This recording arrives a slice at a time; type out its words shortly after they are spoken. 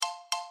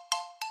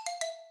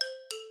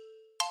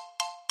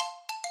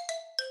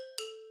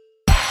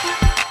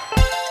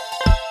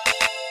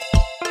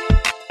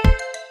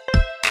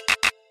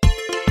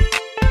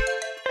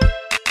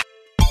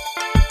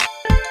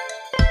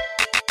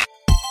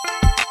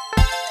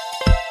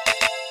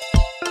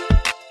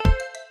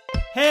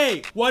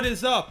Hey, what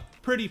is up,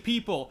 pretty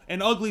people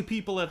and ugly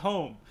people at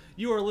home?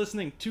 You are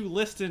listening to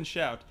List and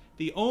Shout,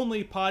 the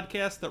only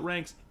podcast that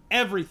ranks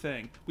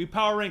everything. We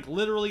power rank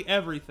literally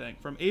everything,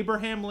 from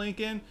Abraham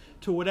Lincoln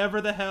to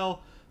whatever the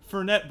hell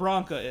Fernet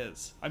Branca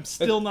is. I'm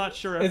still not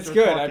sure if it's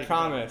good, I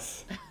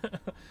promise.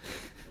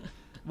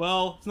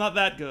 Well, it's not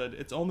that good.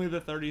 It's only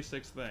the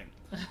 36th thing.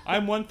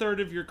 I'm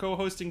 1/3 of your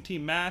co-hosting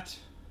team, Matt.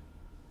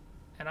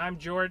 And I'm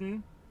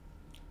Jordan.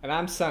 And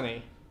I'm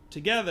Sunny.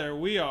 Together,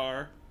 we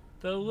are...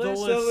 The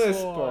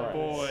List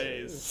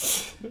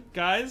Boys.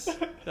 Guys,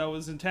 that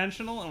was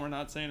intentional, and we're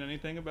not saying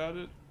anything about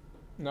it.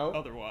 Nope.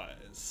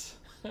 Otherwise.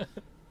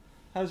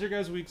 How's your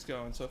guys' weeks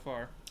going so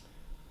far?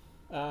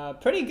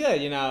 Pretty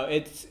good. You know,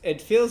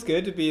 it feels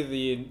good to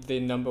be the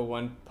number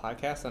one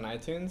podcast on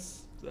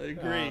iTunes. I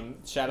agree.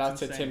 Shout out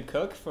to insane. Tim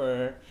Cook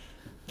for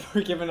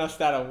giving us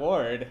that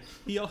award.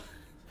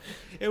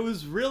 It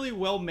was really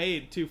well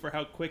made too for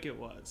how quick it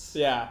was.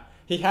 Yeah,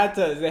 they had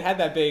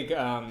that big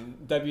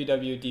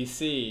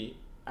WWDC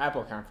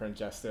Apple conference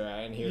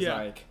yesterday, and he was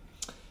like,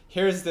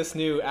 "Here's this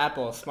new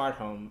Apple smart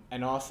home,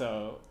 and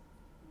also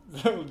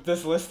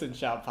this List and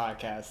Shout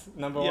podcast,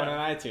 number one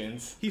on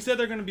iTunes." He said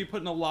they're going to be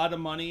putting a lot of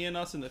money in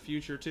us in the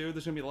future too.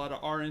 There's going to be a lot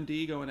of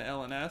R&D going to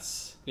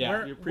LNS.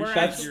 Yeah, we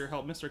appreciate your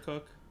help, Mr.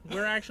 Cook.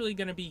 We're actually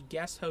going to be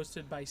guest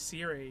hosted by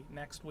Siri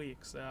next week,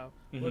 so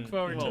look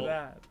forward to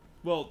that.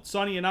 Well,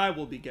 Sonny and I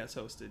will be guest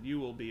hosted. You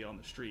will be on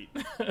the street.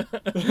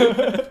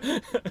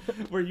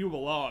 Where you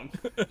belong.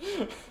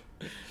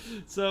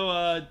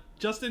 So,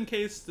 just in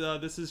case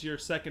this is your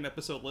second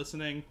episode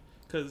listening,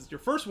 because your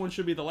first one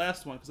should be the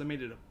last one, because I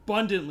made it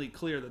abundantly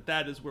clear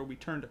that is where we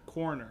turned a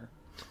corner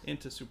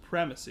into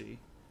supremacy.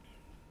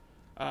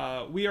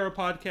 We are a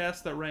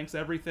podcast that ranks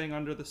everything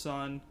under the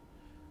sun.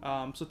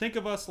 So think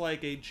of us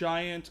like a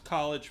giant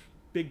college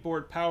big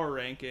board power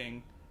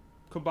ranking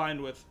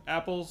combined with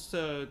apples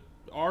to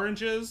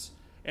oranges,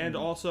 and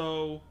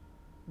also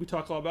we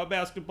talk a lot about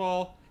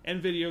basketball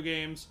and video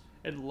games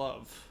and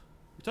love.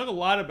 We talk a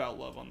lot about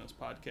love on this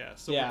podcast,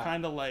 so we're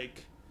kind of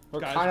like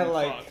we're kind of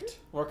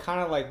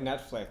like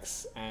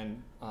Netflix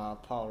and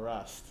Paul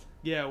Rust.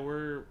 Yeah,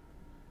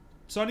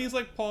 Sonny's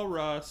like Paul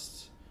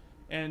Rust,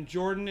 and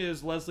Jordan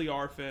is Leslie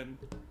Arfin,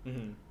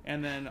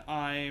 and then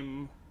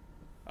I'm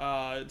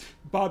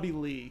Bobby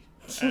Lee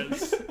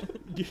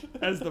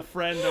as the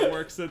friend that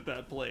works at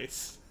that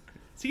place.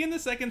 Is he in the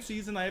second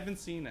season? I haven't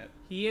seen it.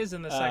 He is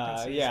in the second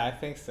season. Yeah, I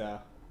think so.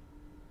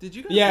 Did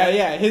you guys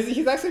Yeah.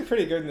 He's actually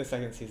pretty good in the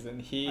second season.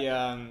 He's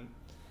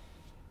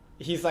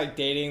like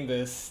dating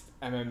this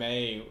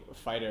MMA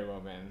fighter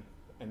woman,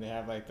 and they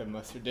have like the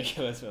most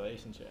ridiculous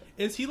relationship.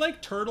 Is he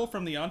like Turtle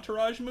from the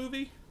Entourage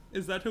movie?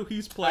 Is that who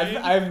he's playing?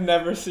 I've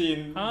never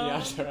seen the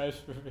Entourage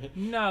movie.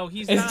 No,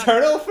 he's not. Is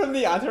Turtle from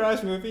the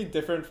Entourage movie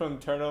different from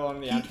Turtle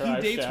on the Entourage show?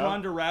 He dates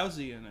Ronda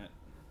Rousey in it.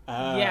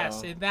 Oh.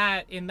 Yes, in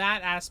that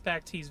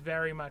aspect, he's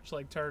very much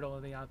like Turtle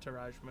in the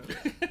Entourage movie.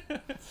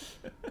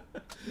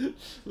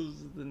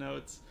 Those are the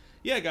notes.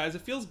 Yeah, guys,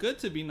 it feels good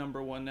to be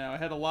number one now. I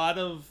had a lot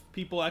of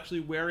people actually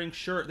wearing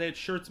shirts. They had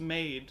shirts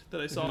made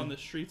that I saw on the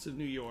streets of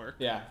New York.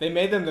 Yeah, they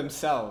made them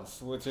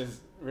themselves, which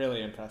is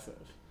really impressive.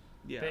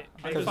 Yeah,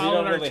 they followed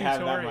don't our really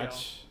tutorial. have that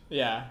much.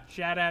 Yeah.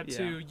 Shout out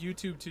to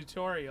YouTube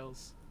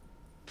tutorials.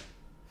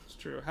 It's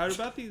true. How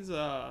about these?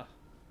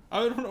 I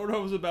don't know what I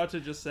was about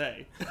to just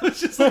say. It's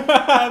just like,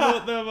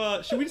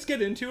 should we just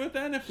get into it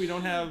then, if we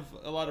don't have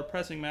a lot of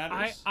pressing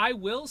matters? I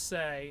will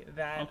say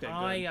that Okay,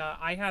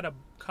 I had a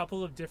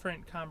couple of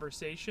different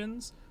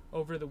conversations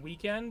over the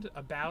weekend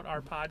about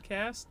our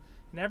podcast,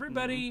 and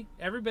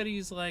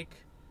everybody's like,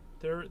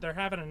 they're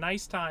having a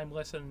nice time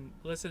listening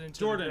to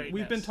Jordan, the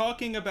we've been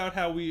talking about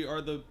how we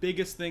are the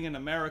biggest thing in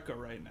America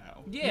right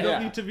now. Yeah. You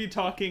don't need to be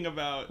talking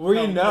about...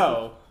 We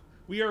know.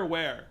 We are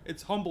aware.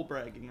 It's humble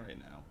bragging right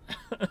now.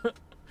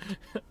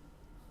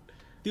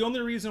 The only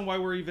reason why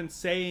we're even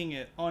saying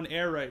it on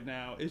air right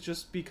now is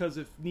just because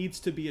it needs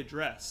to be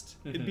addressed.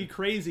 It'd be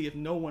crazy if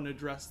no one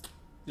addressed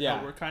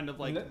how we're kind of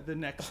like the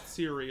next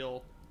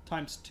Serial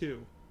times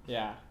 2.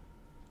 Yeah.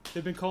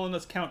 They've been calling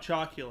us Count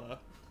Chocula.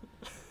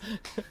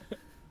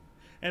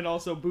 And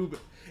also Boob.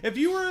 If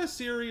you were a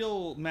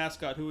Serial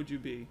mascot, who would you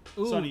be?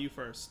 Ooh. Sonny, you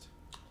first.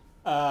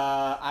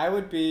 I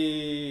would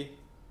be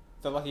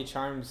the Lucky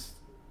Charms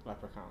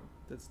leprechaun.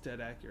 That's dead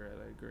accurate,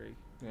 I agree.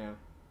 Yeah.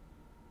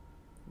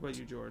 What about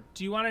you, Jordan?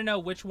 Do you want to know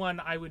which one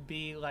I would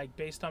be, like,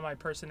 based on my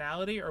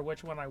personality, or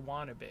which one I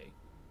want to be?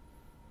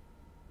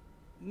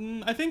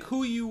 I think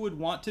who you would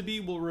want to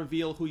be will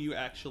reveal who you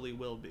actually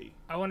will be.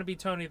 I want to be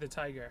Tony the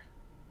Tiger.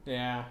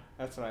 Yeah,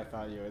 that's what I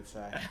thought you would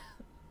say.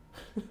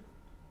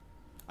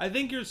 I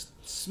think yours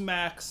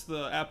smacks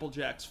the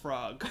Applejack's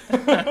frog.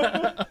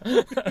 I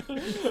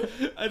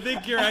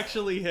think you're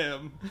actually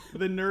him,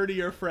 the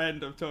nerdier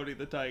friend of Tony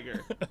the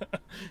Tiger.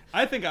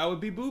 I think I would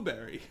be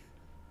Booberry.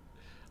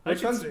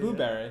 Which one's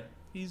Booberry?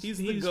 He's the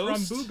from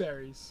ghost.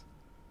 Booberries,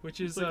 which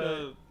is It's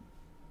like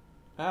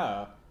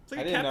Oh. it's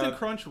like a Captain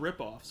Crunch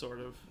ripoff, sort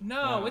of.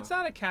 No, it's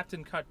not a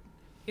Captain Cut.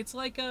 It's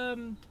like a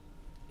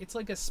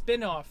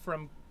spin-off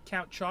from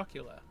Count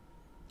Chocula.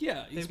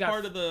 Yeah, he's They've got-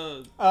 part of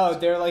the... Oh,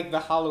 they're like the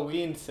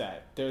Halloween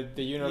set. They're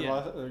the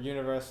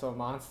Universal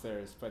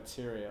Monsters, but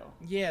cereal.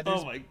 Yeah,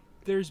 Oh my...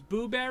 there's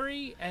Boo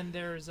Berry and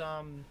there's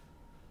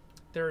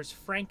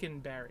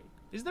Frankenberry.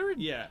 Is there a...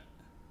 Yeah.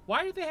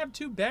 Why do they have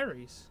two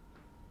berries?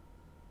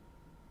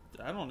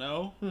 I don't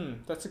know.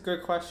 That's a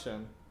good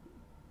question.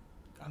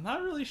 I'm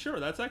not really sure.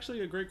 That's actually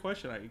a great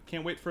question. I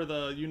can't wait for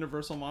the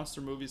Universal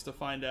Monster movies to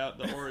find out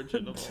the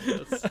origin of all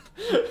this.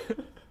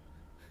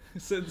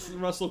 Since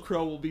Russell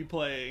Crowe will be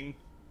playing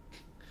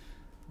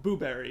Boo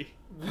Berry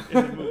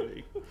in the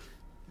movie.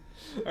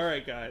 All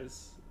right,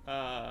 guys.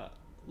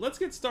 Let's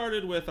get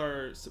started with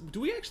our... Do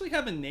we actually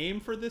have a name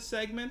for this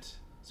segment?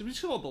 So we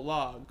just call it the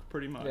log,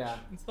 pretty much. Yeah.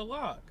 It's the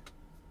log.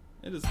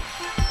 It is...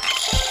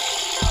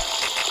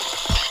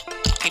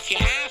 If you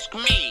ask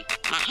me,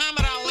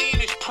 Muhammad Ali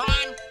in his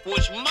prime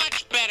was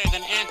much better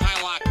than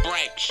anti-lock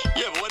brakes.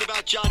 Yeah, but what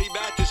about Johnny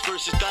Mathis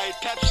versus Diet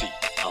Pepsi?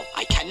 Oh,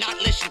 I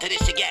cannot listen to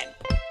this again.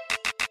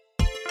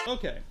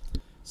 Okay.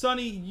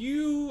 Sonny,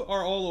 you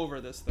are all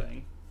over this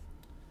thing.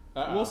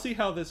 Uh-oh. We'll see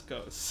how this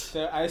goes.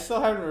 I still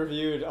haven't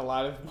reviewed a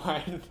lot of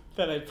mine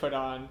that I put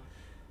on.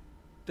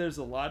 There's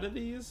a lot of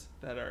these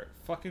that are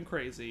fucking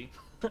crazy.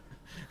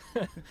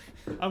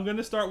 I'm going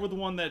to start with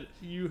one that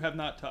you have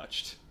not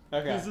touched.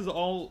 Okay. This is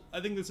all...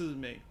 I think this is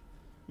me.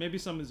 Maybe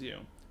some is you.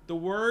 The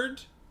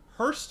word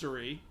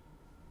herstory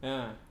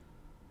Yeah.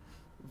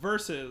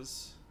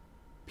 versus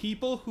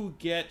people who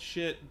get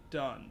shit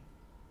done.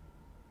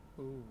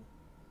 Ooh.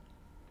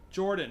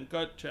 Jordan,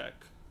 gut check.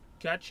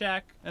 Gut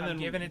check. And I'm then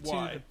giving it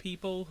why? to the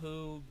people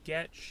who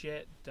get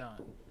shit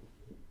done.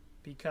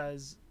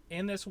 Because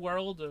in this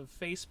world of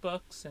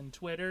Facebooks and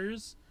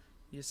Twitters,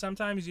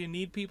 sometimes you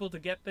need people to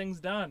get things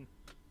done.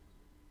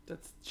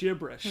 That's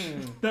gibberish.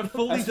 That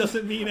fully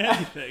doesn't mean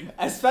anything.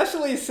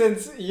 Especially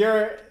since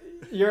you're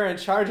in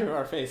charge of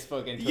our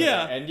Facebook and Twitter,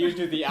 Yeah. and you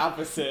do the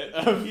opposite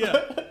of...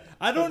 Yeah.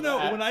 I don't know.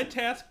 that. When I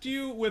tasked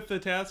you with the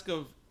task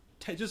of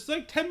just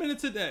like 10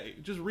 minutes a day,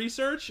 just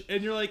research,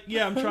 and you're like,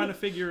 yeah, I'm trying to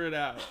figure it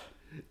out.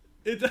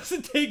 It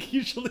doesn't take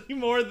usually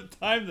more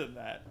time than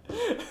that.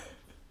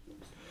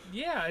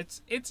 Yeah,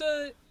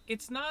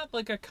 it's not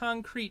like a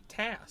concrete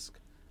task.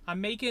 I'm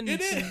making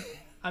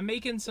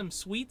some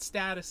sweet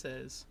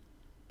statuses,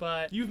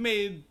 but You've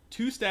made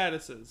 2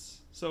 statuses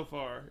so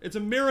far. It's a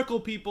miracle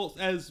people,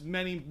 as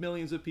many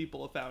millions of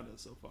people have found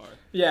us so far.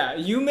 Yeah,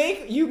 you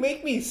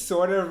make me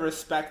sort of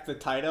respect the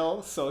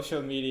title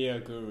social media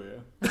guru.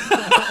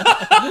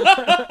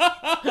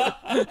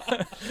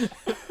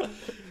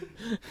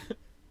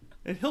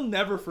 And he'll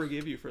never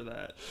forgive you for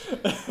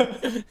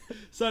that.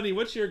 Sonny,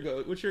 what's your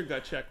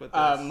gut check with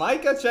this? My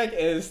gut check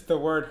is the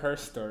word her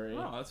story.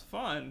 Oh, that's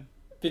fun.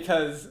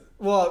 Because,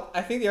 well,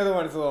 I think the other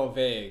one is a little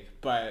vague,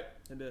 but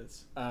It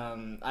is.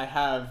 I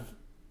have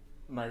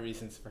my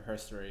reasons for her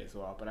story as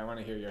well, but I want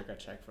to hear your gut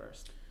check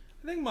first.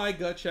 I think my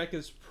gut check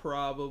is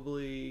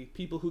probably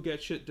people who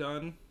get shit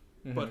done.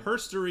 But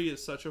herstory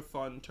is such a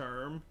fun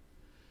term.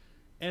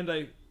 And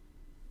I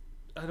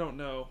don't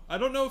know. I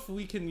don't know if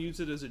we can use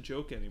it as a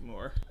joke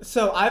anymore.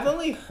 So I've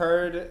only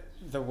heard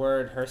the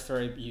word her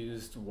story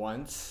used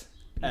once,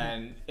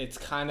 and it's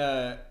kind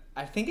of...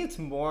 I think it's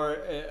more...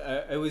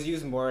 it was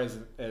used more as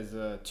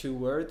 2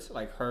 words,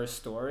 like her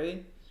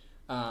story.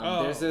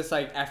 There's this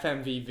like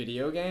FMV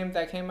video game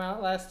that came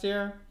out last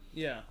year.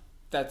 Yeah.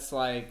 That's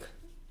like...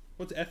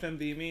 What's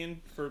FMV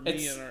mean for me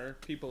It's, and our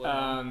people at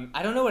home?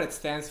 I don't know what it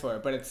stands for,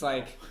 but it's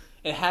like...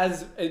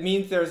 It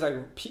means there's like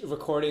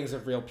recordings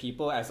of real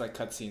people as like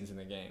cutscenes in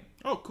the game.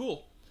 Oh,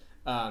 cool.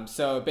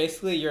 So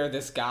basically, you're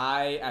this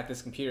guy at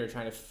this computer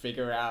trying to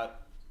figure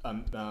out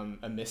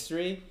a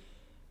mystery,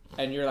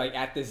 and you're like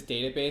at this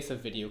database of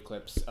video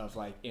clips of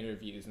like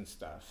interviews and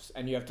stuff,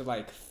 and you have to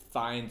like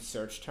find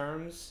search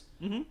terms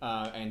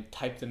and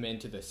type them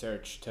into the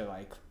search to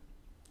like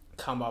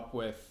come up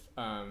with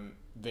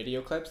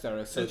video clips that are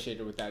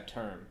associated with that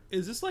term.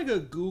 Is this like a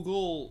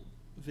Google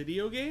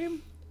video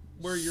game?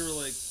 Where you're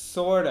like...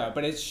 Sorta,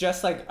 but it's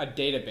just like a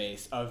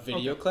database of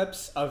video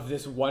clips of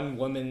this one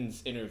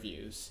woman's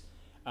interviews.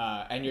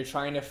 And you're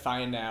trying to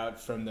find out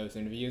from those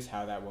interviews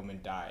how that woman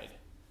died.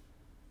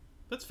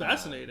 That's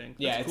fascinating.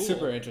 Yeah, That's it's cool.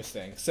 super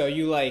interesting. So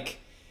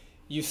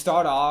you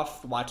start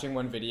off watching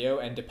one video,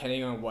 and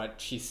depending on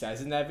what she says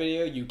in that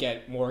video, you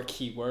get more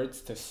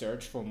keywords to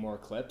search for more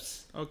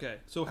clips. Okay,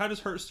 so how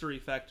does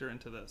herstory factor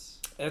into this?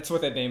 That's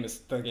what the game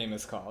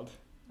is called.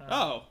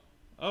 Oh,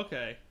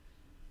 okay.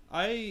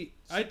 I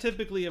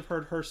typically have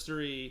heard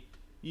herstory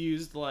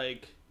used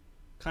like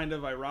kind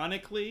of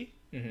ironically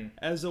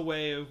as a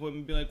way of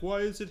women being like, why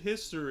is it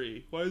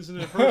history? Why isn't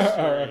it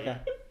herstory? Okay.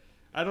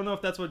 I don't know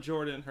if that's what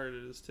Jordan heard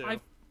it as too.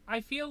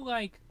 I feel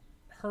like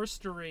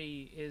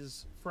herstory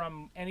is,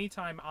 from any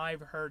time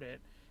I've heard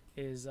it,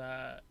 is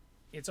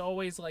it's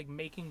always like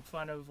making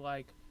fun of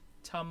like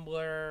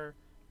Tumblr,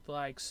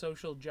 like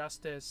social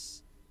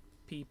justice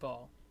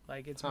people.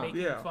 Like it's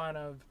making fun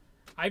of...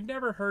 I've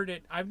never heard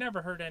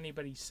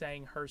anybody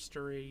saying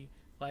herstory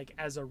like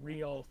as a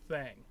real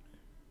thing.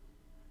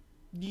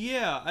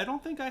 Yeah, I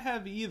don't think I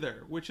have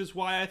either, which is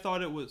why I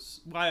thought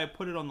why I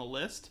put it on the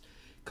list.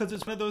 because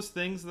it's one of those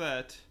things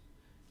that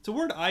it's a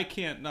word I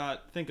can't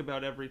not think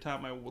about every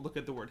time I look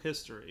at the word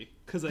history,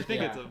 because I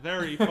think it's a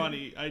very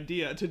funny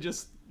idea to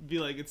just be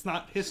like, it's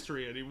not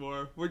history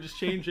anymore. We're just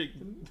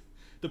changing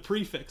the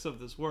prefix of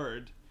this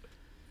word.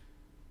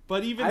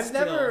 But even I've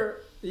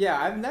never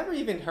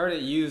even heard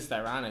it used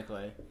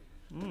ironically.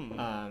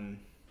 Mm.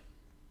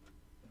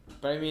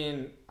 But I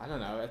mean, I don't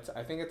know.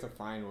 I think it's a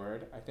fine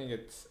word. I think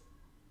it's.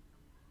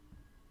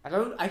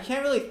 I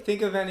can't really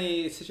think of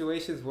any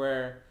situations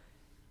where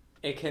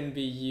it can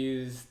be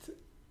used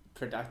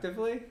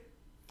productively.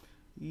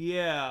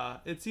 Yeah,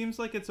 it seems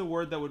like it's a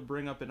word that would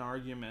bring up an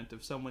argument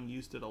if someone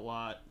used it a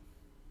lot.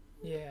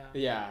 Yeah.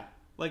 Yeah.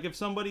 Like if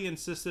somebody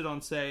insisted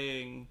on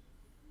saying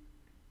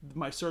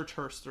my search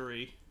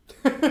history,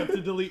 I have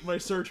to delete my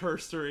search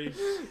history.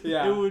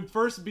 Yeah. It would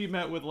first be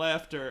met with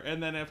laughter,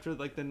 and then after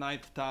like the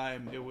 9th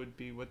time, it would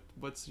be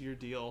what's your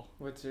deal?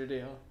 What's your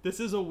deal?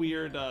 This is a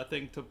weird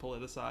thing to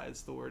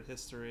politicize, the word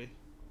history.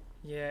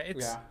 Yeah,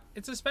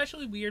 it's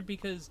especially weird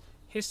because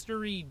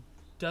history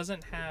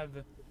doesn't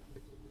have.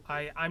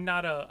 I'm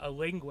not a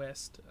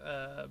linguist,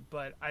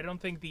 but I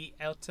don't think the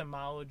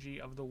etymology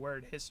of the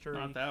word history.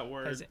 Not that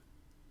word.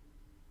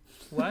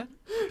 What?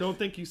 Don't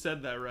think you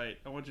said that right.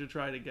 I want you to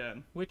try it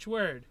again. Which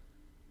word?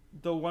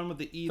 The one with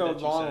the E The that you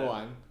said. long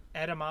one.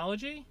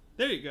 Etymology?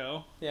 There you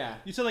go. Yeah.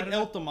 You said like I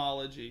don't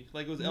etymology,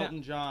 like it was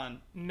Elton John.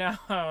 No.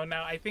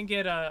 I think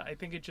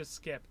it just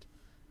skipped.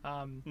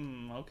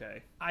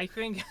 Okay. I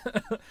think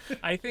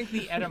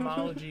the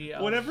etymology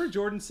of Whenever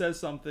Jordan says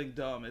something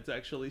dumb, it's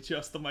actually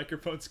just the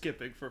microphone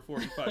skipping for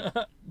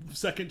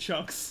 45-second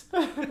chunks.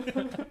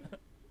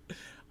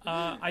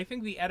 I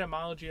think the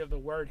etymology of the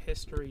word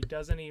history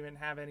doesn't even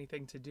have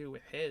anything to do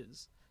with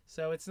his.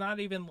 So it's not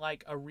even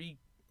like a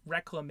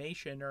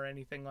reclamation or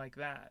anything like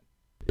that.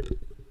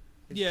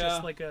 It's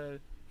just like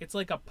it's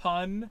like a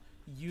pun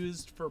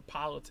used for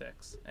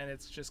politics, and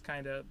it's just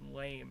kind of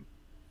lame.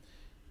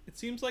 It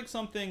seems like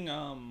something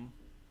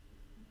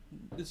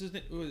this is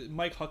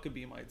Mike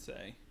Huckabee might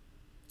say.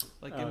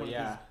 Like in one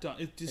of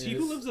his is he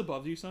who lives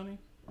above you, Sonny?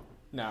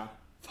 No.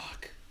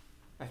 Fuck.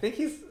 I think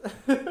he's.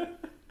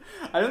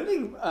 I don't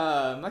think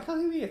Mike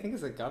Huckabee. I think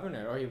is a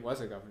governor, or he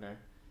was a governor.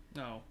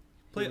 No.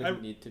 He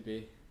wouldn't need to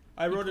be.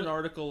 I wrote an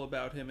article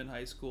about him in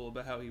high school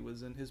about how he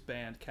was in his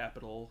band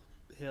Capitol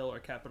Hill or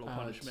Capital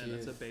Punishment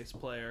as a bass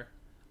player.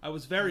 I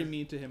was very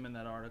mean to him in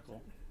that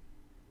article.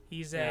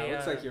 He's it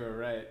looks like you were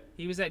right.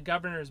 He was at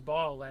Governor's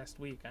Ball last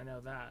week. I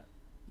know that.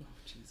 Oh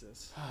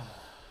Jesus!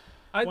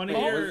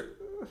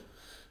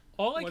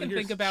 All I can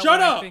think about. Shut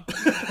up!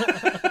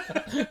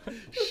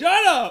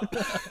 Shut up!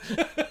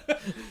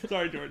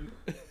 Sorry, Jordan.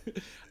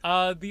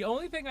 The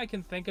only thing I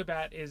can think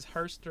about is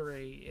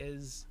herstory.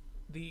 Is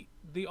the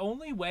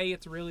only way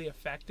it's really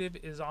effective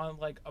is on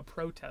like a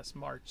protest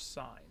march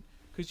sign,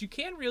 because you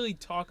can't really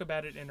talk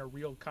about it in a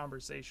real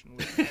conversation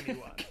with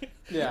anyone.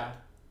 Yeah.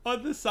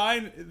 The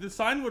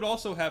sign would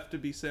also have to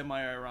be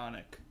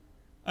semi-ironic.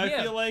 I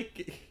feel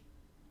like.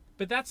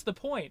 But that's the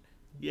point.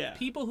 Yeah.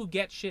 People who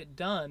get shit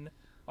done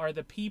are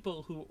the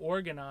people who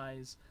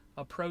organize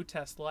a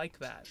protest like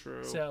that.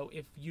 True. So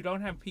if you don't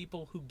have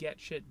people who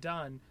get shit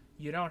done,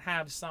 you don't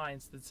have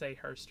signs that say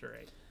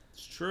herstory.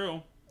 It's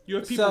true. You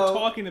have people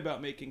talking about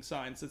making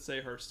signs that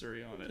say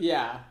herstory on it.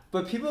 Yeah,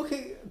 but people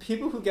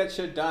who get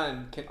shit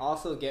done can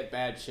also get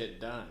bad shit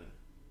done.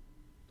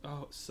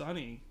 Oh,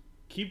 Sonny,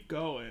 keep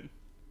going.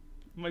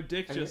 My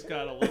dick just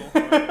got a little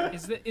harder.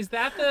 Is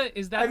that the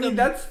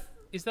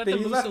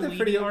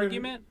Mussolini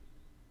argument?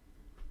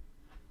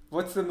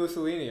 What's the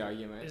Mussolini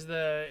argument? Is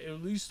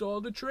at least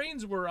all the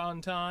trains were on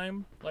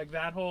time? Like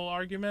that whole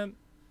argument?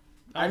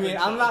 I mean,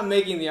 I'm not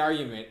making the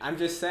argument. I'm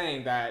just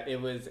saying that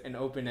it was an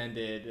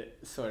open-ended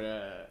sort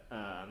of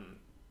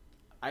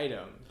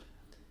item.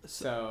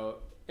 So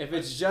if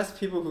it's just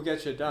people who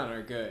get shit done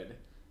are good.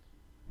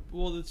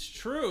 Well, it's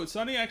true.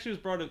 Sonny actually was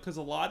brought up because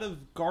a lot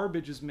of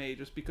garbage is made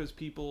just because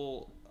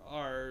people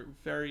are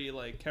very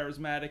like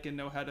charismatic and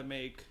know how to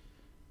make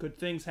good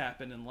things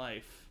happen in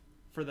life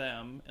for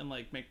them and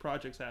like make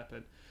projects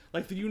happen.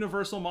 Like the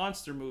Universal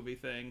Monster movie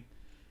thing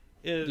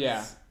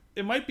is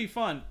it might be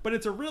fun, but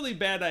it's a really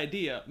bad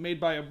idea made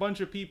by a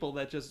bunch of people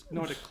that just know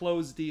how to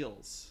close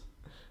deals.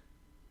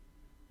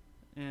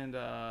 And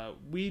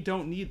we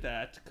don't need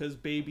that because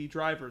Baby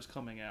Driver's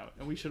coming out,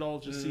 and we should all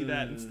just see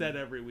that instead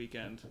every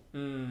weekend.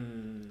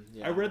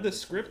 Yeah, I read the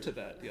script to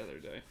that the other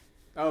day.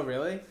 Oh,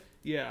 really?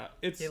 Yeah,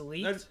 it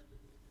leaked.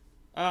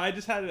 Uh, I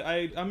just had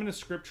it. I'm in a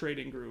script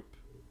trading group,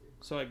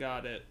 so I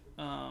got it.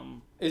 Are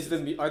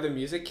the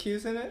music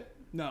cues in it?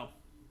 No,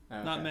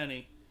 okay. Not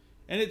many,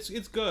 and it's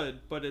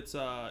good, but it's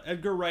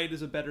Edgar Wright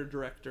is a better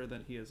director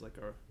than he is like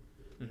a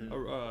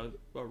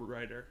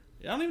writer.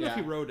 I don't even know if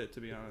he wrote it,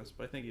 to be honest,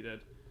 but I think he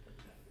did.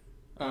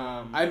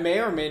 I may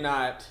or may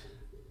not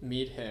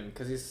meet him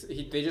because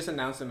they just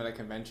announced him at a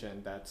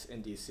convention that's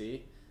in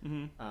DC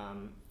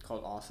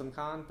called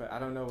AwesomeCon, but I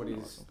don't know what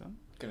he's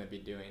gonna be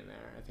doing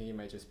there. I think he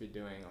might just be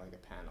doing like a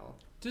panel.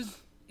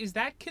 Is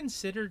that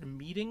considered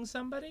meeting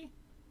somebody?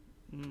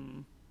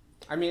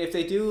 I mean, if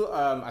they do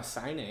a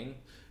signing,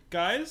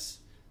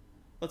 guys,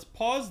 let's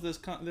pause this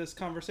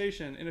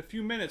conversation. In a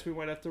few minutes, we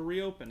might have to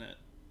reopen it.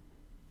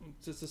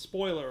 It's just a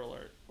spoiler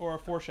alert or a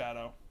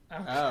foreshadow.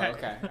 Okay. Oh,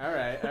 okay. All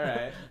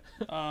right.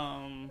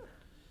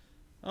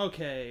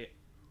 Okay.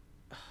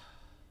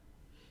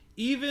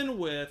 Even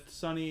with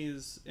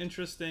Sonny's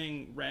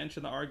interesting wrench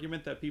in the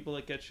argument that people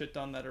that get shit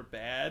done that are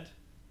bad,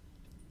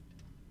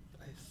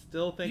 I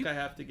still think I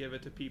have to give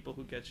it to people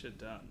who get shit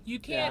done. You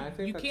Yeah, I can't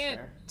think that's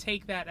fair.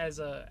 take that as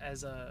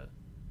a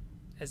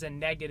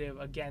negative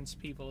against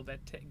people that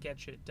get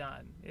shit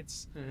done.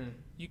 It's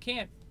you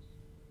can't.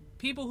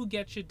 People who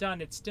get shit done,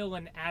 it's still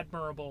an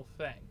admirable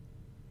thing.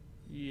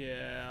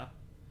 Yeah,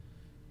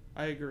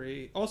 I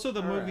agree. Also,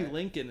 the All movie right.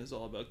 Lincoln is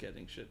all about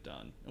getting shit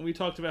done, and we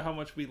talked about how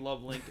much we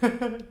love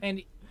Lincoln.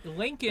 And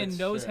Lincoln That's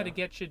knows how true. to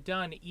get shit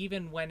done,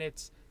 even when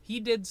he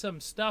did some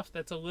stuff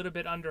that's a little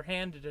bit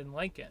underhanded in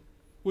Lincoln.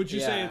 Would you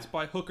say Yeah. it's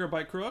by hook or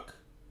by crook?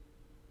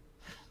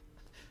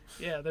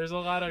 Yeah, there's a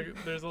lot of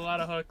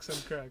hooks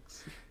and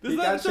crooks. That's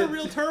got a shit-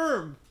 real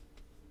term.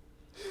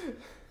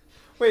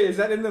 Wait, is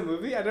that in the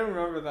movie? I don't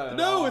remember that at all.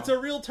 No, it's a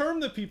real term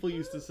that people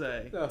used to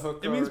say. The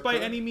hook It means or by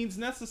crook? any means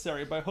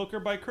necessary, by hook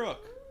or by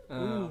crook.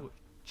 Ooh,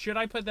 should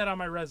I put that on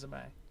my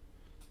resume?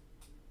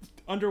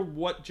 Under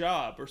what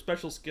job or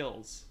special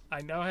skills? I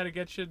know how to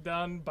get shit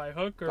done by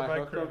hook or by by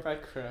hook or crook. by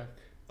crook.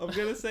 I'm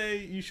gonna say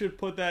you should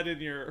put that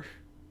in your.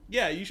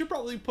 Yeah, you should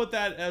probably put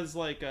that as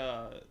like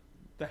the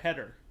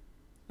header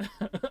at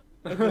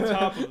the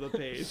top of the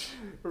page.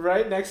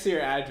 Right next to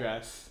your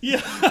address. Yeah.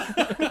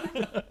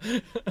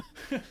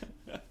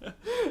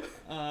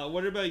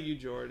 What about you,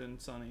 Jordan,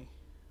 Sonny?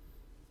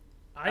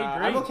 I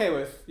agree. I'm okay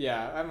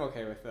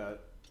with that.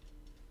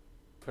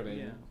 Putting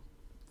Yeah.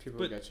 people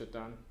But- who get shit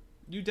done.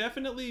 You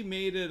definitely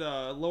made it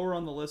lower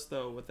on the list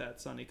though with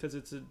that, Sonny, because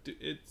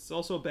it's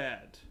also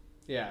bad.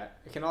 Yeah,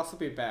 it can also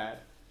be bad.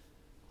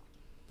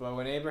 But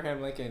when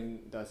Abraham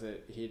Lincoln does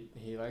it,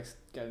 he likes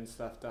getting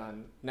stuff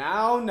done.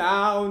 Now.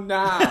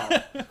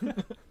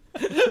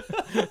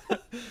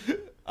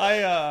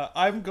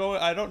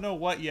 I don't know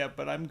what yet,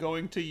 but I'm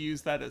going to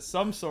use that as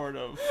some sort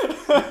of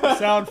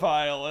sound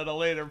file at a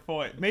later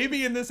point.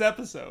 Maybe in this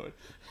episode.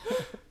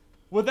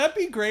 Would that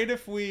be great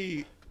if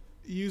we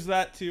use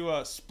that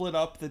to split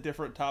up the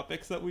different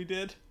topics that we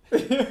did?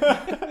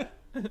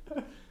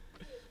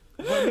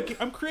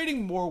 I'm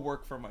creating more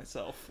work for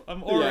myself.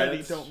 I'm already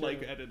that's don't true.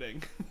 like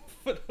editing.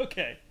 But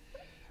okay.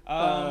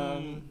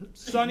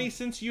 Sonny,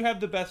 since you have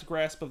the best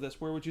grasp of this,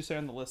 where would you say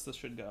on the list this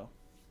should go?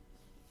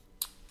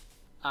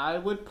 I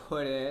would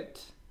put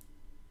it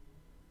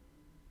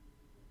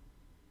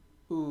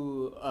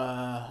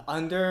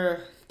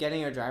under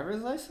getting a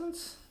driver's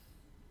license?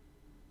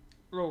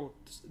 Oh,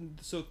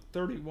 so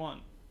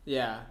 31.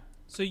 Yeah,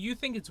 So you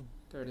think it's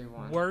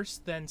 31. worse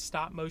than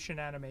stop motion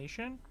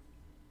animation?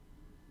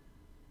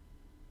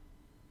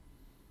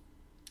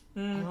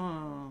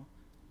 Oh.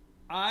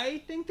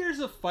 I think there's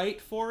a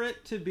fight for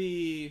it to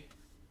be.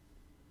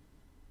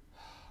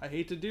 I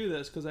hate to do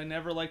this because I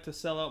never like to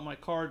sell out my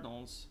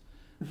Cardinals,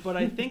 but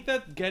I think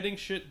that getting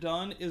shit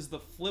done is the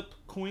flip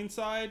coin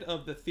side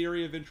of the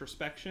theory of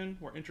introspection,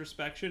 where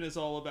introspection is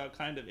all about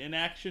kind of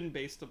inaction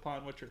based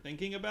upon what you're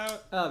thinking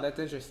about. Oh, that's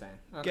interesting.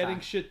 Okay. Getting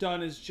shit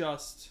done is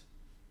just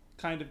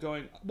kind of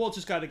going, well, it's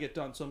just got to get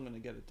done, so I'm going to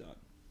get it done.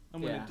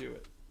 I'm going Yeah. to do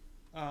it.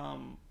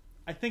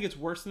 I think it's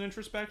worse than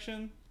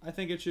introspection. I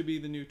think it should be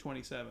the new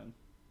 27.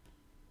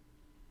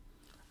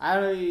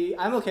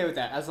 I'm okay with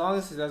that, as long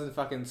as it doesn't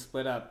fucking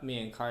split up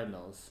me and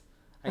Cardinals.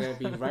 I gotta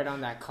be right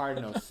on that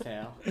Cardinals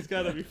tail. It's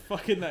got to be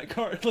fucking that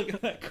card. Look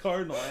at that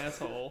Cardinal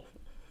asshole.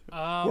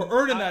 Um, We're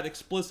earning that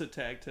explicit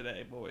tag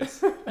today,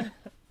 boys.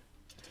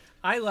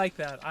 I like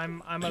that.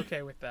 I'm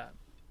okay with that.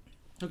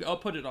 Okay, I'll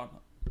put it on.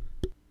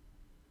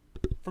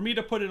 For me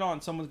to put it on,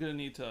 someone's going to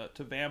need to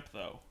vamp,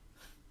 though.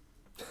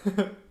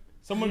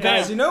 Someone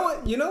Guys, vamp. you know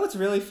what? You know what's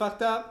really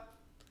fucked up?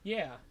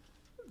 Yeah.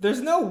 There's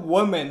no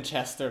woman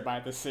Chester by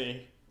the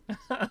sea.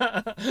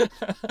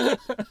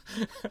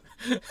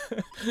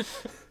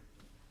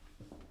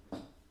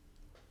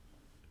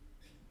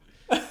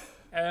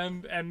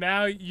 And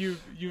now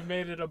you've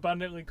made it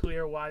abundantly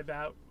clear why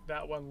that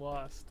one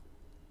lost.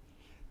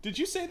 Did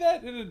you say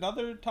that in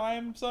another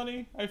time,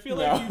 Sonny? I feel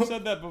No. like you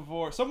said that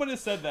before. Someone has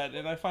said that,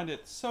 and I find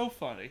it so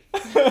funny.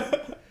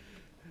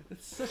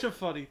 It's such a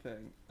funny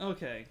thing.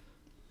 Okay.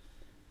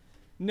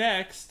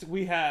 Next,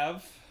 we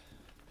have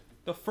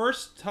the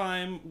first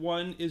time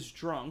one is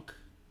drunk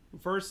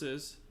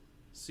versus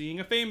seeing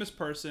a famous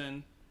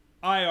person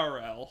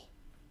IRL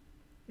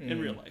in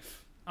real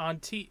life. On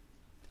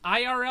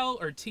IRL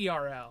or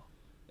TRL?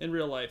 In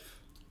real life.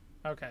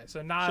 Okay,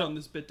 so Shutting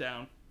this bit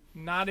down.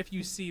 not if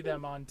you see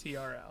them on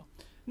TRL.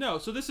 No,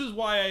 so this is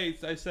why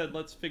I said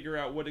let's figure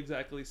out what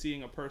exactly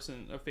seeing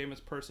a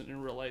famous person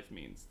in real life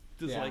means.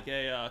 Does Yeah. like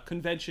a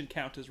convention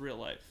count as real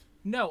life?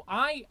 No,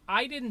 I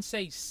didn't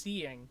say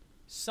seeing.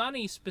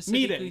 Sonny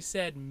specifically Meeting.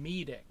 said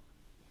meeting.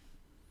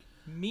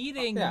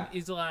 Meeting Yeah.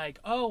 is like,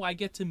 oh, I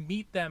get to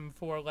meet them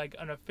for like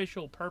an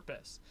official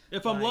purpose.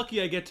 If I'm Like-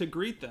 lucky, I get to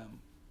greet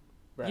them.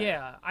 Right.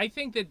 Yeah, I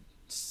think that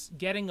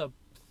getting a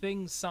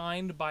thing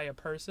signed by a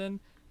person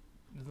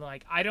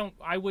Like,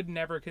 I would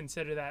never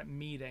consider that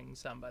meeting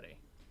somebody.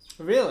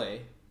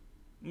 Really?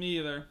 Me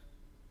either.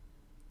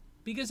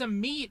 Because a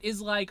meet is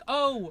like,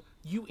 oh,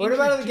 you. What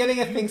about getting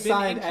a you've thing been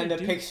signed and a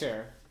introduced.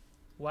 picture?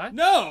 What?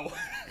 No!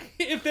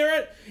 If they're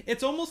at...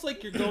 It's almost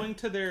like you're going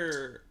to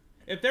their...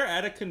 If they're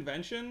at a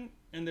convention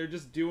and they're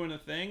just doing a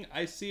thing,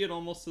 I see it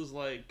almost as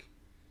like...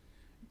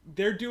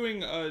 They're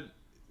doing a...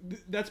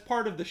 That's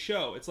part of the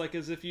show. It's like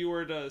as if you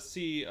were to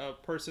see a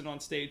person on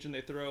stage and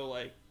they throw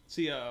like...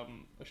 See a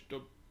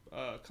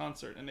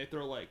concert and they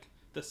throw like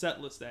the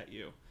set list at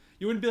you.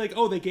 You wouldn't be like,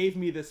 oh, they gave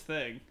me this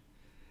thing.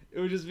 It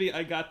would just be,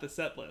 I got the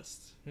set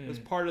list. It was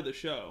part of the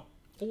show.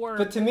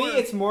 But to me,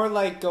 it's more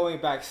like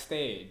going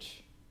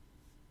backstage.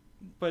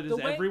 But is The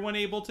way- everyone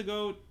able to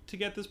go to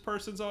get this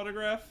person's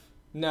autograph?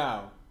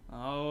 No.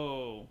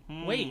 Oh.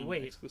 Wait.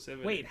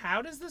 Exclusivity. Wait,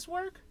 how does this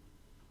work?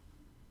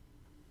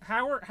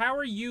 How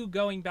are you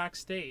going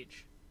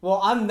backstage?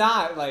 Well, I'm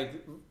not,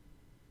 like...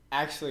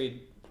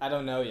 Actually, I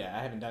don't know yet.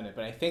 I haven't done it.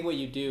 But I think what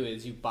you do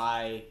is you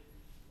buy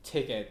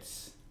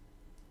tickets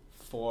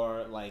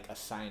for, like, a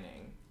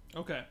signing.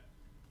 Okay.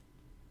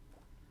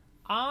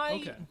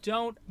 I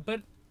don't,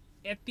 but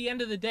at the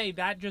end of the day,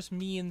 that just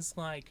means,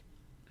 like,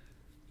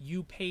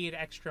 you paid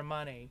extra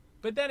money.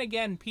 But then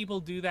again,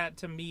 people do that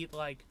to meet,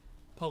 like,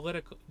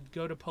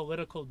 go to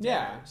political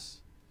Yeah.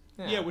 dinners.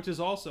 Yeah, which is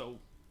also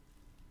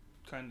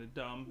kind of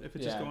dumb if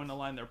it's just Yeah. going to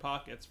line their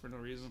pockets for no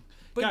reason.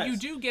 But Guys, you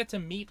do get to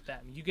meet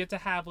them. You get to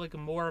have, like,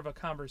 more of a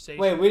conversation.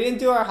 Wait, we didn't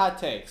do our hot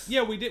takes.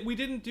 Yeah, we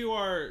didn't do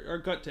our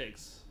gut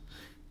takes.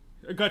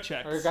 Or gut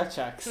checks. Or gut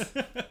checks.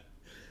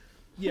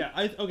 Yeah,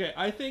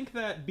 I think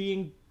that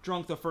being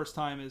drunk the first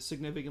time is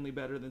significantly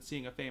better than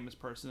seeing a famous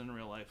person in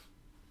real life.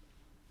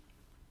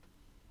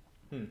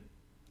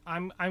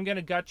 I'm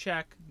gonna gut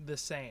check the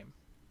same.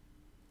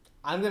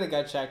 I'm gonna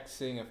gut check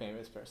seeing a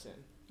famous person.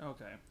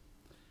 Okay.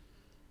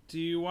 Do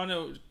you want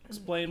to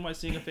explain why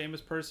seeing a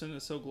famous person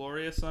is so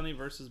glorious, Sonny,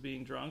 versus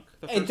being drunk?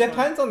 The It first time?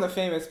 depends on the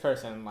famous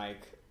person,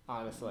 like,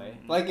 honestly.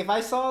 Like, if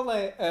I saw,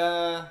 like,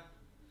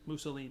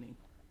 Mussolini.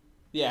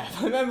 yeah,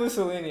 if I met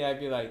Mussolini, I'd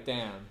be like,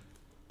 damn.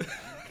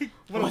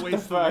 What a What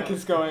waste the fuck of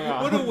is going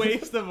on? What a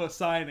waste of a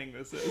signing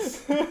this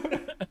is.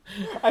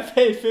 I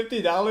paid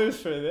 $50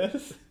 for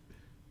this.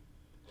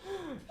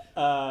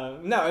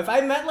 No, if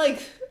I met,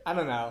 like, I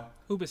don't know,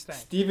 Hoobastank.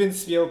 Steven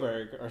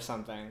Spielberg or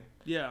something,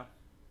 Yeah.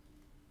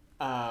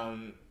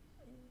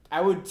 I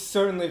would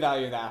certainly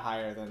value that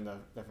higher than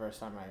the first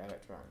time I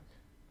got drunk.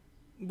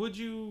 Would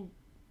you...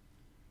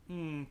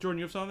 Jordan,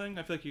 you have something?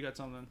 I feel like you got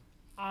something.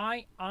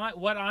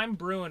 What I'm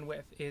brewing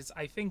with is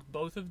I think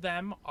both of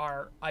them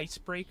are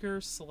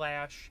icebreaker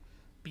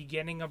 /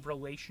 beginning of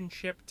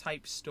relationship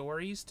type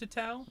stories to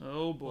tell.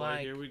 Oh boy,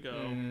 Like, here we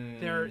go.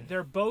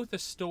 They're both a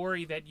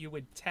story that you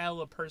would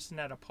tell a person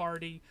at a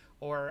party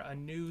or a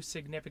new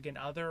significant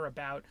other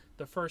about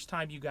the first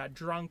time you got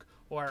drunk,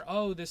 or,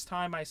 oh, this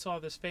time I saw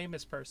this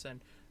famous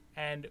person.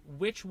 And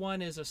which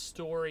one is a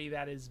story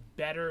that is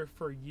better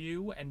for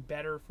you and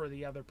better for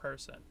the other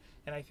person?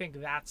 And I think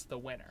that's the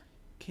winner.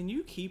 Can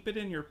you keep it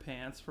in your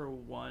pants for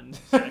 1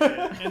 second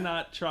and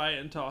not try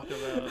and talk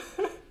about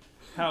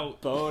how...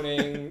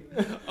 Boning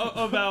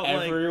about,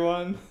 like...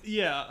 everyone.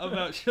 Yeah,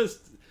 about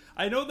just...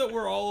 I know that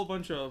we're all a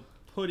bunch of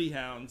putty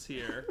hounds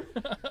here,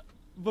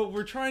 but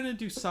we're trying to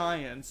do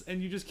science,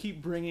 and you just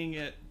keep bringing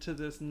it to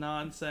this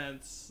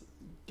nonsense,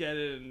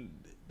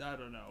 I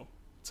don't know.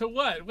 To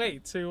what?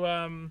 Wait,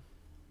 to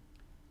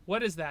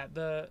what is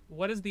that?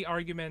 What is the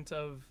argument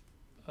of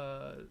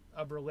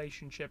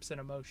relationships and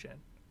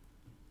emotion?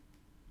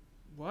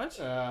 What?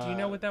 Do you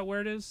know what that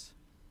word is?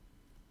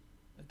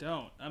 I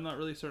don't. I'm not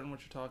really certain what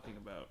you're talking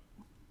about.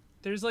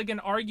 There's like an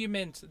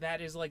argument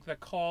that is like the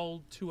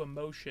call to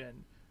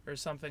emotion or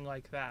something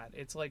like that.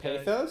 It's like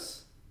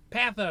Pathos?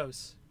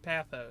 Pathos.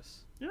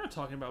 You're not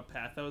talking about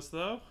pathos,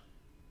 though.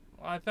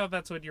 Well, I thought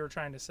that's what you were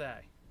trying to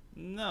say.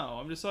 No,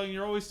 I'm just saying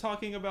you're always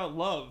talking about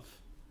love.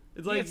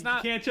 It's like it's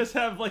not- you can't just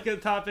have like a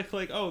topic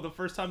like, oh, the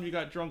first time you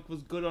got drunk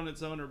was good on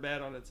its own or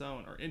bad on its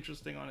own or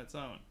interesting on its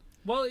own.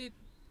 Well,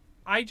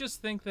 I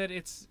just think that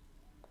it's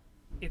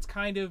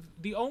kind of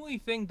the only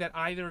thing that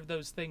either of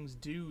those things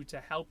do to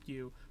help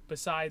you,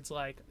 besides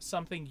like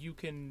something you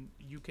can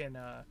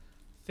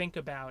think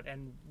about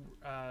and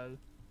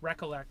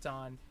recollect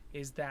on,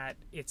 is that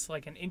it's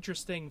like an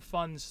interesting,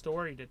 fun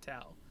story to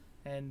tell.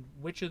 And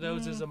which of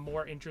those is a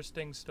more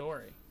interesting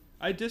story?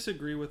 I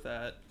disagree with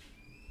that.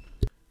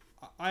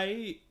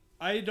 I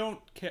don't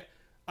care.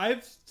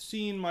 I've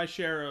seen my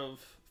share of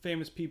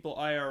famous people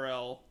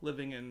IRL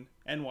living in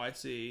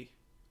NYC,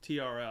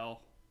 TRL,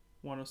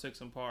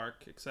 106 and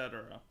Park,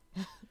 etc.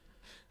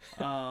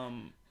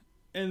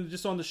 And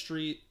just on the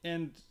street,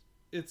 and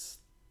it's,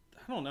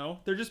 I don't know,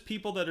 they're just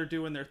people that are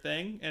doing their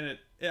thing, and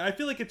I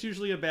feel like it's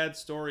usually a bad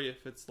story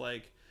if it's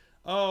like,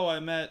 oh, I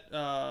met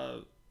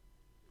or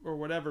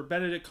whatever,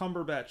 Benedict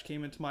Cumberbatch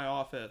came into my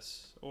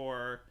office,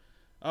 or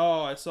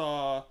oh, I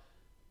saw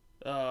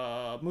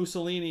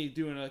Mussolini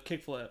doing a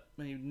kickflip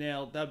and he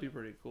nailed. That'd be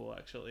pretty cool,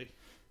 actually.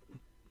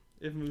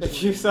 If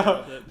If you saw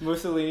nailed it.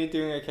 Mussolini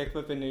doing a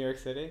kickflip in New York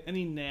City? And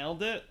he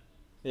nailed it.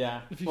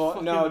 Yeah. It'd be Well,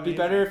 fucking no, it'd be amazing.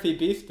 better if he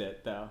beefed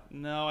it, though.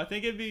 No, I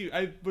think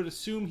I would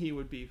assume he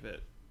would beef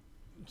it.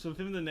 So if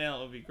him to nail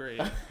it would be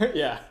great.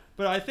 Yeah.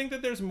 But I think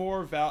that there's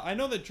more I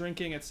know that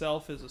drinking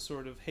itself is a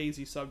sort of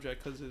hazy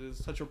subject because it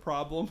is such a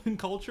problem in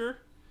culture,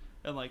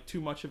 and like too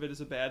much of it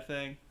is a bad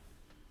thing.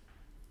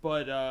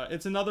 But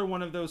it's another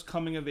one of those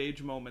coming of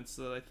age moments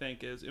that I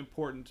think is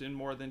important in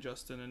more than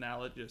just an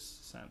analogous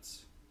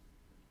sense.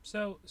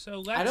 So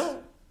let's. I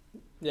don't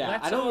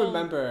let's all-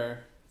 remember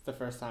the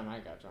first time I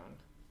got drunk.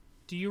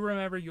 Do you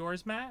remember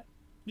yours, Matt?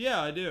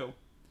 Yeah, I do.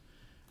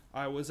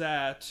 I was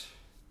at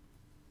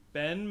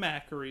Ben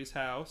Macary's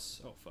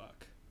house. Oh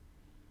fuck.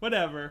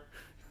 Whatever.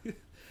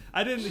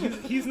 I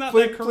didn't. He's not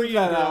Bleep that Korean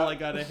that girl out. I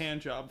got a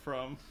hand job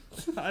from.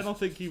 I don't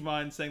think he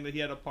minds saying that he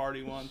had a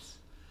party once.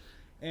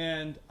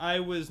 And I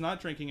was not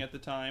drinking at the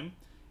time,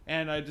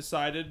 and I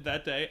decided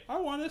that day I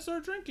want to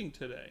start drinking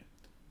today.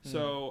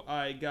 So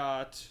I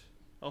got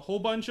a whole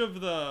bunch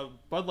of the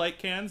Bud Light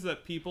cans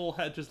that people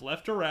had just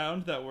left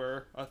around that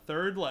were a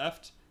third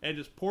left, and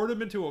just poured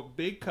them into a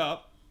big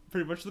cup,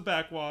 pretty much the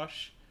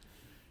backwash,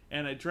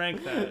 and I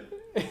drank that.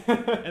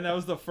 And that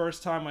was the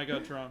first time I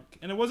got drunk.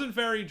 And it wasn't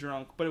very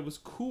drunk, but it was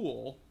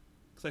cool,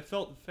 because I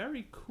felt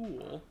very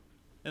cool.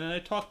 And then I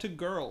talked to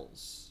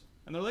girls.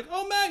 And they're like,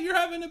 "Oh, Matt, you're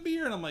having a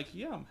beer." And I'm like,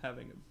 "Yeah, I'm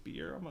having a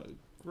beer. I'm a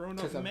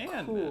grown-up 'Cause I'm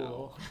man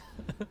cool.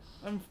 now.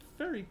 I'm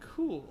very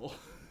cool."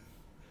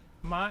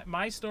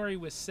 My story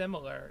was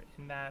similar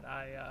in that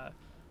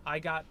I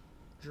got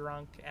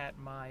drunk at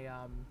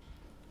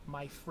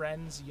my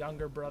friend's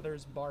younger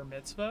brother's bar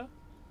mitzvah,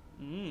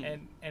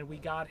 and we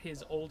got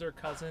his older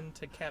cousin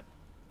to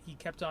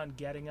kept on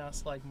getting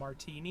us like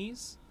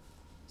martinis.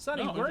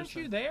 Sonny, Oh, weren't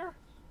you interesting. there?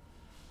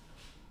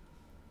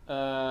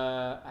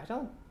 I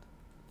don't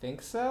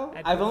think so.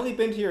 At I've what? only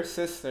been to your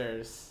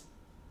sister's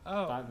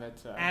Oh, bat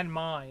mitzvah. and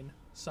mine,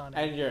 Sonny.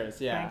 And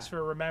yours, yeah. Thanks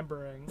for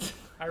remembering.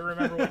 I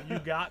remember what you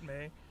got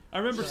me. I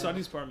remember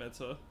Sonny's bar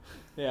mitzvah.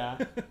 Yeah.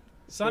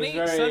 Sonny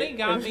very- Sonny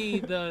got me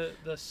the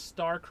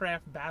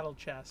StarCraft battle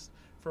chest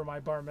for my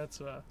bar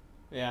mitzvah,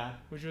 Yeah.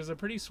 which was a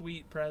pretty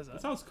sweet present.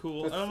 That sounds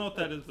cool. I don't know what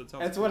that is, but it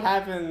sounds That's cool. what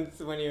happens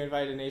when you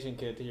invite an Asian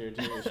kid to your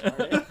Jewish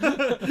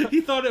party.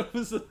 He thought it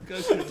was a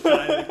good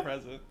big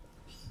present.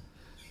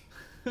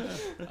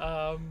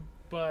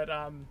 But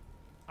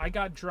I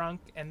got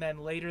drunk, and then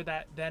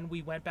then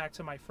we went back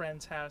to my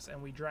friend's house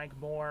and we drank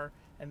more,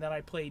 and then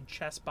I played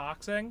chess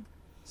boxing.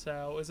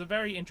 So it was a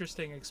very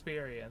interesting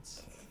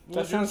experience. What That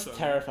was yours, sounds Sonny?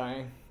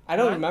 terrifying. I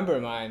don't What? remember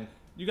mine.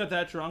 You got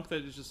that drunk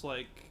that it's just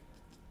like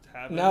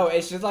happened? No,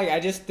 it's just like I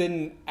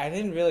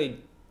didn't really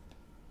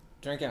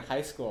drink in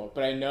high school,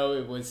 but I know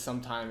it was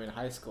sometime in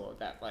high school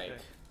that like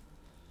Okay.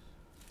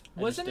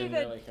 Wasn't didn't it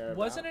really care at about.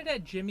 Wasn't it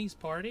at Jimmy's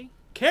party?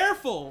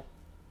 Careful.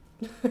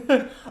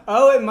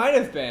 Oh, it might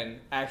have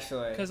been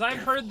actually. Because I've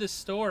heard the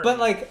story. But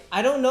like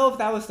I don't know if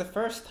that was the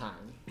first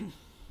time.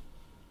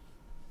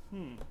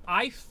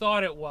 I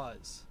thought it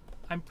was.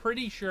 I'm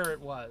pretty sure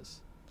it was.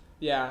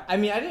 Yeah, I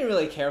mean I didn't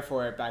really care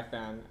for it back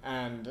then,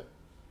 and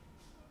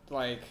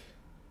like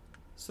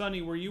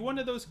Sonny, were you one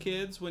of those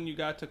kids when you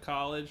got to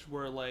college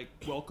where like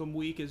welcome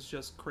week is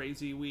just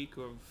crazy week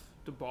of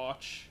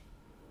debauch?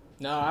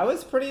 no, I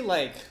was pretty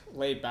like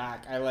laid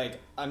back. I like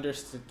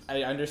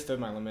understood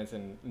my limits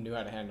and knew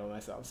how to handle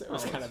myself. So it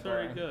was kind that's of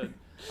very boring.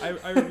 good.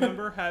 I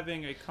remember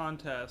having a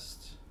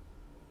contest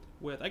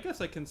with, I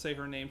guess I can say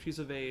her name, she's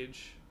of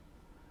age.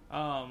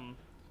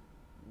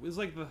 It was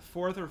like the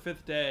 4th or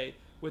 5th day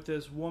with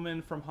this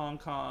woman from Hong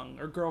Kong,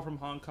 or girl from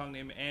Hong Kong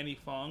named Annie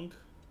Fung.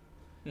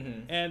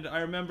 Mhm. And I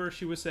remember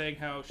she was saying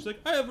how she's like,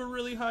 I have a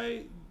really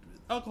high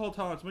alcohol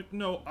tolerance. I'm like,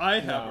 no, I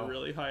have No. a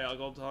really high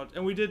alcohol tolerance.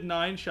 And we did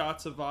 9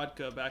 shots of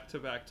vodka back to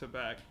back to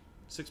back,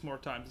 6 more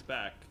times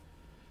back.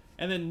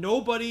 And then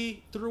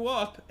nobody threw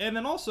up, and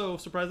then also,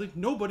 surprisingly,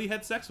 nobody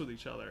had sex with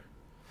each other.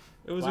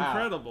 It was Wow.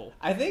 incredible.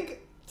 I think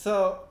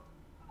so.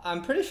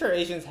 I'm pretty sure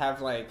Asians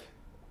have like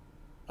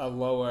a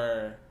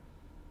lower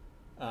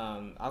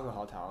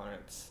alcohol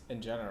tolerance in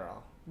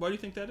general. Why do you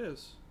think that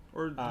is?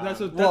 Or Um,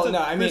 that's a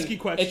I mean, risky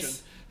question.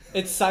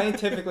 It's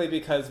scientifically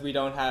because we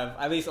don't have,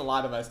 at least a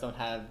lot of us don't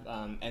have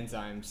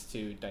enzymes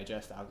to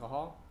digest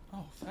alcohol.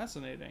 Oh,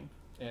 fascinating.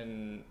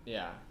 And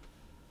yeah.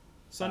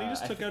 Sonny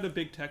just I took think- out a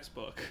big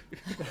textbook.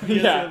 He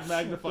has Yeah. a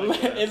magnifying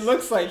glass. It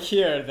looks like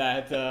here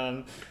that,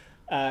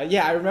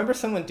 yeah, I remember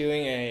someone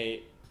doing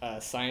a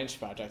science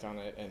project on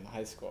it in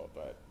high school,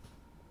 but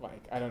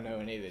like, I don't know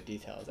any of the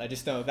details. I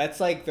just know that's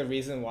like the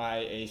reason why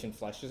Asian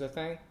flush is a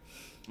thing.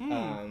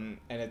 And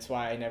it's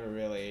why I never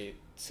really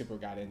super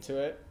got into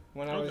it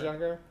when I was Okay.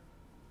 younger.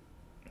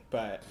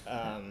 But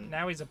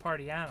Now he's a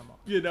party animal.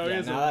 You know, he yeah,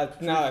 has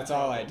now a that's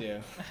all I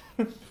problem.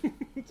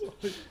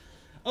 do.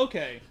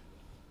 Okay,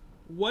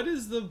 what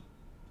is the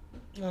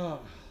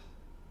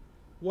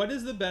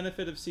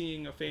benefit of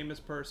seeing a famous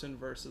person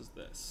versus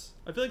this?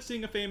 I feel like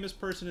seeing a famous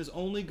person is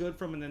only good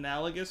from an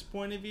analogous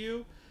point of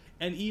view,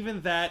 and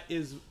even that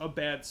is a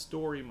bad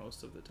story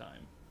most of the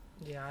time.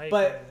 Yeah, I agree.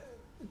 But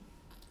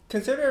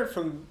consider it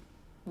from,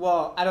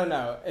 well, I don't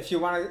know if you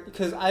want to,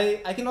 because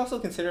I can also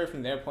consider it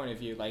from their point of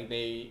view. Like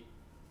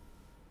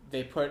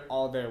they put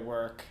all their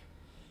work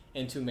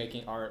into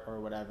making art or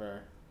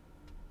whatever,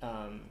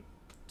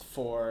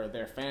 for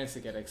their fans to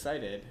get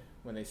excited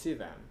when they see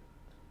them.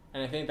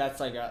 And I think that's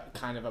like a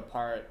kind of a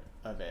part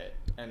of it,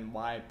 and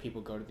why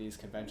people go to these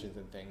conventions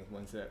and things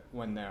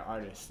when they're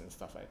artists and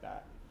stuff like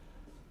that.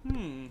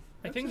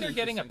 I think they're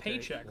getting a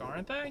paycheck,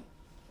 aren't they?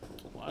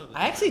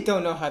 I actually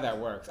don't know how that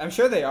works. I'm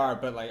sure they are,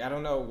 but like I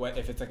don't know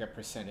if it's like a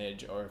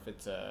percentage or if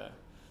it's a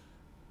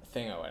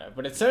thing or whatever.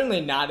 But it's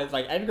certainly not as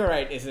like Edgar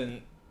Wright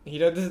isn't. He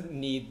doesn't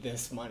need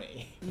this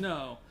money.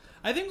 No,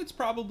 I think it's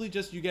probably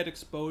just you get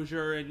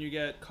exposure and you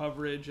get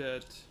coverage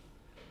at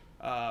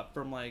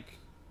from like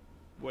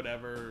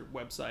whatever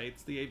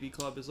websites. The AV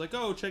Club is like,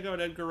 oh, check out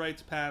Edgar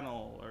Wright's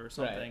panel or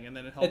something, Right. and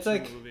then it helps It's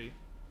like- the movie.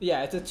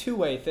 Yeah, it's a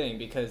two-way thing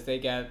because they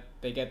get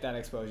that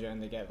exposure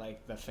and they get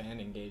like the fan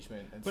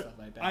engagement and But stuff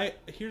like that.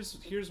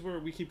 here's where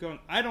we keep going.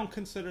 I don't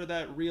consider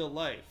that real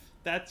life.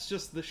 That's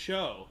just the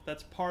show.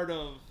 That's part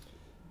of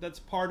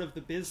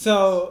the business.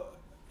 So,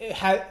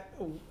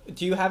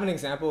 do you have an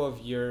example of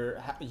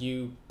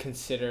you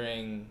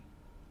considering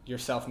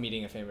yourself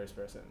meeting a famous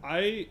person?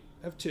 I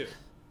have two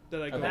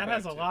that I go Okay. Matt back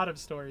has a to. lot of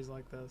stories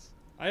like this.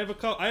 I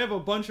have a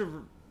bunch of.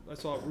 I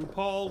saw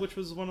RuPaul, which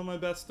was one of my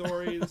best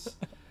stories.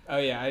 Oh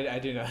yeah, I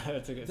do know.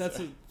 That's a good That's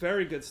story. a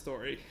very good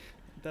story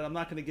that I'm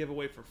not going to give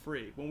away for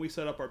free. When we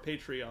set up our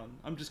Patreon,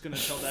 I'm just going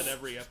to tell that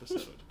every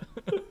episode.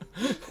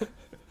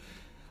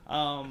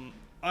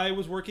 I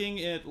was working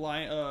at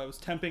I was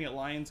temping at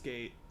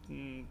Lionsgate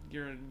a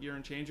year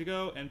and change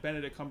ago, and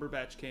Benedict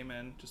Cumberbatch came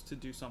in just to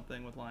do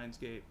something with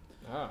Lionsgate.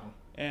 Oh.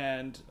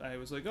 And I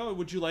was like, oh,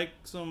 would you like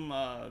some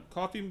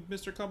coffee,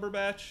 Mr.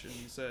 Cumberbatch? And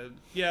he said,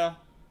 yeah.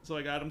 So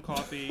I got him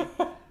coffee.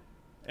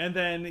 And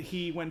then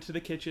he went to the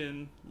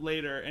kitchen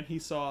later, and he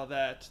saw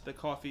that the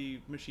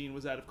coffee machine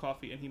was out of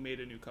coffee, and he made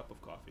a new cup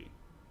of coffee.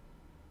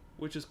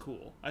 Which is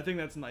cool. I think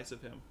that's nice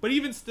of him. But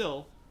even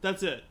still,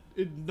 that's it.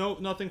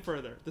 Nothing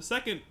further. The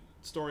second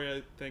story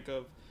I think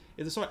of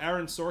is I saw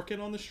Aaron Sorkin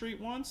on the street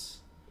once.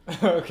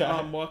 Okay.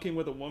 Walking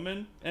with a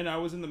woman, and I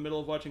was in the middle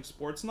of watching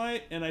Sports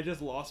Night, and I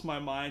just lost my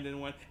mind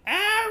and went,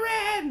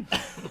 Aaron!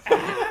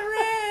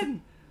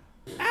 Aaron!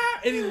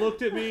 And he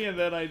looked at me, and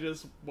then I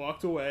just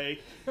walked away.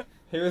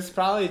 He was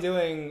probably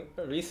doing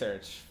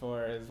research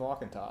for his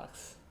walk and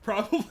talks.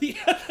 Probably,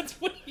 yeah, that's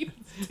what he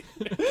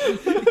was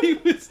doing. He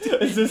was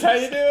doing. Is this how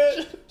you do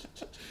it?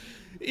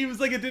 He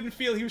was like,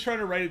 he was trying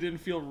to write it didn't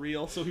feel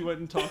real, so he went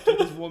and talked to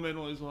this woman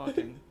while he was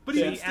walking. But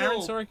See, even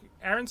still,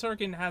 Aaron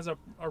Sorkin has a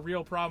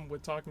real problem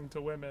with talking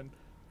to women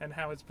and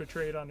how it's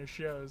portrayed on his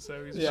shows.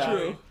 So he's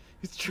Yeah.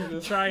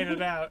 True. trying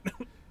it out.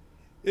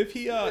 if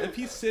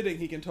he's sitting,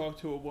 he can talk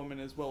to a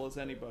woman as well as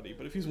anybody.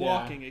 But if he's Yeah.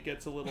 walking, it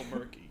gets a little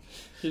murky.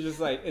 He's just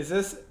like,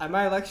 am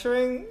I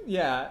lecturing?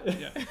 Yeah.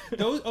 Yeah.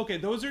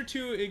 Those are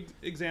two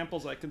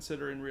examples I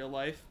consider in real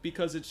life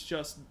because it's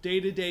just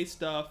day-to-day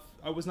stuff.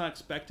 I was not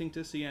expecting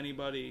to see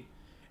anybody,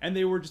 and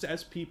they were just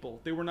as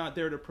people. They were not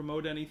there to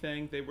promote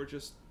anything. They were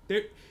just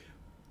there.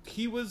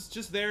 He was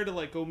just there to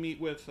like go meet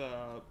with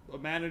a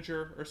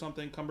manager or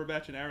something.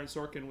 Cumberbatch, and Aaron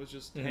Sorkin was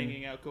just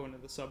hanging out, going to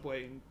the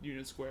subway in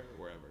Union Square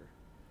or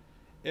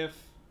wherever.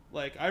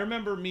 I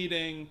remember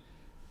meeting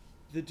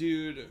the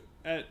dude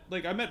at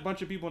I met a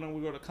bunch of people when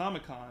we go to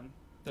Comic-Con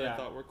that Yeah. I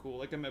thought were cool.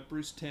 Like I met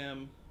Bruce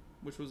Timm,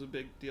 which was a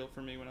big deal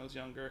for me when I was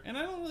younger. And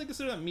I don't really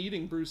consider that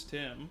meeting Bruce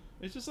Timm.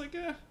 It's just like,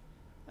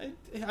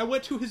 I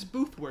went to his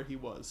booth where he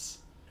was.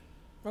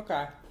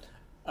 Okay.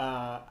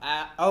 I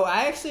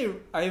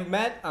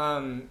met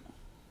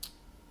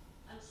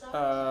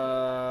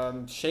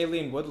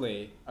Shailene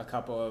Woodley a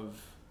couple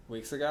of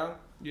weeks ago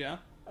Yeah.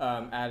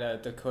 at a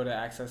Dakota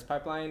Access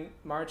Pipeline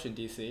march in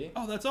DC.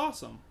 Oh, that's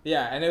awesome.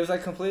 Yeah, and it was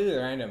like completely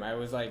random. I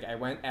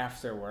went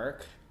after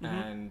work Mm-hmm.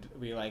 and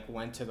we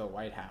went to the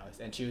White House,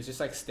 and she was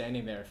just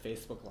standing there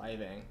Facebook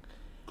Living,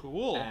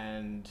 Cool.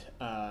 and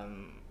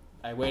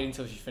I waited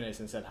until she finished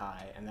and said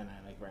hi, and then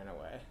I ran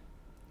away.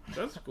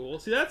 That's cool.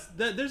 See,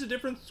 there's a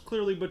difference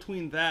clearly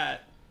between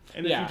that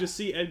and if Yeah. you just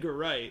see Edgar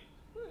Wright.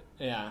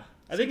 Yeah.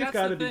 I think it's that's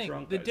got to the be thing.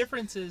 drunk. The guys.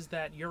 difference is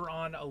that you're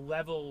on a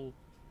level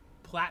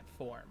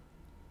platform.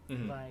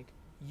 Mhm. Like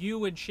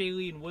you and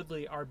Shailene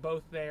Woodley are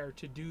both there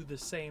to do the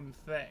same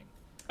thing.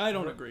 I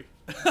don't agree.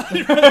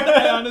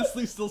 I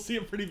honestly still see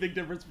a pretty big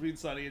difference between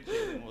Sonny and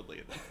Shailene Woodley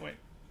at that point.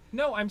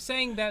 No, I'm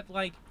saying that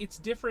it's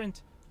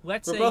different.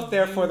 Let's We're say both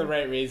there for the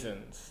right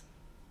reasons.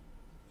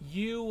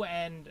 you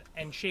and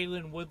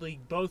Shailene Woodley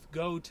both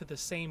go to the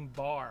same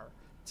bar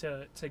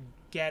to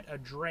get a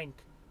drink.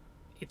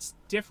 It's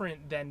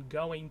different than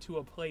going to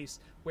a place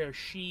where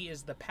she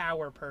is the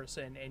power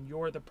person and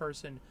you're the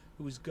person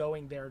who's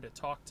going there to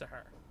talk to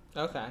her.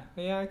 Okay.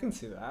 Yeah, I can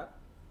see that.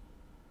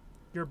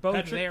 You're both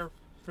Patrick- there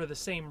for the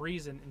same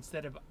reason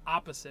instead of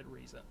opposite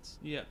reasons.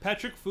 Yeah,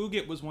 Patrick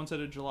Fugit was once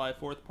at a July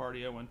 4th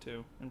party I went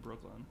to in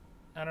Brooklyn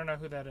I don't know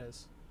who that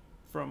is.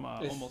 from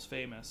Is- Almost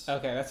Famous.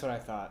 Okay, that's what I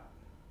thought.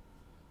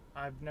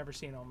 I've never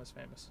seen Almost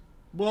Famous.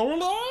 Blah, blah,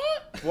 blah.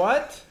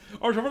 What?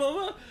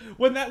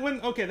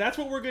 Okay, that's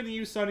what we're gonna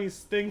use Sonny's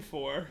thing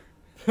for.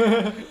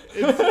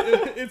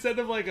 Instead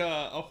of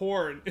a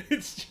horn,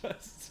 it's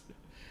just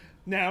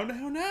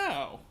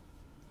Now.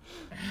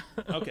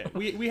 Okay,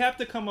 we have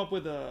to come up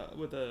with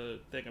a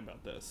thing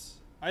about this.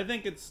 I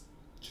think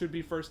should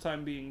be first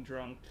time being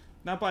drunk,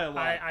 not by a lot.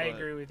 I but...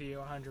 agree with you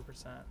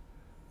 100%.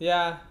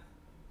 Yeah.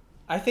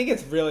 I think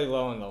it's really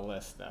low on the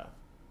list, though.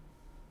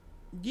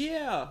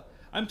 Yeah,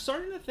 I'm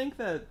starting to think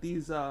that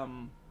these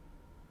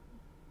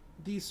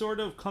sort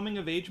of coming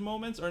of age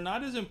moments are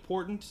not as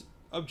important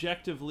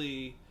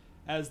objectively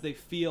as they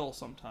feel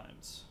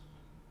sometimes.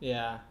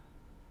 Yeah.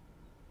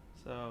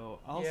 So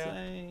I'll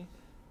say,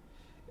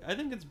 I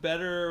think it's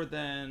better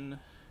than.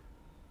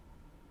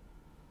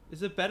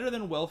 Is it better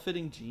than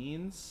well-fitting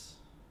jeans?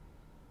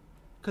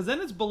 Because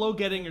then it's below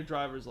getting your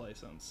driver's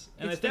license,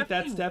 and I think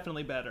that's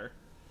definitely better.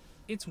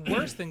 It's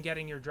worse than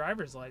getting your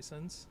driver's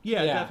license.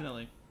 Yeah,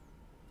 definitely.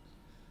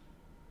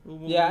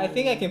 Yeah, I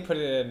think I can put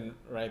it in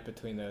right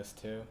between those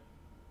two.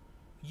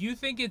 You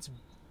think it's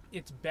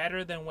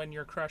better than when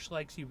your crush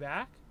likes you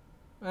back?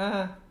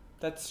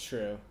 That's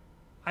true.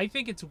 I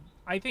think it's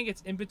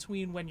in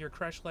between when your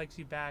crush likes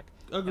you back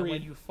and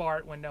when you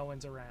fart when no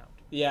one's around.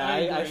 Yeah,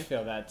 I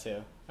feel that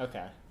too.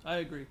 Okay. I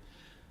agree.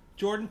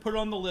 Jordan, put it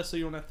on the list so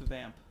you don't have to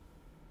vamp.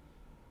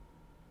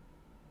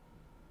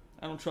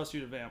 I don't trust you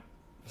to vamp.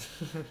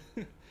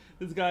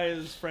 This guy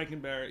is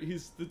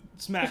Frankenberry.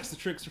 Smacks the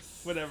tricks,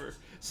 whatever.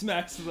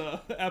 Smacks the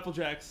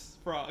Applejack's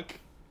frog.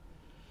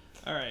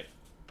 All right.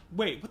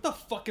 Wait, what the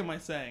fuck am I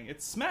saying?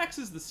 It's Smacks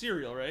is the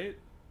cereal, right?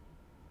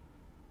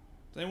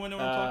 Does anyone know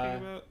what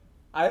I'm talking about?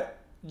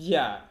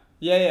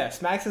 Yeah.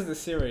 Smacks is the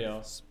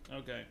cereal.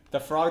 Okay. The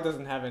frog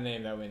doesn't have a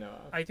name that we know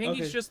of. I think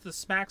he's just the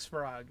Smacks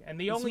frog, and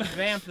the only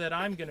vamp that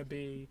I'm gonna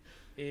be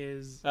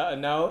is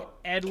no,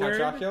 Edward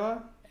Count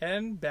Dracula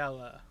and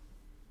Bella.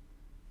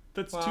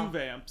 That's two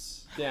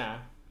vamps. Yeah.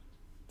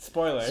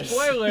 Spoilers.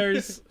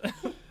 Spoilers.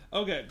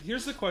 Okay,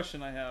 here's the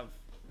question I have.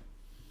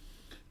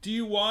 Do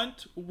you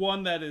want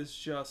one that is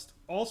just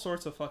all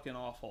sorts of fucking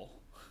awful?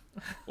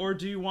 Or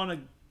do you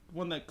want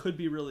one that could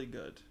be really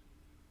good?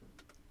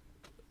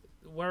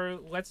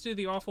 Let's do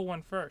the awful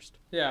one first.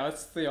 Yeah,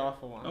 that's the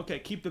awful one. Okay,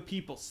 keep the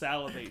people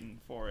salivating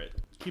for it.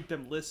 Keep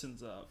them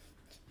listens up.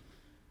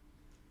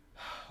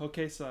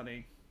 Okay,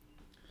 Sonny.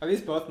 Are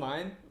these both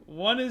mine?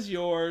 One is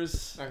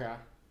yours. Okay.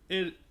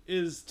 It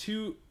is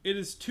two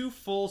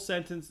full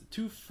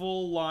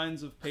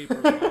lines of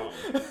paper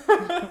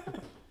long.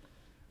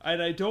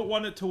 And I don't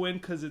want it to win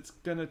because it's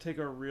gonna take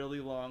a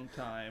really long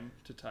time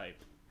to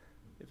type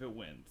if it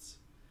wins.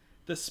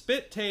 The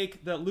spit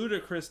take that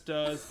Ludacris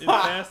does in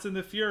Fast and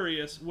the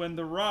Furious when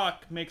The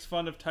Rock makes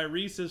fun of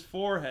Tyrese's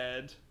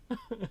forehead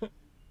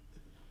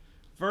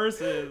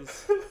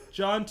versus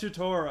John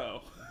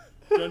Turturro.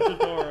 John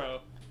Turturro.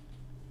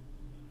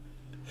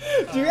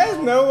 Do you guys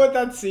know what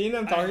that scene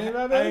I'm talking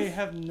about is? I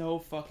have no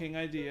fucking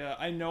idea.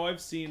 I know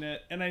I've seen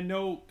it, and I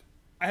know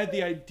I had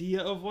the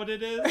idea of what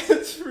it is.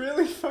 It's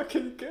really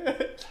fucking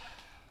good.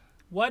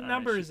 What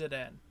number is it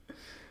in?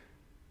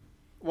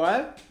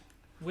 What?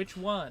 Which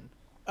one?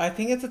 I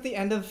think it's at the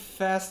end of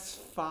Fast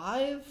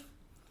 5.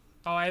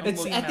 Oh, I haven't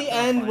It's seen at that the one.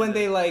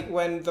 end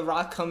when The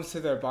Rock comes to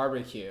their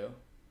barbecue.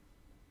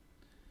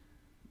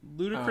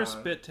 Ludicrous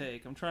spit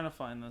take. I'm trying to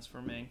find this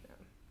for me.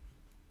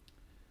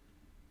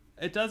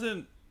 It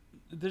doesn't.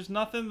 There's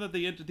nothing that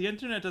the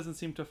internet doesn't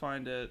seem to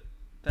find it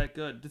that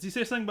good. Does he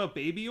say something about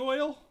baby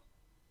oil?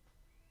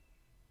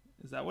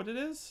 Is that what it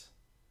is?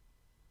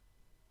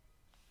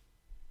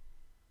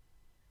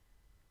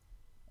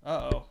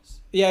 Uh-oh.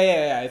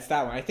 Yeah, it's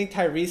that one. I think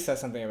Tyrese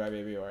says something about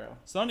baby oil.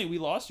 Sonny, we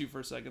lost you for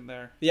a second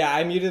there. Yeah,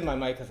 I muted my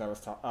mic because I was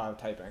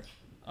typing.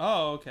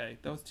 Oh, okay.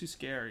 That was too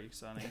scary,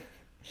 Sonny.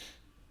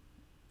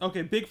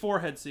 Okay, big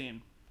forehead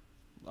scene.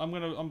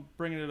 I'm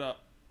bringing it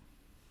up.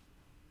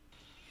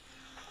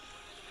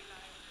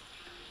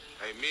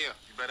 Hey, Mia,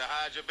 you better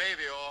hide your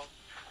baby oil.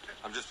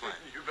 I'm just playing.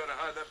 You better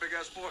hide that big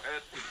ass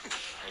forehead.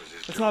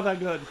 It's not that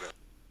good.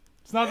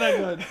 It's not that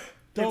good.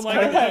 Don't It's like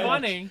kind it. of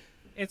funny.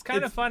 It's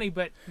kind of funny,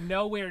 but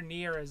nowhere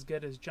near as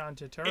good as John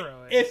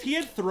Turturro is. If he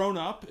had thrown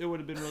up, it would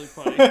have been really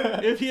funny.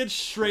 If he had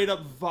straight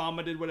up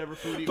vomited whatever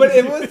food he But was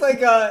it eating. was like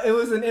it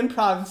was an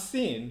improv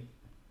scene.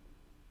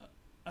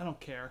 I don't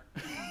care.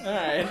 All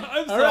right.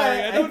 I'm sorry,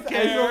 I don't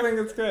care. I still think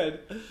it's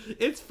good.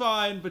 It's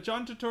fine, but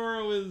John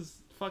Turturro is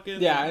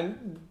fucking... Yeah,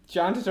 and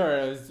John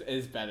Turturro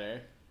is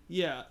better.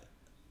 Yeah.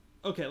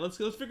 Okay, let's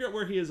figure out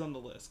where he is on the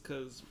list,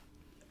 because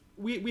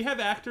we have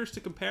actors to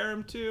compare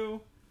him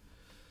to.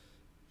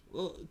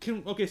 Well,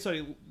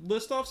 sorry,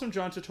 list off some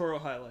John Turturro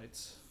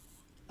highlights.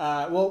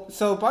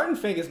 So Barton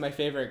Fink is my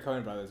favorite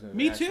Coen Brothers movie.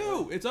 Me actually.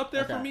 too! It's up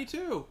there for Okay. me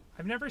too.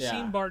 I've never Yeah.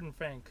 seen Barton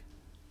Fink.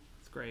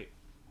 It's great.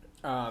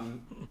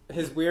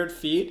 His weird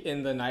feet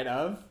in The Night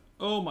of.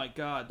 Oh my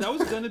god. That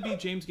was going to be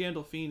James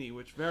Gandolfini,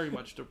 which very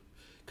much... Could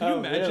you Oh,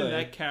 imagine really?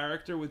 that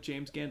character with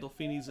James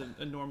Gandolfini's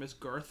enormous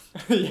girth?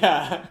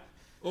 Yeah.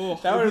 Oh,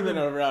 That would have be been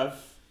a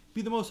rough.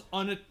 the most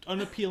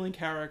unappealing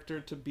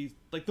character to be...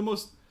 Like, the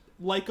most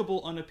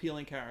likable,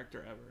 unappealing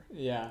character ever.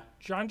 Yeah.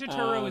 John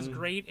Turturro is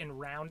great in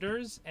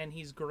Rounders, and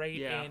he's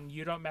great in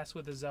You Don't Mess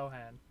with the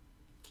Zohan.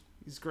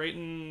 He's great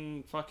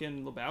in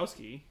fucking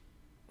Lebowski.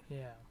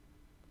 Yeah.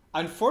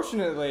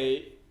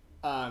 Unfortunately,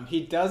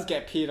 he does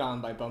get peed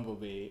on by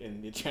Bumblebee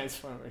in the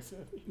Transformers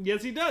movie.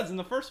 Yes, he does in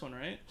the first one,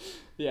 right?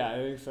 Yeah, I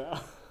think so.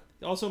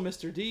 Also,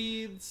 Mr.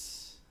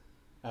 Deeds.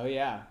 Oh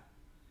yeah.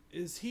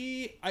 Is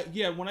he?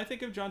 Yeah, when I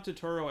think of John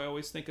Turturro, I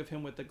always think of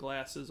him with the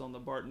glasses on the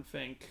Barton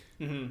Fink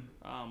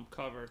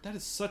cover. That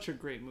is such a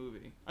great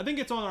movie. I think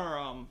it's on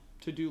our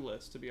to-do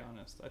list, to be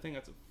honest. I think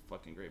that's a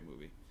fucking great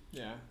movie.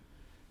 Yeah.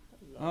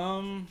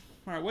 All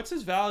right, what's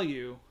his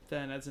value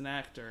then as an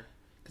actor?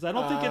 Because I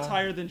don't think it's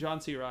higher than John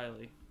C.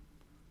 Reilly.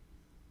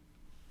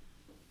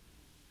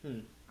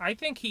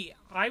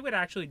 I would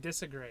actually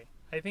disagree.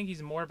 I think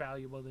he's more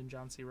valuable than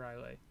John C.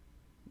 Reilly.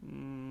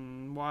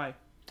 Why?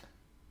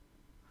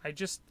 I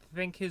just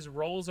think his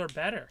roles are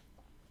better.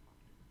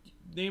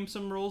 Name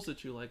some roles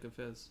that you like of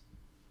his.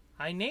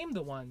 I named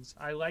the ones.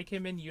 I like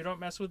him in You Don't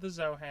Mess with the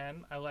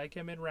Zohan. I like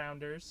him in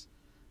Rounders.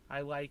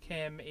 I like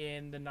him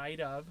in The Night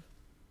Of.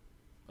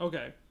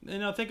 Okay.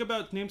 And now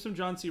name some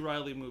John C.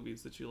 Reilly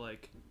movies that you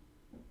like.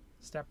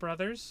 Step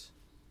Brothers.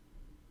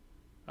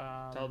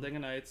 Talladega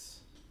Nights.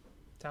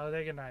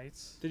 Talladega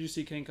Nights. Did you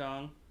see King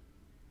Kong?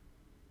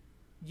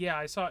 Yeah,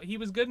 I saw. He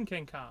was good in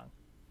King Kong.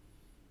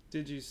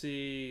 Did you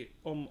see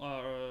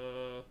Boogie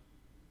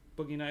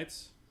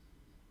Nights?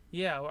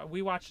 Yeah,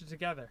 we watched it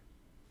together.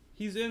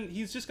 He's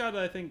just got,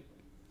 I think...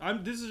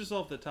 This is just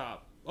off the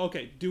top.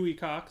 Okay, Dewey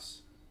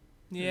Cox.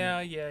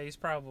 Yeah, he's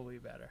probably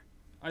better.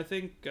 I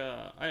think,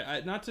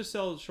 I not to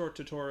sell short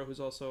to Toro, who's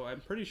also,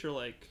 I'm pretty sure,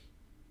 like,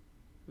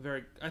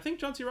 I think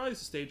John C.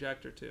 Reilly's a stage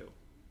actor, too.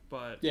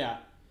 But... Yeah.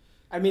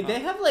 I mean,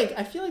 they have, like,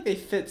 I feel like they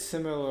fit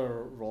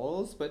similar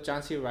roles, but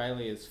John C.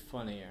 Reilly is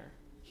funnier.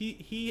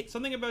 He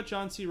something about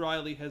John C.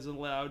 Reilly has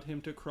allowed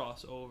him to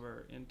cross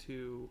over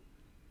into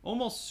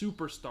almost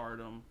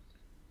superstardom,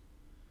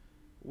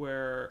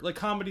 where like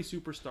comedy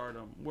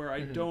superstardom, where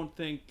I don't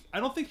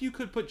think you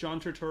could put John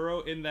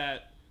Turturro in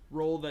that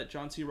role that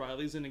John C.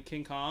 Reilly's in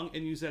King Kong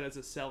and use that as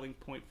a selling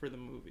point for the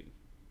movie.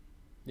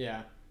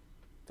 Yeah,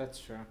 that's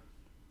true.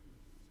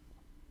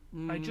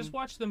 I just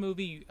watched the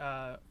movie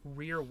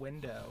Rear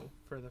Window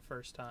for the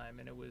first time,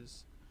 and it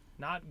was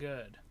not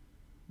good.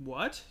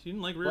 What? You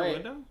didn't like Rear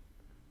Window?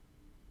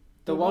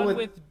 The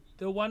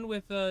one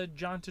with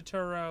John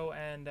Turturro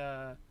and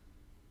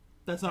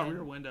that's not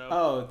Rear Window.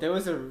 Oh,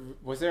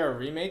 was there a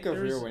remake of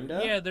Rear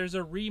Window? Yeah, there's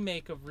a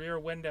remake of Rear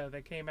Window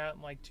that came out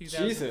in like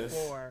 2004. Jesus.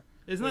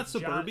 Isn't that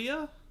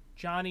Suburbia?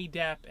 Johnny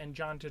Depp and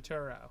John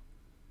Turturro.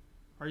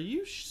 Are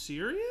you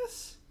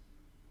serious?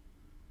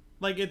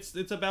 Like it's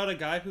about a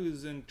guy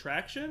who's in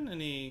traction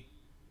and he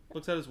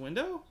looks out his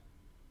window?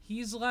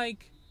 He's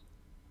like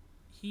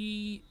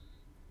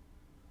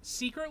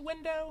Secret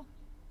Window?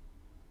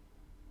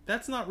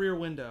 That's not Rear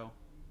Window.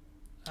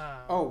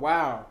 Oh,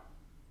 wow.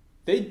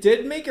 They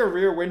did make a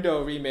Rear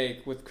Window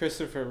remake with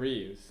Christopher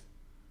Reeves.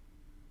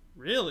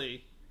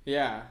 Really?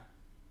 Yeah.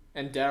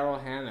 And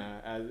Daryl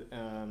Hannah as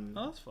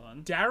Oh, that's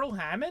fun. Daryl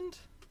Hammond?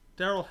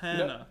 Daryl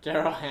Hannah. No,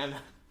 Daryl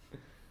Hannah.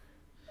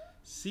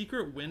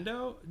 Secret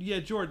Window?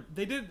 Yeah, George.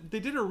 They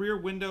did a Rear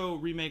Window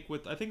remake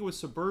with, I think it was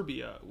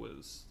Suburbia. It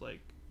was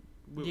like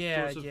with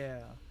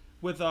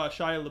with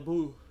Shia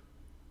LaBeouf.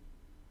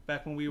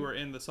 Back when we were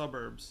in the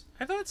suburbs.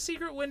 I thought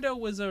Secret Window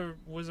was a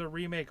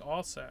remake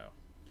also.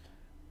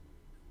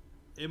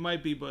 It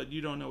might be, but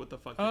you don't know what the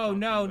fuck. Oh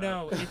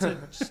no, it's a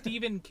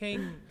Stephen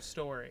King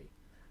story.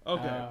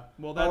 Okay,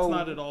 well that's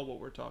not at all what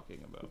we're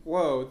talking about.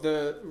 Whoa,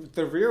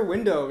 the Rear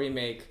Window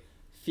remake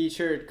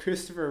featured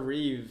Christopher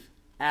Reeve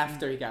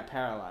after he got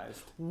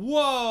paralyzed.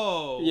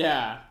 Whoa!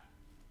 Yeah,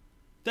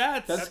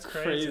 that's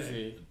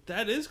crazy.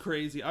 That is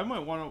crazy. I kind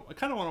of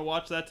want to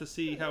watch that to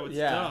see how it's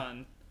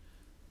done.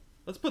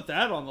 Let's put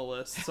that on the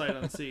list, sight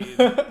unseen.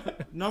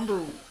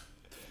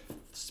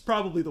 It's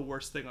probably the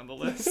worst thing on the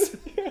list.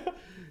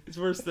 It's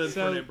worse than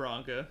Rene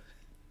Branca.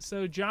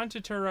 So John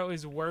Turturro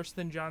is worse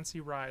than John C.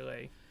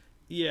 Reilly.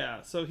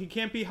 Yeah, so he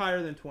can't be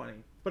higher than 20.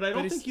 But I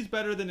don't think he's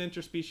better than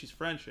Interspecies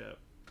Friendship.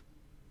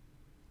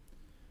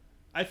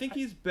 I think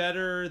he's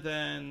better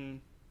than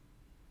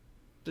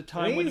The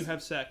Time When You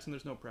Have Sex and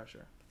There's No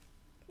Pressure.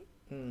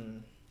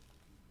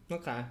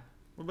 Okay.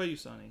 What about you,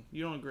 Sonny?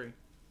 You don't agree?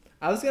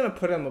 I was going to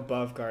put him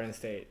above Garden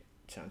State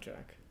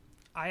soundtrack.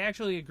 I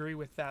actually agree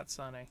with that,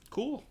 Sonny.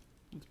 Cool.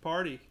 Let's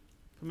party.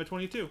 From a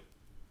 22.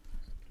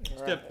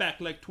 Step back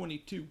like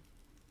 22.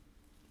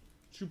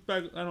 Shoot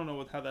back. I don't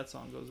know how that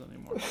song goes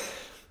anymore.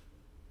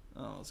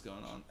 Oh, what's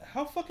going on?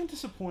 How fucking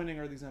disappointing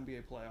are these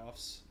NBA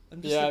playoffs?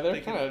 I'm just they're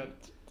kind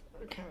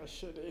of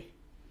shitty.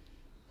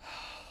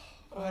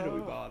 Why do we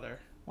bother?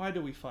 Why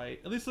do we fight?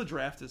 At least the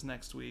draft is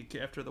next week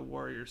after the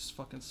Warriors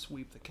fucking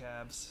sweep the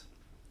Cavs.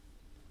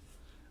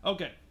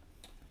 Okay.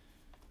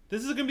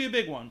 This is going to be a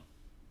big one.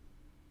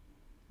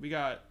 We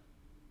got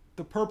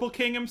the Purple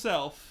King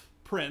himself,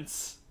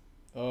 Prince.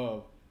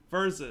 Oh.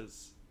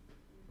 Versus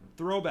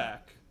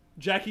throwback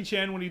Jackie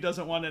Chan when he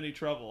doesn't want any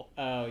trouble.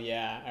 Oh,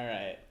 yeah. All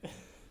right.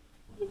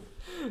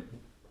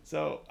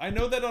 So, I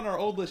know that on our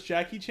old list,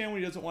 Jackie Chan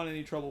when he doesn't want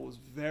any trouble was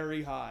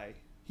very high.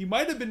 He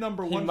might have been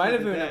number one for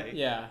the day.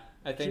 Yeah,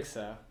 I think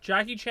so.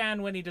 Jackie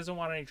Chan when he doesn't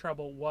want any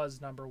trouble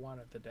was number one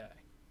of the day.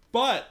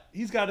 But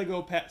he's got to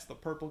go past the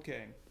Purple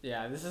King.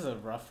 Yeah, this is a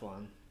rough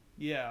one.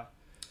 Yeah.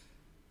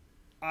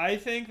 I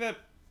think that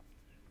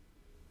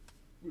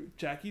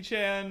Jackie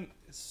Chan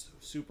is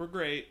super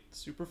great,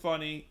 super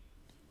funny.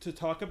 To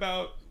talk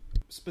about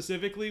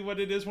specifically what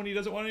it is when he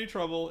doesn't want any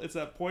trouble, it's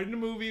that point in the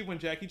movie when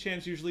Jackie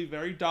Chan's usually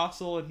very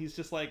docile and he's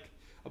just like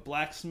a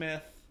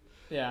blacksmith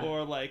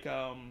or like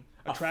a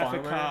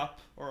traffic cop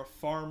or a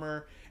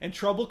farmer, and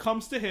trouble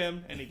comes to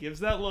him and he gives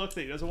that look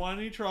that he doesn't want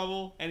any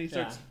trouble, and he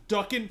starts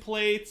ducking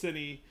plates and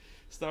he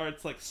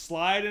starts like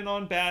sliding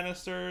on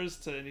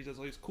banisters and he does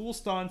all these cool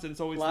stunts, and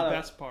it's always the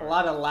best part. A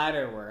lot of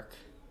ladder work.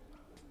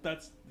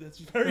 That's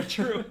very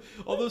true.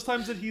 All those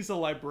times that he's a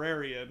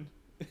librarian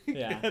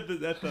at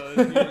the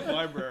New York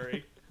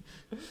Library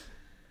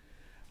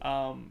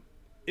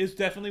is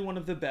definitely one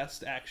of the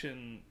best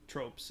action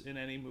tropes in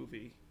any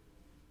movie,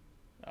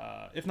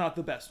 if not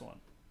the best one,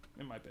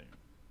 in my opinion.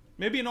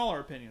 Maybe in all our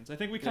opinions. I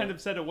think we kind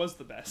of said it was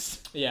the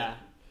best. Yeah.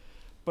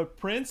 But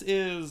Prince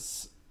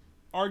is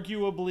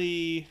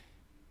arguably...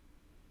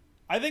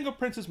 I think of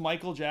Prince as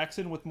Michael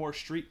Jackson with more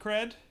street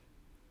cred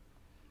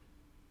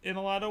in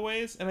a lot of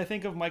ways. And I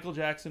think of Michael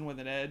Jackson with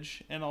an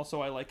edge. And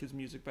also I like his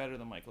music better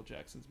than Michael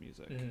Jackson's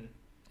music. Mm-hmm.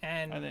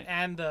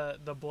 And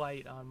the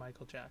blight on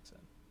Michael Jackson.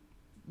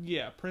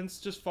 Yeah, Prince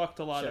just fucked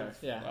a lot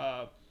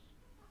of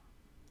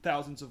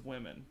thousands of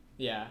women.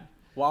 Yeah.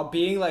 While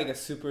being like a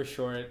super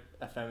short,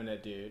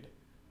 effeminate dude.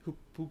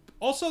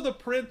 Also, the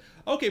Prince...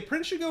 Okay,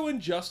 Prince should go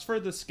in just for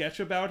the sketch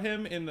about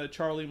him in the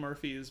Charlie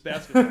Murphy's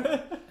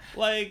basketball.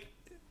 Like,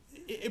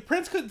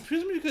 Prince could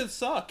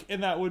suck,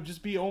 and that would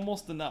just be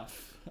almost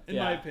enough, in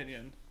my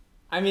opinion.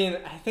 I mean,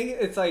 I think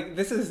it's like,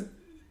 this is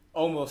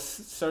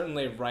almost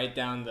certainly right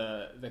down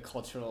the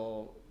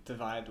cultural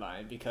divide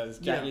line, because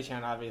Jackie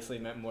Chan obviously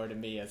meant more to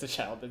me as a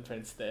child than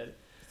Prince did.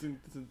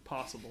 It's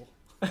impossible.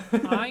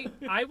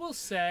 I will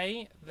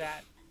say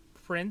that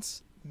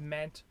Prince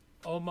meant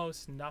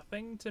almost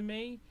nothing to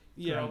me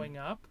growing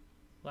up.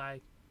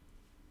 Like,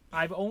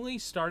 I've only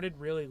started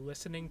really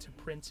listening to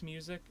Prince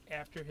music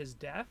after his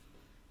death,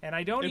 and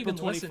I don't even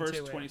listen to it.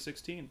 April 21st,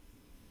 2016.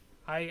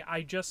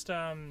 I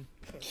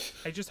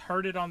just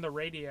heard it on the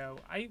radio.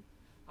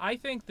 I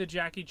think the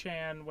Jackie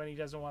Chan, when he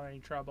doesn't want any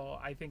trouble,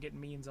 I think it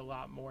means a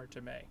lot more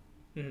to me.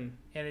 Mm-hmm.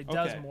 And it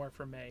does more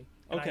for me.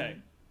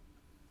 And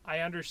I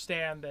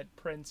understand that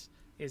Prince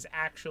is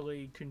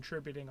actually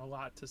contributing a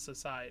lot to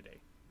society.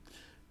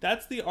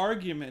 That's the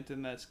argument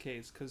in this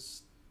case,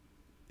 because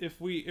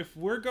if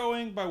we're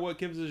going by what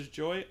gives us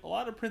joy, a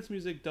lot of Prince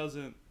music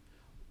doesn't,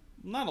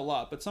 not a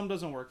lot, but some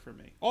doesn't work for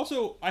me.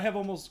 Also, I have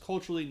almost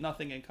culturally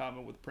nothing in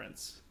common with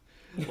Prince.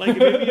 Like,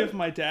 maybe if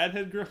my dad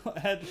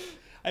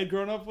I'd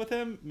grown up with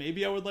him,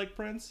 maybe I would like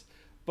Prince,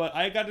 but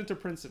I got into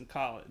Prince in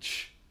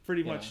college,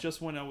 pretty much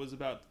just when I was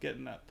about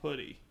getting that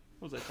putty.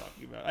 What was I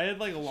talking about? I had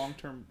like a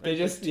long-term... They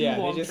just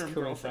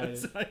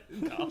girlfriends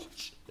in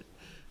college.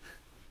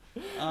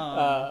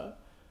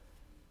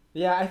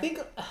 Yeah, I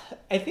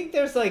think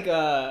there's like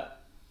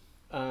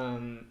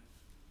an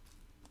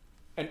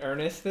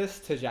earnestness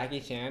to Jackie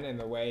Chan in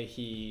the way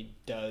he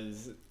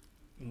does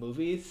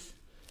movies,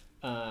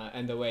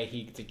 and the way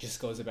he just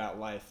goes about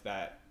life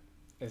that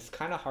is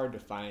kind of hard to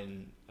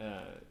find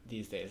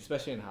these days,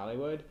 especially in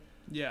Hollywood.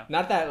 Yeah.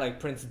 Not that like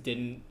Prince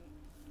didn't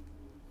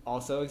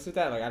also exhibit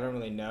that, like I don't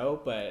really know,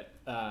 but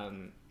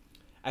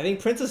I think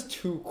Prince is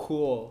too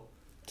cool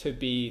to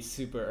be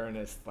super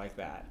earnest like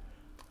that.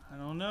 I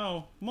don't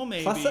know. Well,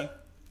 maybe. Plus,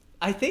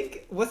 I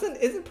think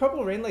isn't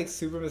Purple Rain like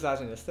super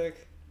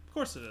misogynistic? Of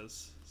course it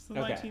is. It's the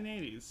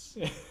 1980s.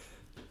 He's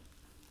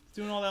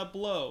doing all that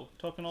blow,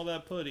 talking all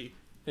that putty.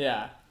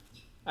 Yeah,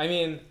 I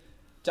mean,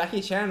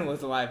 Jackie Chan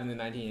was alive in the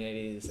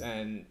 1980s,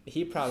 and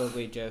he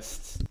probably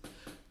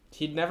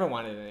he'd never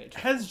wanted any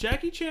trouble. Has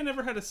Jackie Chan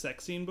ever had a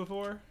sex scene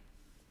before?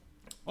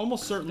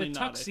 Almost certainly not.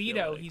 The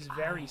tuxedo, he's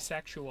very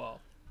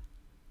sexual.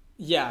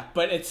 Yeah,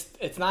 but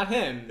it's not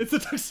him. It's the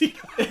tuxedo.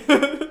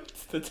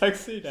 It's the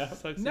tuxedo.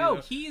 No,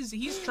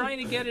 he's trying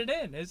to get it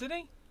in, isn't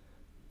he?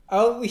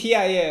 Oh,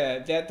 yeah,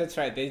 that's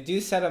right. They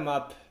do set him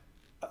up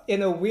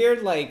in a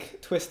weird,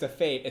 like, twist of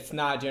fate. It's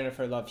not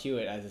Jennifer Love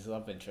Hewitt as his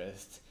love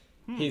interest.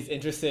 He's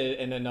interested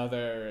in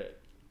another...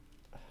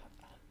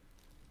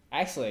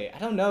 Actually, I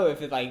don't know if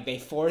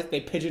they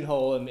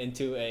pigeonhole him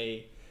into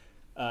a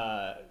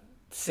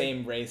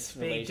same race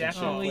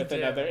relationship with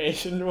another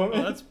Asian woman.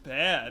 Oh, that's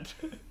bad.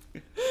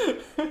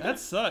 That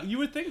sucks. You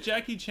would think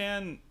Jackie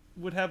Chan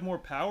would have more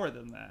power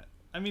than that.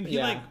 I mean,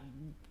 he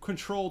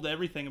controlled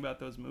everything about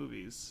those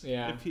movies.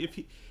 Yeah. If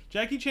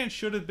Jackie Chan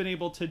should have been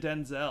able to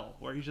Denzel,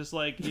 where he's just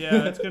like,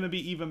 yeah, it's gonna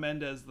be Eva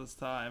Mendes this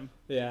time.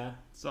 Yeah.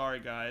 Sorry,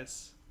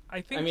 guys. I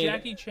think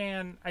Jackie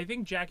Chan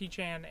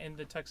in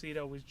the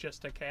tuxedo was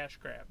just a cash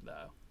grab,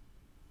 though.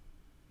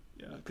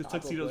 Yeah, because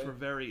tuxedos were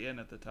very in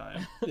at the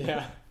time.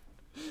 Yeah.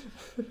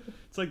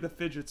 It's like the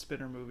fidget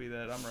spinner movie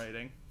that I'm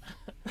writing.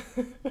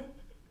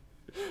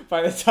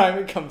 By the time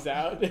it comes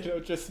out,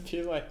 it'll just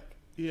be like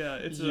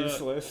it's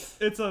useless.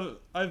 It's a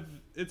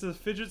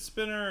fidget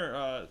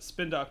spinner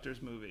Spin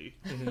Doctors movie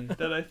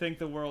that I think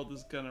the world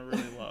is gonna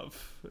really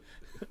love.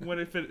 when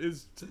if it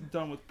is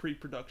done with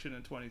pre-production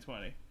in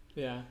 2020.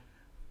 Yeah.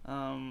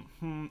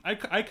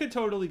 I could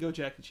totally go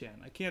Jackie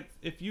Chan. I can't.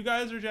 If you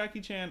guys are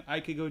Jackie Chan, I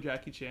could go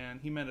Jackie Chan.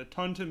 He meant a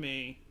ton to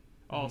me.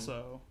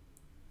 Also,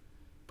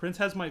 Prince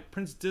has my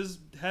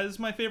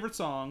favorite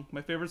song.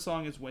 My favorite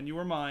song is "When You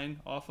Were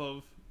Mine" off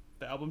of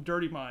the album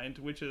Dirty Mind,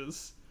 which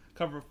is a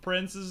cover of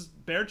Prince's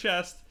bare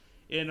chest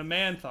in a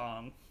man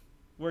thong,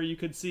 where you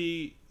could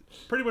see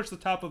pretty much the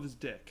top of his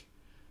dick.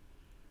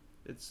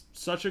 It's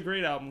such a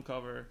great album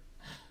cover.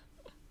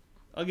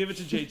 I'll give it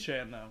to Jay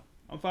Chan though.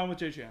 I'm fine with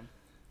Jay Chan.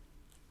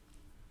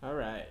 All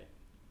right.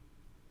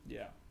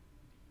 Yeah.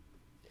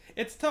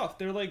 It's tough.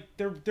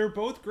 They're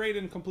both great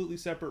in completely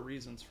separate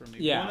reasons for me.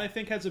 Yeah, one I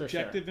think has for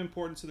objective sure.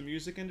 importance to the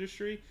music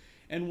industry,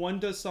 and one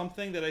does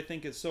something that I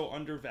think is so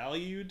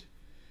undervalued,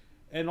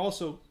 and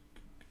also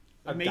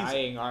A amazing.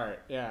 dying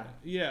art. Yeah.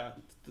 Yeah,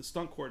 the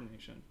stunt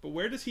coordination. But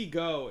where does he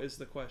go is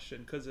the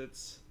question,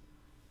 because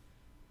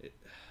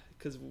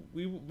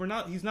we're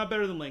not. He's not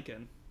better than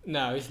Lincoln.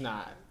 No, he's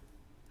not.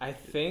 I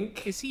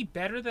think. Is he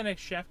better than a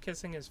chef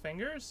kissing his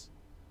fingers?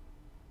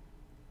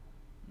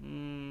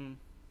 It's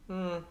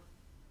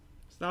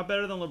not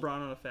better than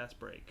LeBron on a fast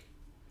break.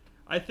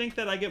 I think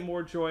that I get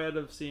more joy out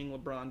of seeing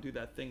LeBron do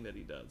that thing that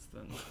he does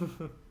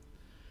than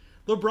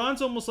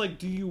LeBron's almost like,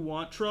 "Do you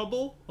want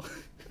trouble?"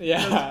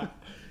 Yeah.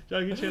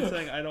 Jackie Chan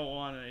saying, "I don't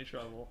want any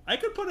trouble." I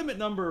could put him at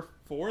number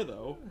 4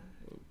 though,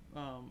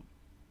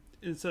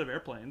 instead of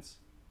Airplanes.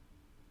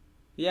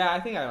 Yeah, I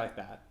think I like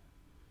that.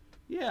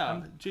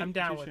 Yeah, I'm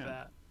down with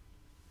that.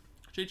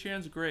 Jay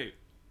Chan's great.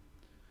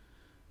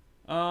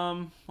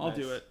 I'll Nice.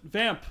 do it.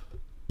 Vamp.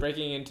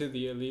 Breaking into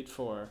the Elite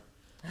Four.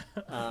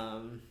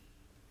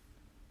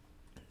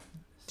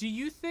 Do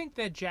you think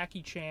that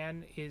Jackie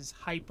Chan is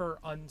hyper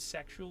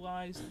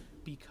unsexualized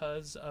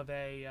because of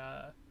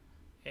a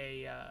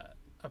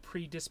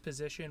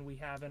predisposition we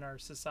have in our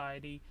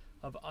society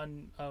of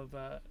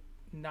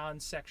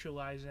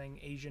non-sexualizing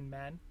Asian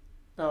men?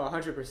 Oh,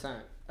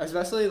 100%.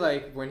 Especially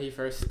like when he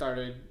first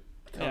started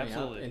coming up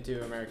Absolutely.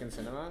 into American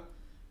cinema.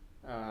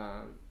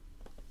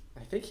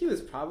 I think he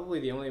was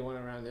probably the only one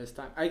around this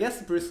time. I guess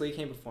Bruce Lee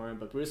came before him,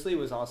 but Bruce Lee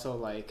was also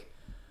like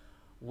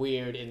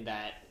weird in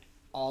that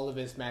all of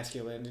his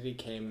masculinity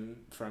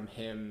came from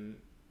him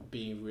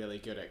being really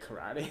good at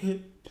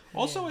karate.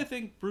 Also, I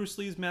think Bruce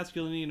Lee's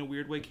masculinity in a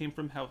weird way came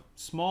from how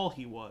small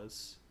he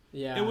was.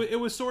 Yeah. It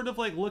was sort of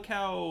like, look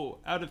how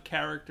out of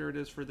character it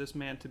is for this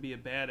man to be a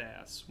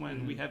badass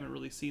when we haven't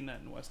really seen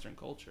that in Western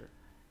culture.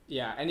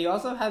 Yeah, and he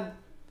also had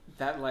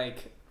that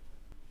like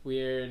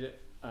weird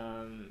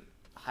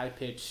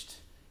high-pitched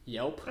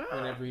yelp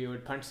whenever you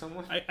would punch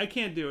someone. I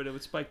can't do it. It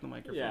would spike the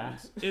microphones. Yeah.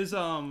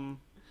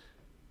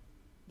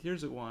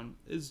 Here's a one.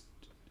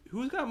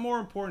 Who's got more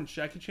importance,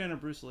 Jackie Chan or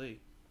Bruce Lee?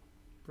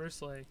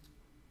 Bruce Lee.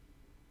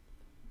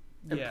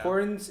 Yeah.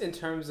 Importance in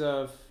terms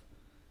of...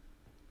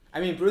 I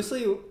mean, Bruce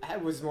Lee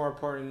was more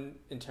important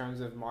in terms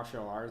of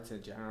martial arts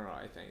in general,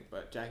 I think,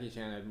 but Jackie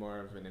Chan had more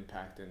of an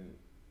impact in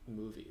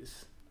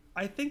movies.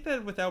 I think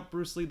that without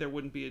Bruce Lee, there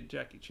wouldn't be a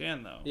Jackie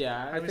Chan, though.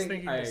 Yeah, I was think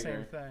thinking I the agree.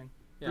 same thing.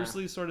 Yeah. Bruce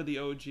Lee's sort of the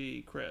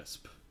OG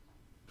Crisp.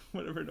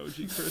 Whatever an OG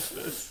Crisp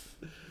is.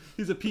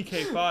 He's a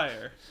PK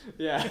Fire.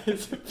 Yeah,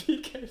 it's a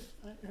PK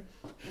Fire.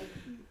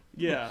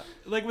 Yeah.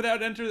 Like,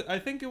 without I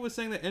think it was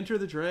saying that Enter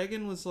the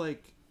Dragon was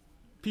like...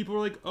 People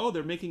were like, oh,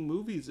 they're making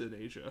movies in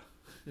Asia.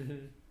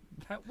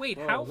 Wait,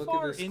 Whoa, how look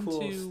far at this into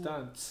cool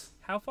stunts.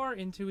 how far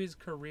into his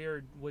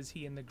career was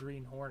he in the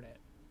Green Hornet?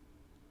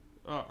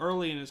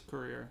 Early in his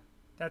career.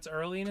 That's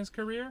early in his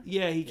career?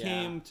 Yeah, he Yeah.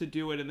 came to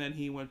do it, and then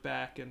he went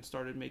back and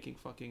started making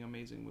fucking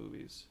amazing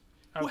movies.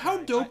 Well, Okay.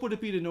 how dope would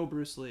it be to know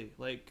Bruce Lee?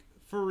 Like,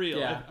 for real.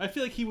 Yeah. I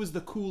feel like he was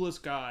the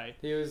coolest guy.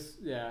 He was,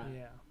 yeah.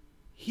 Yeah.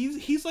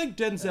 He's like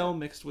Denzel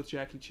mixed with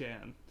Jackie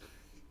Chan.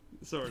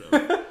 Sort of.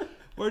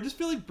 Or I just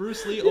feel like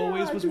Bruce Lee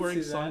always I was can wearing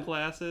see that.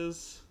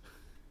 sunglasses.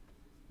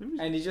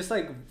 And he just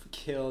like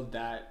killed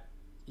that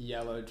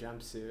yellow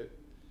jumpsuit.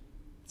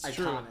 It's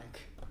true. Iconic.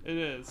 It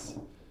is.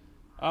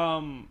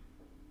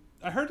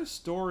 I heard a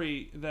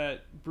story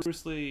that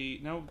Bruce Lee.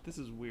 Now this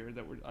is weird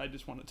that I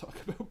just want to talk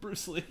about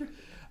Bruce Lee.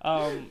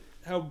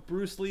 How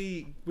Bruce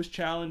Lee was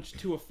challenged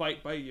to a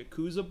fight by a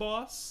Yakuza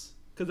boss,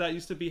 because that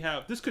used to be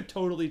how. This could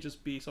totally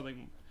just be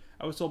something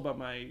I was told by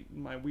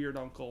my weird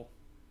uncle.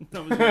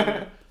 That was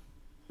weird.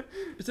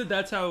 It said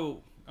that's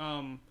how.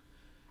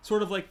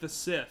 Sort of like the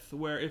Sith,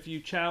 where if you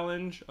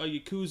challenge a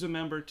Yakuza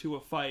member to a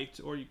fight,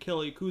 or you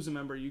kill a Yakuza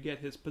member, you get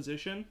his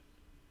position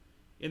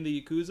in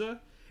the Yakuza.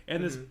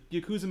 And this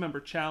Yakuza member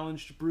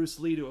challenged Bruce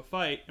Lee to a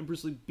fight, and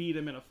Bruce Lee beat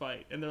him in a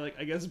fight. And they're like,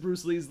 I guess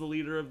Bruce Lee's the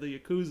leader of the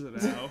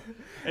Yakuza now.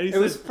 And he It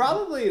said, was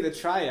probably the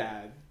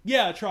Triad.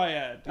 yeah,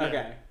 Triad. Yeah.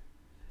 Okay.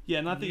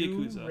 Yeah, not the You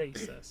Yakuza.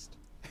 racist.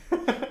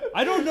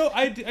 I don't know.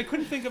 I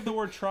couldn't think of the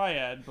word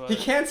Triad, but... He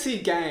can't see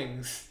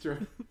gangs.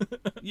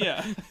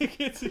 Yeah. I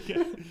can't see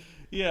it.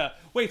 Yeah.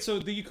 Wait, so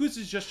the Yakuza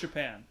is just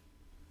Japan.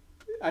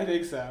 I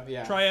think so,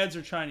 yeah. Triads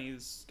are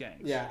Chinese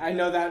gangs. Yeah, I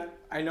know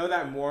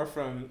that more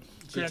from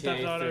Grand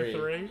Theft GTA Auto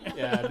 3. 3.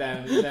 Yeah,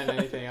 than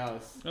anything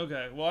else.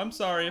 Okay, well, I'm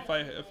sorry if I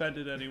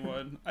offended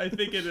anyone. I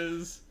think it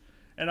is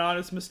An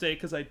honest mistake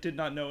because I did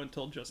not know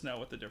until just now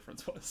what the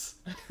difference was.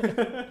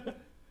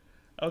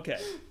 Okay.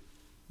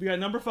 We got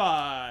number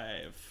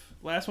 5.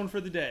 Last one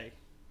for the day.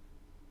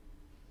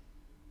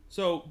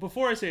 So,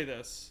 before I say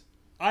this,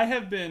 I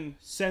have been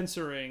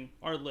censoring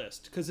our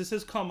list because this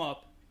has come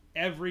up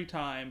every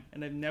time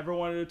and I've never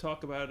wanted to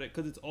talk about it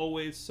because it's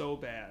always so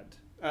bad.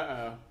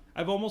 Uh-oh.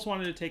 I've almost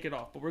wanted to take it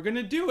off, but we're going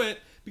to do it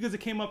because it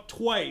came up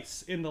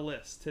twice in the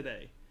list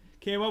today.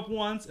 Came up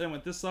once, and I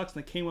went, this sucks,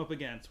 and it came up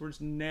again. So we're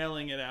just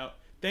nailing it out.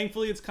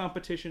 Thankfully, it's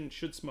competition and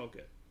should smoke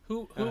it.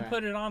 Who Okay.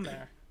 put it on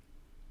there?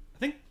 I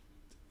think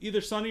either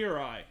Sonny or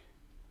I.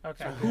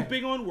 Okay.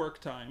 Pooping on work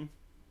time,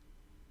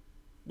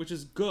 which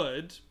is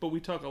good, but we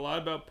talk a lot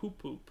about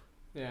poop,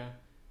 Yeah.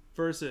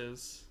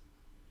 versus...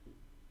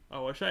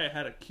 Oh, I wish I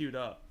had it queued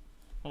up.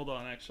 Hold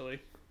on,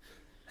 actually.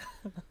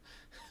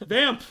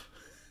 Vamp!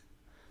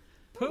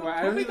 Well,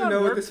 I don't Pooping even on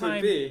know what work this would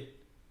time- be.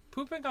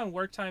 Pooping on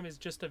work time is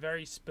just a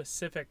very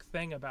specific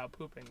thing about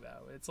pooping,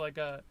 though. It's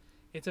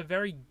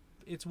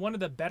one of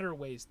the better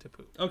ways to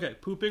poop. Okay,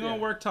 pooping on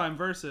Yeah. work time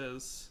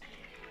versus...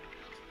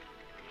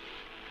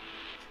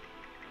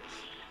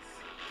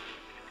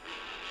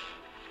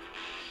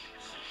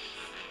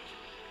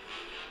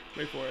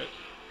 Wait for it.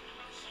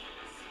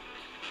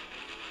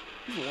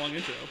 This is a long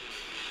intro.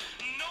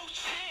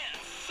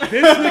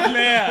 Vince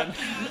McMahon!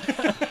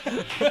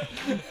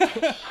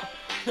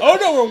 Oh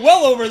no, we're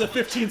well over the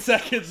 15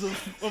 seconds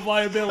of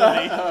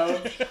liability.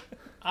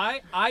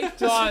 I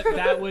thought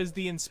that was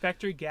the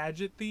Inspector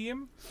Gadget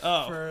theme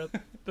Oh. for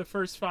the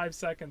first 5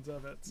 seconds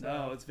of it. So.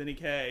 No, it's Vinny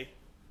K.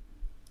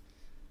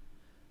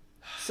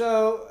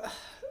 So,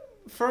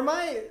 for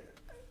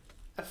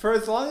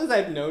as long as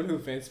I've known who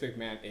Vince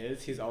McMahon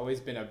is, he's always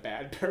been a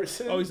bad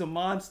person. Oh, he's a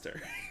monster.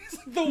 He's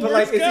the but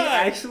worst like,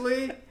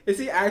 guy. is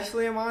he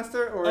actually a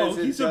monster, or Oh, is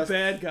it he's just... a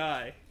bad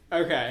guy.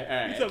 Okay, all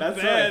right. He's a That's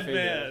what I bad figured.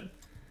 man.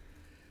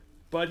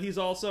 But he's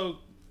also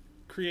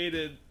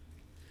created...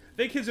 I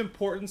think his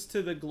importance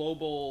to the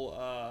global,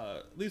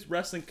 at least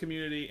wrestling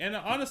community, and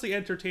honestly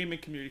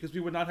entertainment community, because we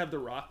would not have The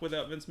Rock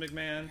without Vince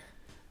McMahon.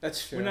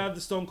 That's true. We would not have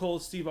the Stone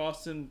Cold Steve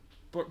Austin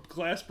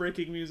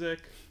glass-breaking music.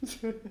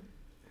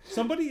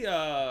 Somebody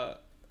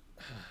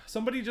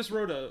just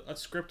wrote a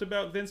script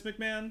about Vince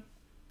McMahon.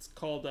 It's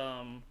called,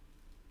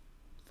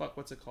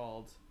 what's it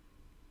called?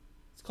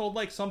 It's called,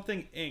 like,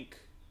 something Inc.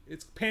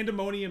 It's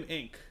Pandemonium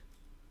Inc.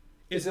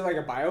 Is it like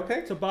a biopic?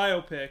 It's a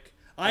biopic.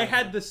 I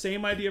had the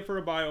same idea for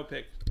a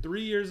biopic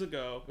 3 years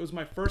ago. It was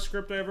my first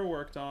script I ever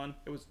worked on.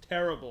 It was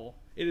terrible.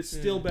 It is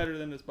still better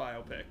than this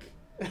biopic.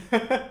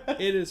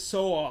 It is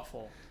so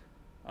awful.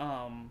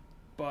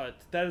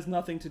 But that has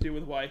nothing to do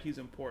with why he's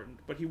important.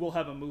 But he will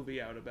have a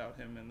movie out about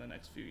him in the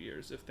next few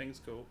years if things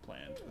go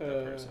planned with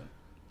that person.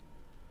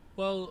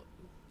 Well,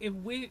 if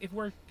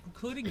we're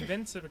including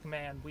Vince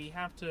McMahon, we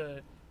have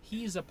to.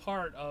 He's a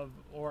part of,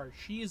 or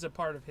she is a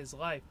part of his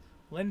life.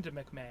 Linda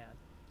McMahon.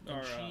 And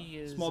Our she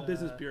is Small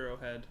Business Bureau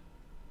head.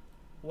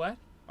 What?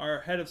 Our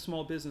head of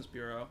Small Business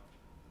Bureau.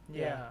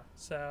 Yeah.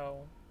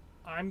 So,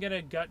 I'm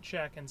gonna gut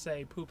check and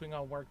say pooping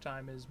on work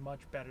time is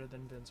much better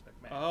than Vince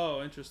McMahon.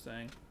 Oh,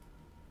 interesting.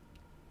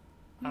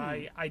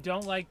 I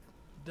don't like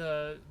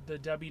the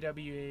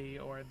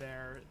WWE or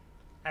their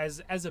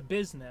as a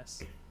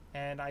business,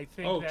 and I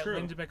think that true.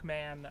 Linda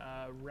McMahon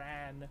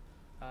ran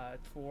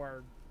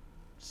for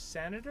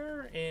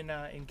senator in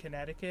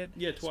Connecticut.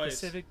 Yeah,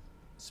 twice.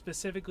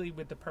 Specifically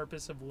with the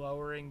purpose of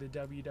lowering the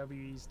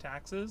WWE's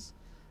taxes,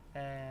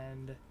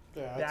 and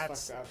Yeah,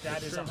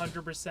 that is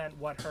 100%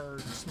 what her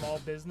small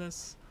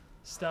business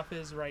stuff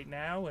is right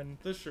now, and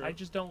That's true. I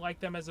just don't like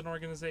them as an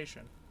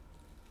organization.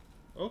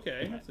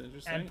 Okay, that's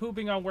interesting. And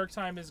pooping on work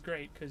time is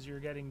great because you're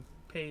getting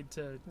paid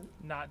to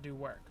not do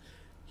work.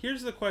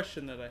 Here's the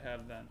question that I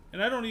have then,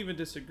 and I don't even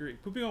disagree.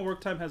 Pooping on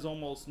work time has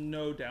almost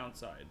no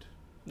downside.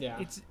 Yeah.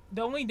 It's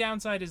the only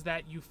downside is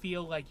that you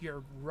feel like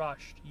you're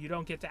rushed. You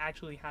don't get to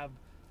actually have,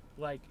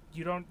 like,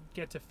 you don't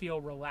get to feel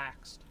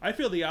relaxed. I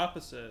feel the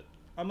opposite.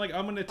 I'm like,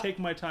 I'm gonna take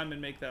my time and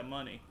make that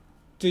money.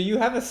 Do you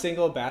have a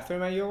single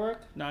bathroom at your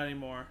work? Not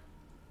anymore.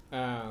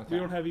 Oh, okay. We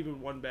don't have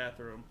even one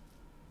bathroom.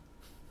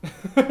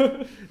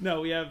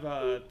 No, we have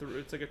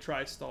it's like a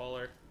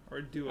tri-staller or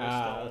a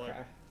duo-staller.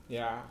 Okay.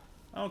 Yeah.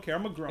 I don't care.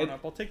 I'm a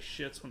grown-up. I'll take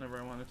shits whenever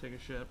I want to take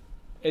a shit.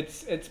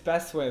 It's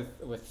best with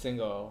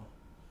single,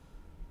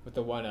 with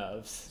the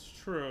one-ofs. It's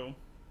true.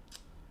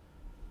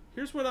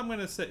 Here's what I'm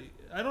gonna say.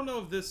 I don't know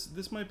if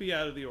this might be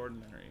out of the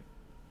ordinary.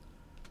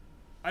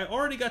 I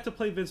already got to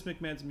play Vince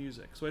McMahon's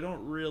music, so I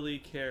don't really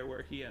care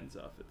where he ends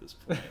up at this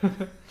point.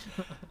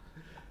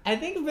 I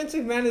think Vince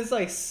McMahon is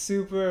like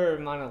super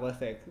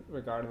monolithic,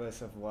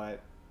 regardless of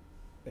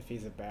if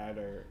he's a bad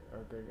or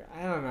good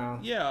guy. I don't know.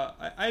 Yeah,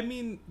 I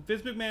mean,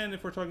 Vince McMahon,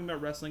 if we're talking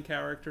about wrestling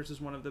characters,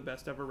 is one of the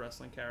best ever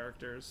wrestling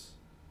characters.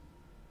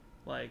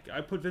 Like,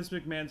 I put Vince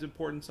McMahon's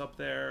importance up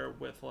there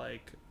with,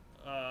 like,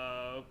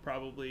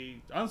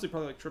 probably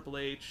like Triple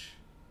H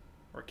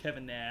or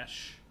Kevin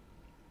Nash.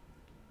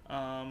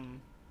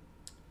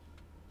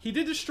 He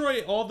did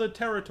destroy all the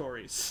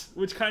territories,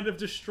 which kind of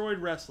destroyed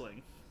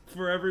wrestling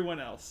for everyone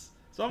else.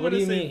 So I'm What do gonna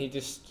you say, mean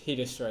he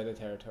destroyed the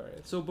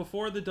territories? So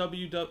before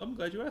the I'm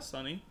glad you asked,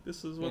 Sonny.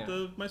 This is what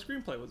Yeah. my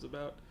screenplay was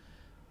about.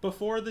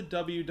 Before the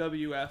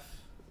WWF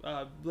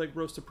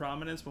rose to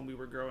prominence when we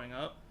were growing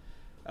up,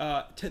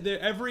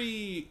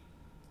 every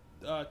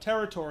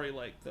territory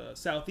like the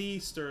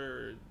Southeast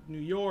or New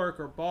York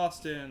or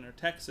Boston or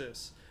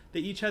Texas,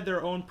 they each had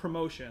their own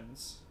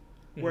promotions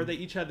where they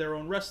each had their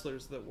own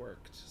wrestlers that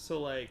worked.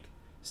 So like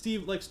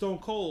Stone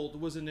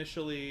Cold was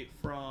initially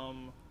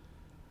from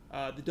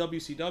the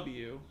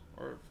WCW,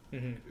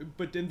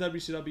 but then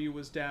WCW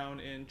was down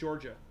in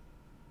Georgia.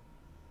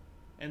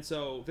 And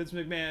so Vince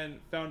McMahon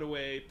found a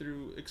way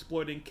through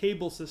exploiting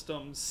cable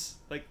systems,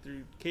 like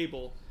through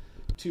cable,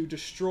 to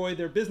destroy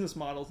their business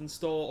models and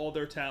stole all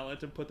their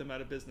talent and put them out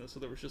of business, so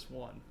there was just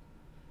one.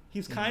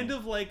 He's kind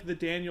of like the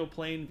Daniel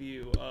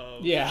Plainview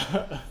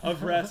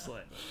of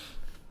wrestling.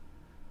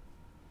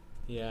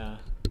 Yeah.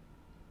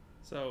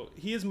 So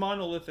he is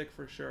monolithic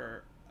for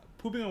sure.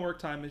 Pooping on work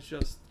time is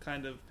just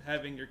kind of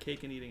having your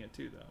cake and eating it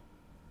too,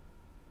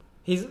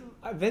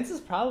 though. Vince is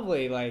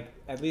probably like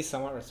at least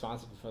somewhat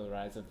responsible for the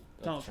rise of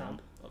Donald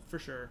Trump. for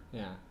sure.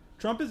 Yeah.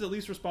 Trump is at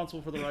least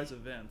responsible for the rise of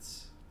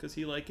Vince because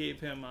he like gave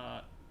him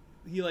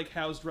he like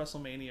housed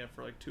WrestleMania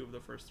for like 2 of the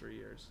first 3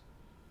 years.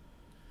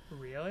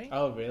 Really?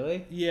 Oh,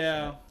 really?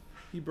 Yeah,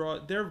 he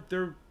brought they're.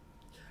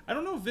 I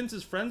don't know if Vince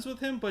is friends with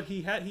him, but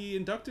he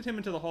inducted him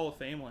into the Hall of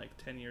Fame like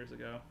 10 years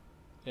ago.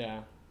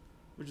 Yeah.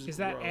 Which is Is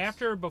that gross.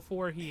 after or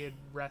before he had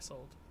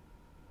wrestled?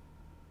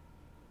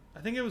 I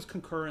think it was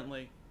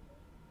concurrently.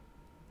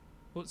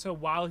 Well, so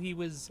while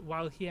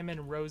him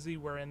and Rosie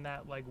were in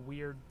that like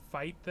weird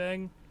fight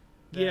thing.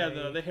 Yeah,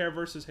 they- the hair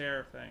versus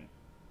hair thing.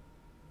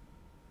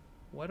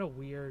 What a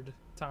weird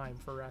time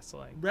for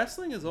wrestling.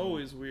 Wrestling is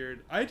always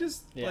weird. I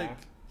just Yeah. like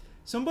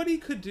somebody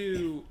could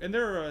do, and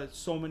there are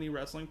so many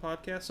wrestling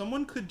podcasts.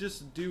 Someone could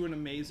just do an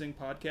amazing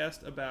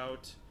podcast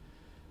about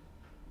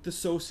the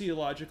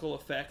sociological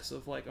effects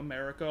of like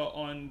America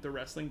on the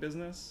wrestling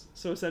business.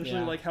 So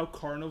essentially, Yeah. like how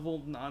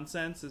carnival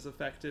nonsense is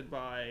affected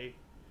by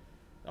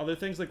other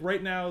things. Like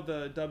right now,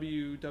 the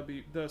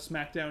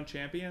SmackDown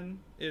champion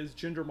is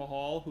Jinder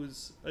Mahal,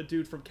 who's a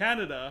dude from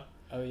Canada.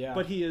 Oh, yeah.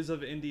 But he is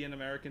of Indian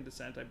American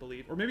descent, I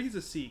believe. Or maybe he's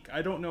a Sikh.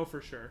 I don't know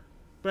for sure.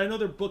 But I know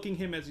they're booking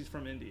him as he's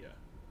from India.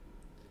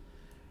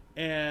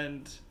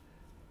 And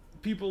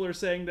people are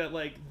saying that,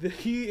 like,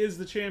 he is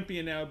the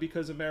champion now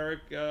because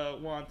America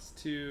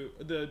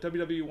the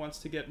WWE wants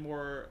to get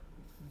more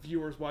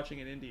viewers watching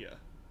in India.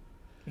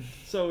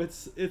 So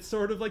it's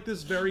sort of like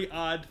this very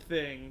odd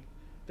thing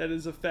that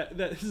is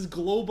this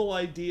global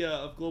idea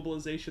of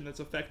globalization that's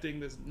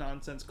affecting this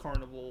nonsense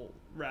carnival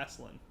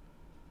wrestling.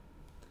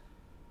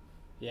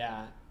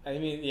 Yeah. I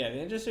mean, yeah, the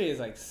industry is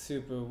like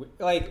super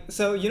like,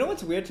 so you know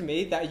what's weird to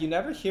me? That you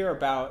never hear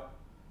about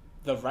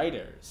the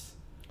writers.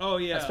 Oh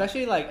yeah,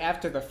 Especially like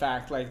after the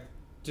fact, like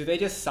do they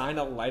just sign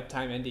a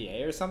lifetime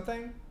NDA or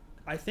something?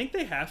 I think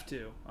they have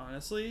to,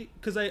 honestly,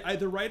 because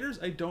the writers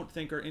I don't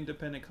think are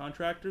independent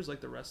contractors like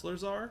the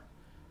wrestlers are.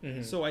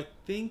 Mm-hmm. So I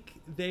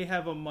think they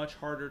have a much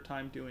harder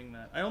time doing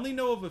that. I only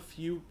know of a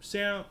few.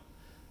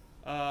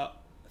 I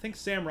think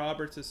Sam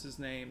Roberts is his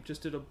name.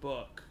 Just did a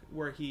book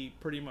where he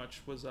pretty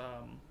much was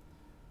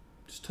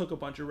just took a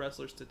bunch of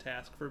wrestlers to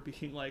task for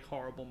being like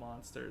horrible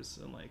monsters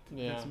and like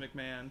Yeah. Vince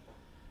McMahon.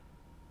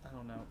 I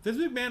don't know. Vince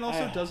McMahon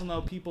also doesn't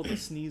allow people to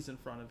sneeze in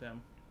front of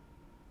him.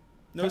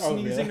 No Oh,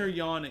 sneezing really? or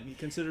yawning. He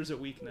considers it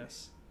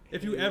weakness.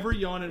 If you ever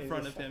yawn in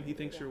front of him, he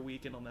thinks you're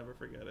weak and he'll never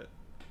forget it.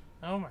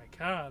 Oh my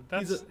god,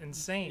 that's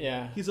insane.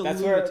 Yeah. He's a That's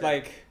lunatic. where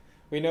like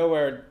we know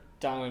where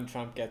Donald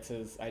Trump gets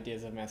his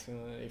ideas of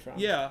masculinity from.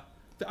 Yeah.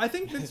 I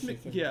think Vince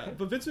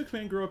but Vince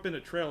McMahon grew up in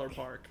a trailer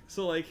park.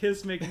 So like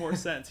his make more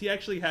sense. He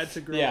actually had to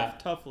grow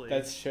up toughly.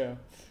 That's true.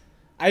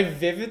 I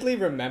vividly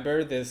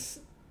remember this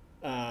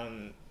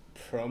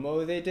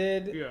promo they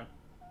did. Yeah.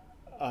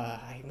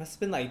 It must have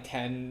been like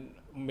 10,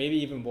 maybe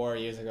even more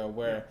years ago,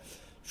 where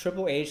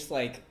Triple H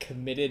like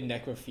committed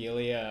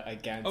necrophilia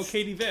against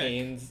Katie Vick.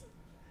 Kane's.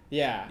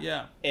 Yeah.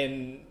 Yeah.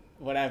 In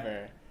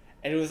whatever.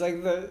 And it was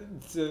like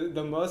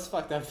the most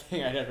fucked up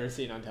thing I'd ever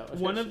seen on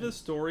television. One of the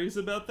stories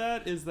about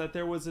that is that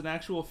there was an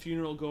actual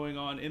funeral going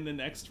on in the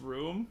next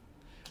room.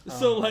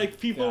 So like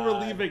people were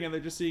God. leaving and they're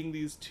just seeing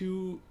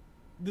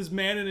this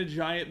man in a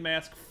giant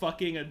mask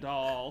fucking a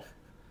doll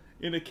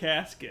in a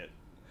casket.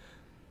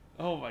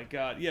 Oh my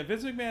god. Yeah,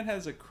 Vince McMahon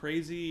has a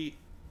crazy...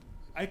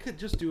 I could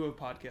just do a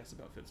podcast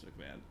about Vince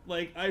McMahon.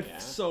 Like, I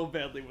so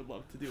badly would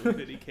love to do a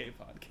Vinny K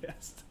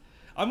podcast.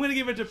 I'm going to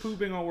give it to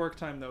pooping on work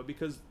time, though,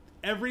 because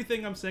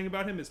everything I'm saying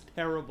about him is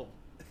terrible.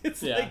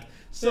 It's, like,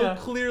 so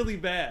clearly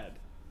bad.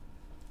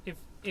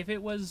 If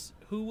it was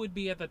who would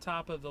be at the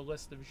top of the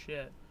list of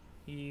shit,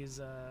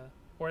 he's,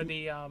 or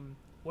the,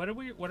 what are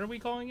we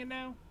calling it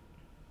now?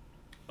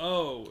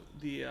 Oh,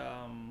 the,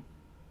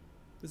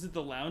 is it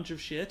the Lounge of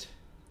Shit?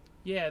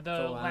 Yeah,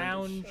 the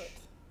lounge.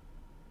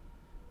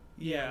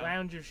 Yeah.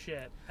 Lounge of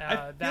shit. I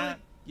feel That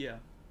like,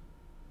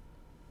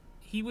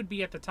 he would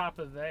be at the top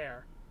of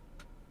there.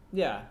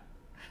 Yeah.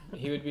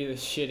 He would be the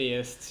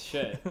shittiest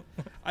shit.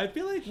 I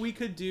feel like we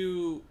could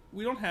do.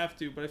 We don't have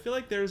to, but I feel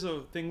like there's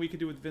a thing we could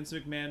do with Vince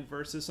McMahon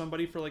versus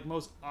somebody for like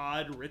most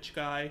odd rich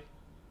guy,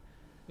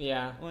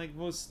 Yeah. like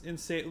most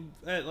insane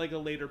at like a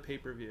later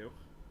pay-per-view.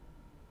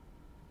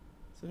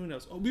 So who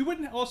knows? Oh, we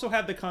wouldn't also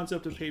have the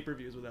concept of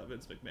pay-per-views without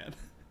Vince McMahon,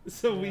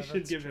 so we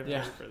should that's give him true.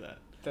 credit for that.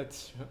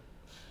 That's true.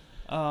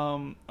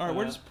 All right,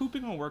 where does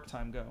pooping on work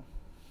time go?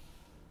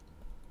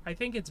 I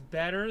think it's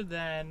better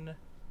than.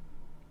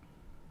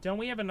 Don't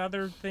we have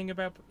another thing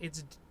about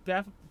it's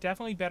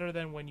definitely better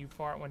than when you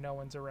fart when no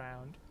one's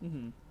around.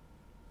 Mm-hmm.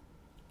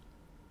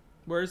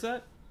 Where is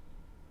that?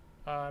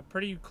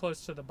 Pretty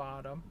close to the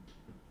bottom.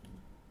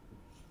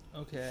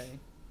 Okay.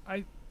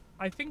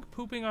 I think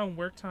pooping on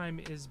work time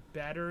is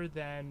better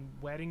than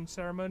wedding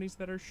ceremonies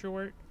that are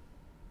short,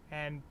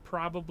 and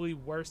probably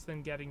worse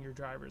than getting your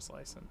driver's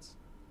license.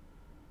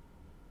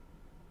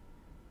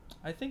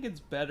 I think it's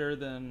better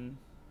than.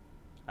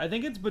 I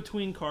think it's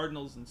between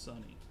Cardinals and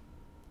Sunny.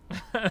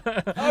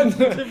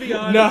 To be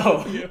honest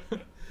No. with you.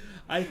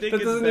 I think That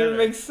it's doesn't better. even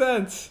make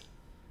sense.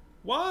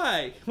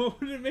 Why? What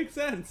would it make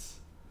sense?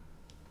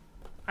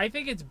 I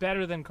think it's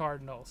better than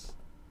Cardinals,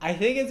 I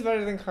think it's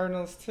better than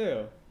Cardinals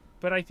too.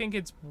 but I think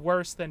it's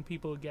worse than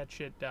people get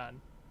shit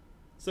done.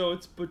 So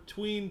it's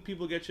between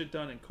people get shit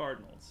done and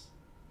Cardinals.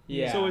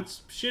 Yeah. So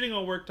it's shitting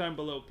on work time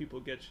below people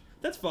get.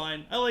 That's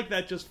fine. I like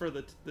that just for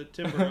the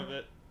timber of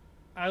it.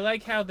 I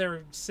like how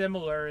they're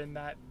similar in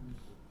that,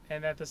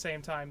 and at the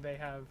same time they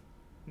have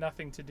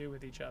nothing to do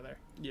with each other.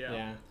 Yeah.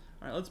 Yeah.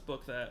 All right, let's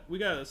book that. We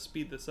gotta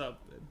speed this up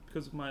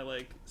because of my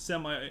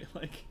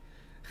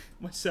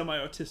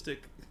semi-autistic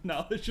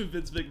knowledge of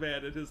Vince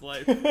McMahon in his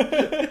life.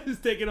 It's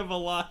taking up a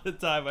lot of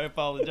time. I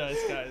apologize,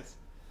 guys.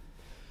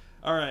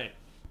 All right,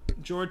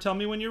 George, tell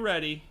me when you're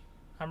ready.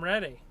 I'm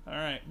ready. All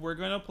right, we're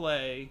gonna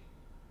play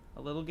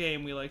a little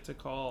game we like to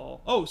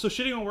call. Oh, so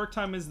shitting on work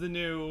time is the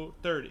new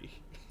 30.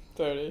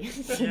 30.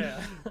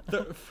 Yeah.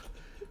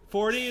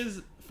 40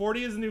 is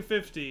the new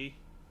 50,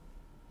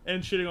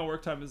 and shitting on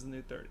work time is the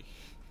new 30.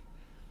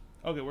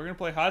 Okay, we're gonna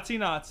play Hotsy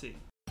Nazi.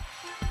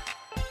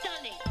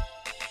 Stunning.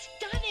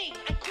 Stunning.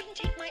 I couldn't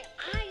take my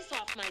eyes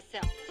off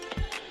myself.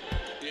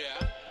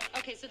 Yeah?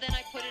 Okay, so then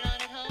I put it on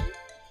at home.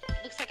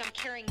 Looks like I'm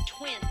carrying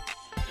twins.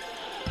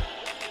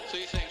 So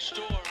you're saying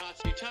store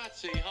hotsy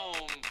totsy,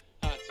 home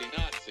hotsy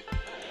Nazi.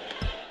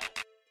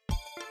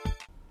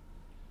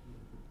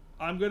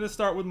 I'm gonna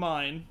start with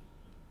mine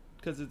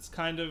because it's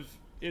kind of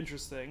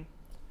interesting.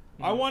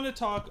 I want to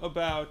talk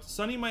about.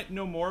 Sonny might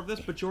know more of this,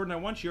 but Jordan, I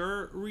want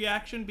your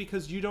reaction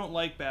because you don't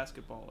like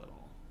basketball at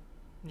all.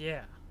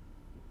 Yeah.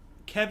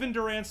 Kevin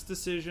Durant's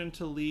decision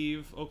to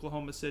leave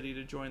Oklahoma City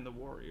to join the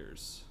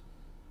Warriors.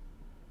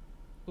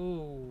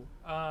 Ooh.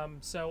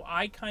 So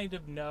I kind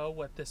of know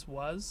what this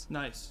was.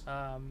 Nice.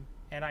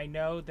 And I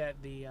know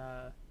that the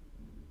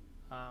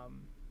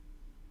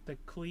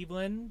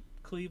Cleveland,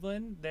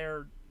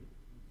 they're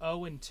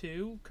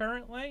 0-2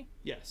 currently.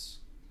 Yes.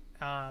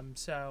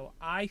 So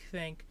I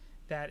think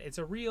that it's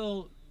a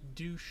real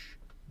douche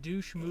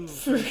move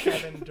for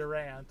Kevin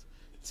Durant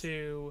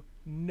to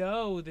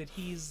know that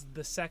he's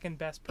the second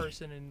best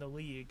person in the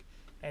league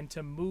and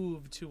to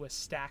move to a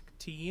stacked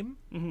team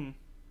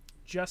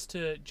just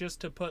to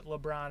put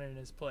LeBron in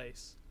his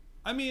place.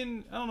 I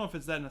mean, I don't know if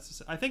it's that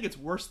necessary. I think it's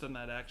worse than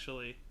that,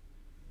 actually.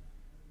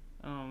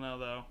 I don't know,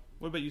 though.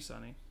 What about you,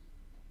 Sonny?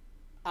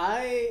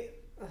 I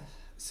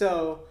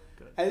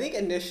think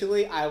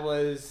initially I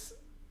was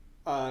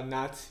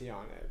Nazi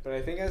on it, but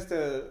I think as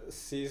the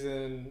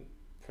season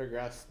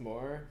progressed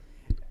more,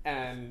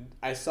 and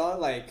I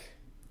saw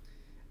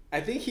I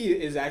think he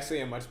is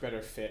actually a much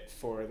better fit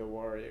for the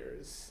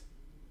Warriors,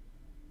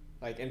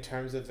 like in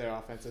terms of their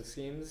offensive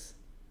schemes.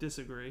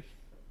 Disagree.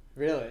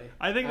 Really,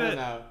 I think don't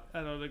know.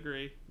 I don't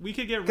agree. We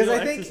could get 'Cause real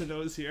I think- X's and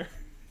O's here.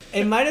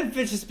 It might have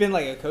just been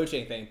like a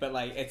coaching thing, but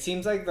like it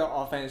seems like the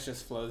offense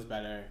just flows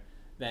better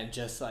than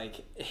just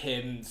like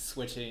him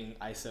switching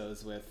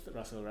ISOs with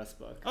Russell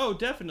Westbrook. Oh,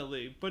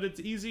 definitely. But it's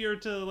easier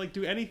to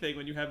do anything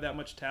when you have that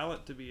much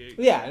talent to be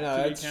Yeah, no,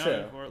 to be that's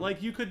counted true. for.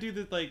 You could do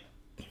that.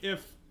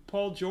 If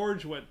Paul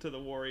George went to the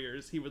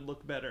Warriors, he would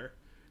look better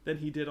than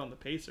he did on the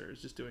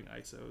Pacers, just doing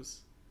ISOs.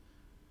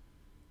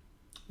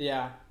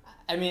 Yeah,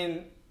 I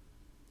mean,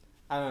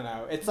 I don't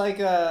know. It's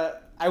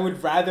I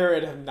would rather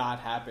it have not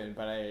happened,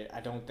 but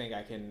I don't think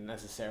I can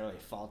necessarily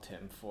fault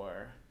him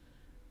for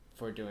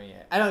doing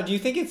it. I don't know. Do you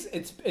think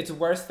it's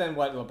worse than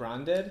what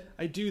LeBron did?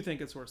 I do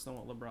think it's worse than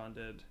what LeBron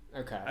did.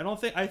 Okay.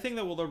 I think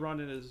that what LeBron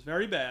did is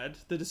very bad.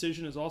 The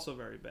decision is also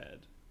very bad.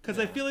 Because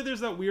I feel like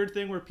there's that weird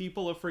thing where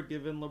people have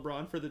forgiven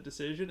LeBron for the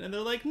decision, and they're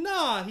like,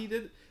 nah, he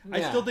did. I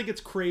Yeah. still think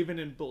it's craven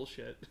and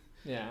bullshit.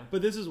 Yeah.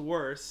 But this is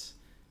worse.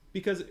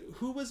 Because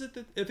who was it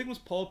that... I think it was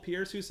Paul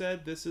Pierce who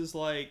said this is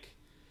like...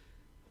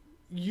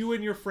 You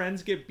and your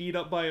friends get beat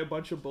up by a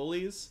bunch of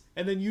bullies,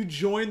 and then you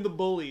join the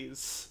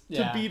bullies to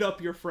Yeah. beat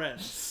up your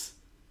friends.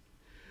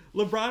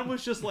 LeBron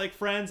was just like,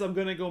 friends, I'm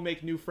gonna go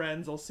make new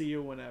friends. I'll see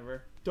you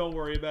whenever. Don't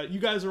worry about it. You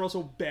guys are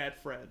also bad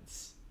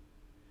friends.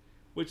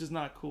 Which is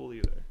not cool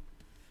either.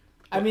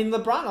 I mean,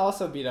 LeBron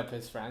also beat up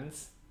his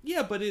friends.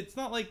 Yeah, but it's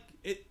not like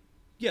it.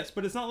 Yes,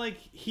 but it's not like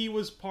he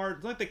was part.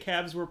 It's not like the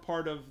Cavs were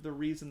part of the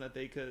reason that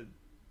they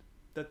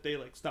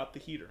like stopped the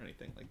Heat or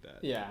anything like that.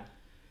 Yeah.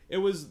 It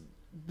was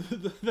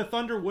the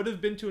Thunder would have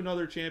been to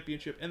another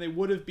championship, and they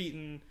would have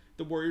beaten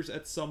the Warriors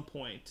at some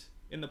point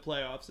in the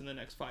playoffs in the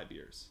next 5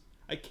 years.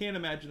 I can't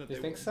imagine that You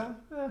they think wouldn't.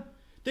 so?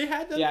 They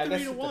had them Yeah, I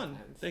guess 3-1. it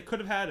depends. They could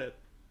have had it.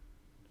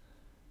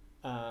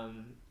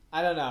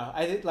 I don't know.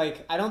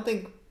 I don't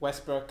think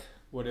Westbrook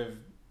would have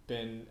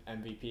been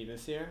MVP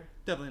this year.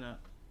 Definitely not.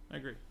 I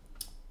agree.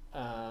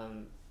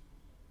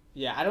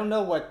 Yeah, I don't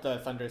know what the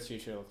Thunder's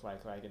future looks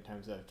like in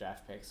terms of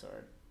draft picks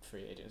or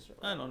free agents. Or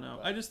whatever, I don't know.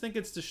 but- I just think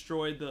it's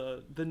destroyed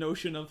the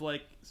notion of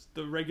like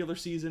the regular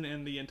season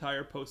and the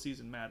entire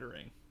postseason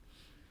mattering.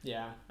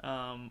 Yeah.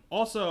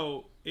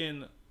 Also,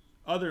 in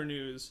other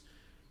news,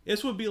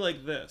 this would be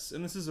like this,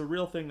 and this is a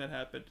real thing that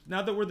happened.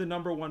 Now that we're the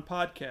 #1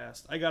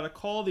 podcast, I got a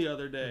call the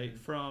other day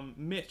from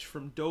Mitch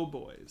from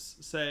Doughboys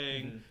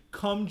saying,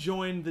 "Come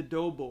join the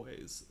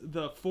Doughboys,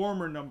 the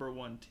former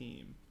 #1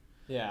 team.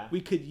 Yeah.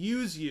 We could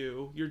use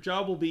you. Your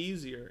job will be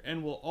easier,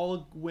 and we'll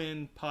all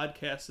win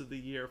Podcast of the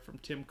Year from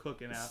Tim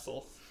Cook and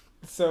Apple."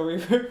 So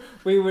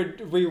we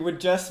would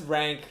just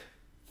rank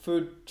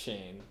food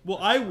chain. Well,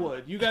 I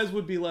would. You guys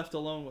would be left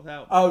alone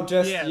without me. Oh,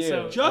 just Yeah, you.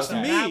 so Just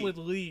Okay. me. Matt would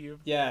leave.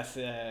 Yes.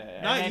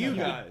 Yeah. Not and you he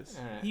would- guys.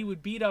 All right. He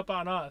would beat up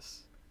on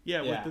us.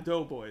 Yeah, Yeah. with the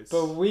Doughboys.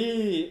 But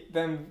we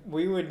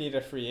would need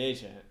a free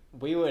agent.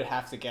 We would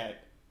have to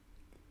get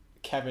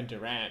Kevin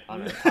Durant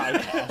on our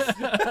podcast.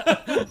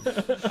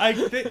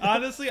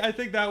 Honestly, I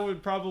think that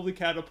would probably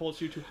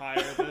catapult you to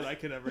higher than I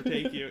could ever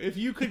take you. If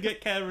you could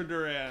get Kevin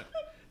Durant,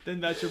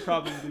 then that should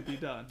probably be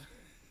done.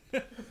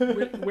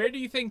 Where do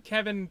you think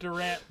Kevin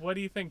Durant? What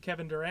do you think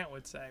Kevin Durant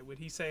would say? Would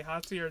he say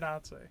Hotzi or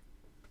Nazi?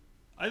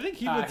 I think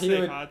he would he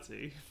say would-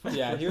 Hotsy.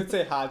 Yeah, he would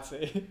say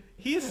Hotsy.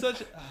 He is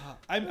such.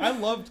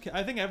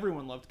 I think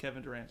everyone loved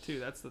Kevin Durant too.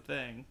 That's the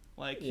thing.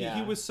 Like he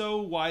Yeah. was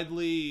so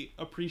widely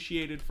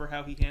appreciated for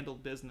how he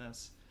handled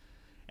business,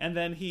 and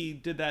then he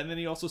did that, and then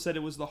he also said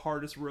it was the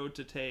hardest road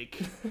to take,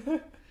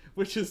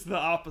 which is the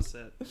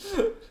opposite.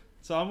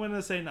 So I'm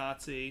gonna say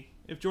Nazi.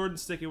 If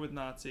Jordan's sticking with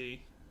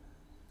Nazi,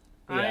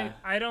 Yeah.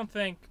 I don't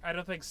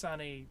think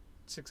Sonny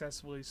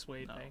successfully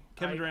swayed No. me.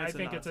 Kevin Durant's I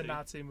a think it's a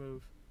Nazi. Nazi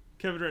move.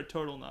 Kevin Durant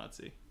total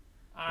Nazi.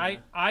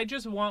 I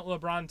just want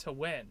LeBron to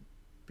win,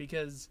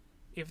 because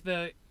if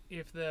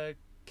the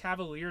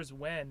Cavaliers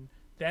win,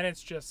 then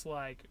it's just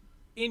like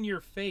in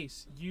your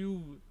face.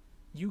 You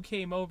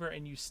came over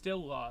and you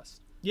still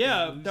lost.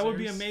 Yeah, The that would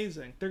be losers.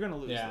 amazing. They're gonna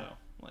lose Yeah.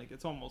 though. Like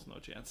it's almost no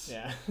chance.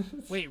 Yeah.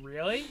 Wait,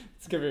 really?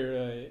 It's gonna be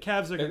really.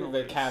 Cavs are gonna the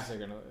lose. Cavs are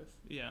gonna lose.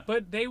 Yeah.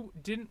 But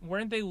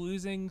weren't they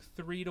losing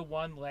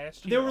 3-1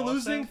 last They year? were also?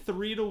 losing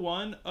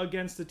 3-1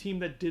 against a team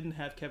that didn't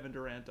have Kevin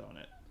Durant on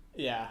it.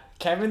 Yeah,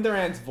 Kevin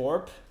Durant's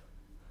VORP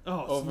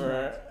Oh,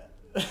 over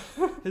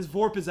his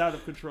VORP is out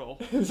of control.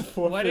 his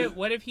VORP.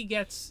 What if he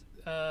gets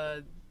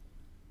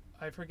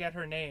I forget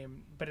her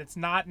name, but it's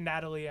not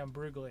Natalie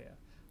Imbruglia.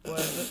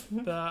 Was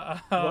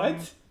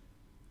What?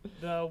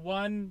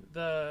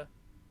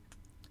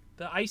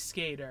 the ice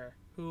skater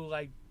who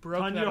like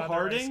broke Tanya that other ice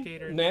Harding?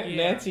 skater? Na- yeah.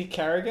 Nancy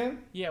Kerrigan?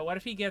 Yeah, what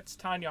if he gets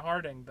Tanya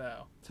Harding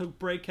though? To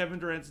break Kevin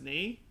Durant's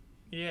knee?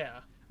 Yeah.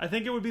 I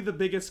think it would be the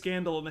biggest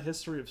scandal in the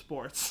history of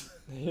sports.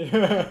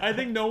 Yeah. I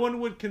think no one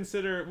would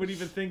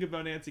even think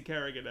about Nancy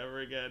Kerrigan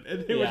ever again.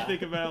 And they would Yeah.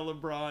 think about how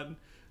LeBron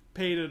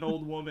paid an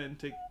old woman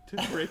to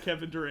break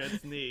Kevin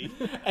Durant's knee.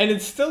 And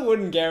it still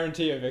wouldn't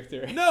guarantee a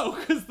victory. No,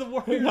 because the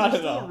Warriors Not are at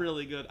still all.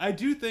 really good. I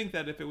do think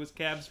that if it was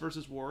Cavs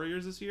versus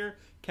Warriors this year,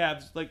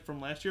 Cavs, like from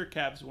last year,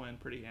 Cavs win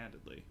pretty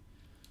handedly.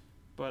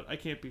 But I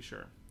can't be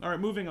sure. All right,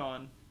 moving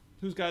on.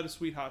 Who's got a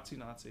sweet hotsy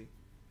Nazi?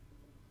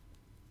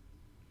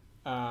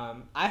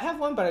 I have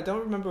one, but I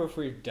don't remember if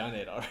we've done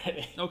it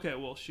already. Okay,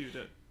 well, shoot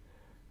it.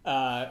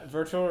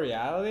 Virtual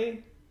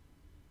reality?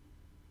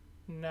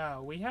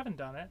 No, we haven't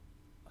done it.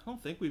 I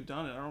don't think we've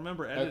done it. I don't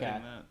remember editing Okay.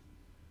 that.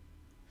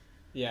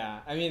 Yeah,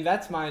 I mean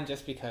that's mine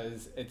just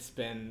because it's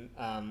been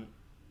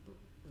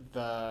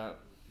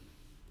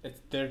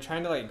they're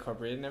trying to like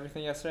incorporate it and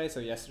everything yesterday. So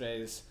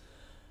yesterday's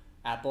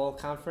Apple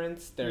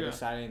conference, they're Yeah.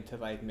 deciding to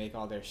like make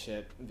all their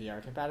shit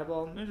VR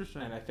compatible.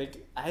 Interesting. And I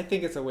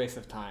think it's a waste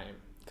of time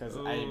because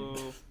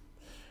Ooh.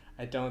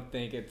 I don't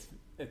think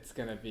it's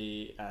gonna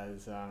be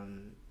as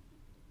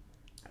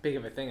big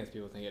of a thing as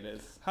people think it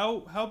is.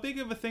 How big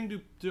of a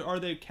thing are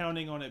they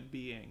counting on it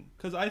being?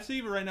 Because I see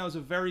it right now as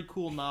a very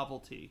cool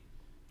novelty.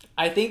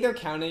 I think they're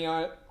counting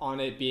on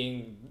it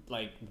being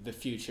like the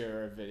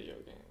future of video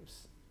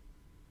games.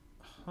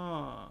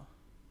 Huh.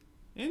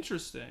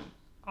 Interesting.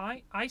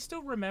 I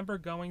still remember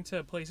going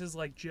to places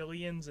like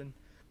Jillian's and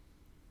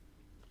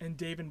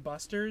Dave and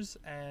Buster's,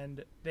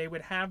 and they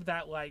would have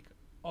that like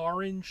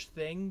orange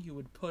thing you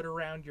would put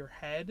around your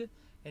head,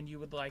 and you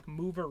would like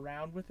move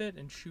around with it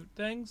and shoot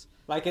things.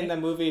 Like in the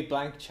movie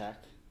Blank Check.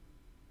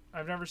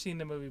 I've never seen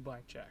the movie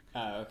Blank Check,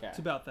 Oh, okay. It's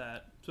about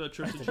that. It's about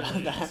trips to It's about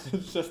that. Jillian's.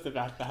 It's just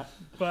about that.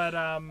 but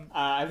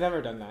I've never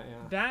done that.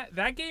 Yeah.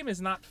 that game is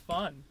not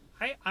fun.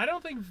 I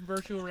don't think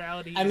virtual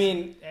reality. I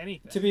mean,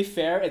 anything. to be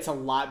fair, it's a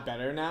lot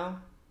better now.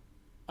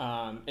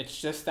 It's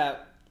just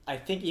that I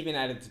think even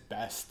at its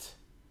best,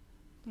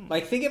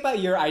 like think about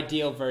your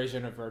ideal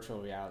version of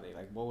virtual reality.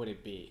 Like, what would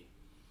it be?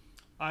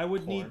 I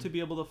would Porn. need to be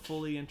able to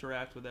fully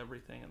interact with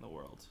everything in the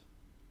world.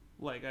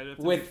 Like I'd have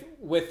to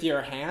With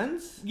your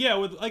hands? yeah,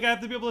 with like I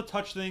have to be able to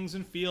touch things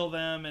and feel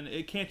them, and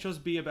it can't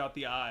just be about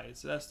the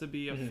eyes. It has to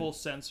be a full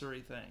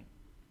sensory thing.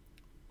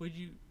 Would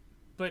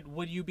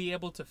you be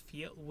able to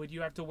feel? Would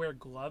you have to wear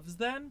gloves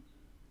then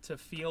to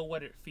feel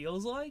what it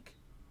feels like?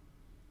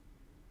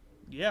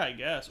 Yeah, I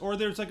guess. Or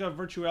there's like a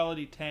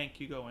virtuality tank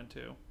you go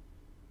into,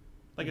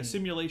 like a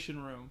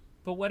simulation room.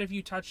 But what if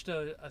you touched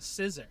a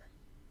scissor?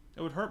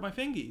 It would hurt my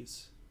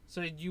fingies.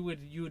 So you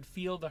would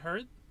feel the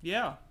hurt?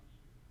 Yeah.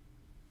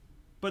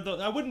 But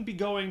I wouldn't be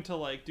going to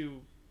like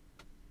do,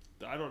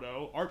 I don't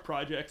know, art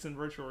projects in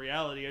virtual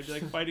reality. I'd be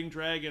like fighting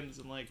dragons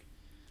and like.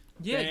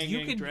 Yeah, banging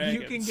you can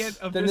dragons. get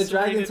eviscerated Then the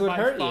dragons would by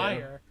hurt you.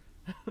 fire.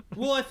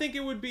 Well, I think it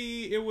would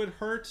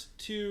hurt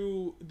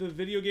to the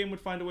video game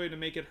would find a way to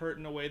make it hurt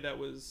in a way that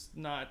was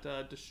not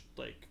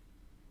like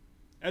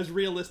as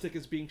realistic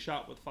as being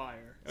shot with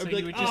fire. It So would be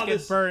you like, would just "Oh, get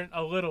this-" burnt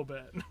a little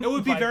bit. It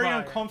would be by very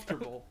fire.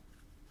 uncomfortable.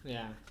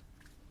 Yeah.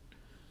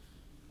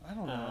 I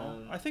don't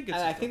know. I think it's.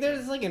 I just think okay. they're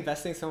just like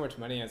investing so much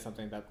money in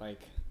something that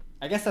like,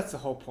 I guess that's the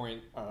whole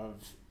point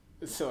of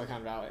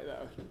Silicon Valley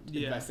though.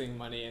 Yeah. Investing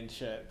money in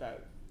shit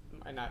that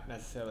might not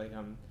necessarily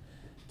come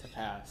to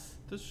pass.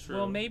 That's true.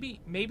 Well, maybe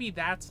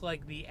that's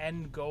like the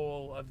end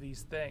goal of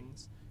these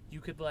things.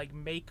 You could like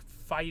make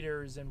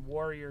fighters and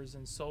warriors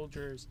and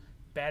soldiers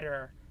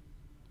better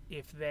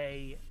if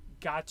they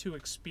got to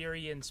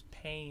experience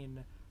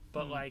pain,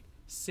 but like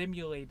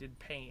simulated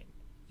pain.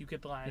 You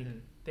could like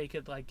they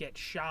could like get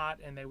shot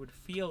and they would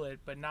feel it,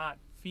 but not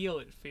feel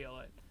it,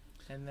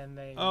 and then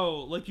they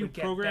like you would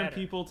get program better.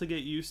 people to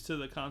get used to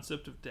the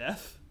concept of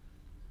death.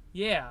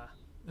 Yeah.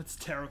 That's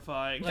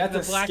terrifying. Like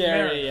That's the a Black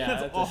scary, Mirror. yeah,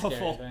 That's that's awful. a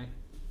scary thing.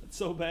 It's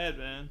so bad,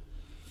 man.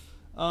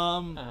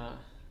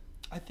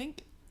 I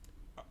think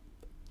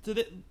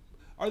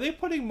are they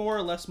putting more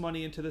or less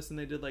money into this than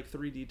they did like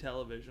 3D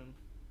television?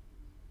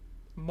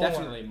 More.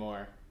 Definitely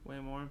more. Way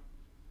more.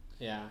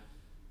 Yeah.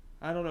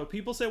 I don't know.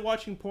 People say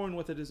watching porn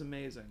with it is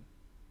amazing.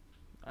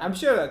 I'm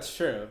sure that's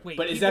true. Wait,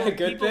 but is that a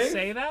good people thing?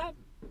 say that?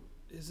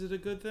 Is it a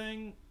good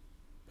thing?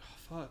 Oh,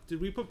 fuck. Did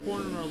we put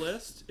porn on our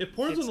list? If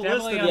porn's It's on the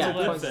list, then definitely it's on a the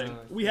good list. thing.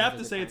 Yeah, We it's have a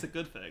to good say thing. it's a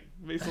good thing.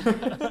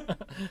 Basically.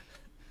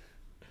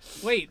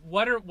 Wait,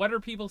 what are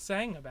people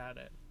saying about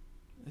it?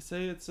 They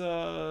say it's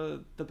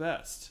the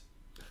best.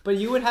 But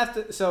you would have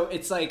to. So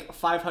it's like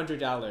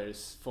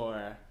 $500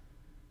 for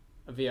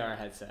a VR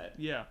headset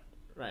Yeah.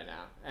 right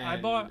now. I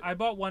And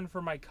bought one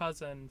for my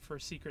cousin for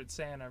Secret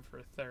Santa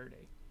for $30.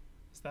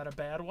 Is that a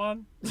bad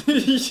one?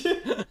 Did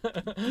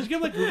you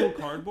get like Google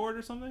Cardboard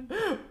or something?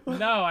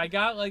 No, I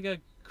got like a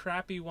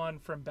crappy one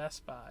from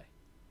Best Buy.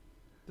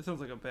 That sounds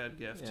like a bad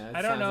gift. Yeah, it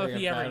I don't sounds know like if a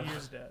he ever bad-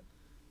 used it.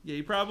 Yeah,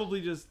 he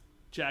probably just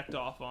jacked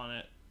off on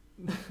it.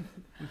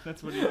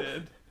 That's what he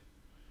did.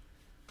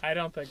 I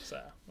don't think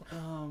so.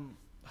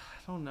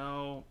 I don't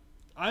know.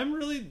 I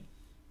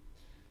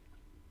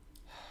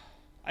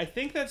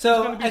think that So,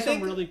 there's going to be I some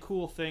think- really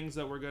cool things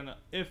that we're going to...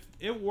 If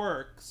it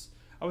works,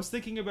 I was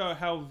thinking about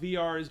how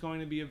VR is going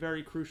to be a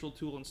very crucial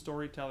tool in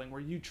storytelling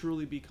where you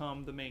truly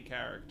become the main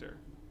character.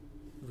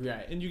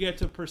 Right. And you get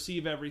to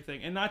perceive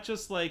everything. And not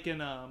just like in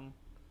a...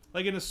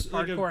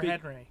 Hardcore big-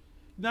 Henry.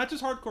 Not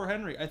just Hardcore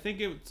Henry. I think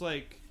it's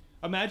like...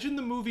 Imagine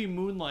the movie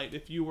Moonlight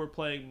if you were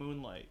playing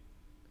Moonlight.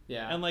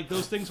 Yeah. And like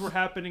those things were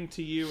happening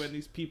to you and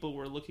these people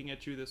were looking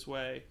at you this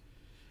way.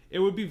 It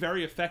would be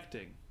very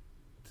affecting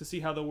to see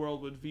how the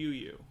world would view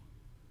you.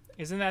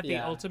 Isn't that the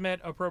Yeah. ultimate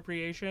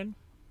appropriation?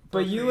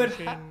 But you would,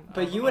 Appropriation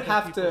but of you would other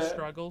have people's to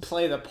struggles?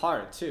 play the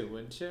part too,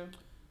 wouldn't you?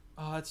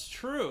 Oh, it's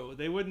true.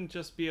 They wouldn't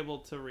just be able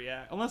to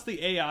react unless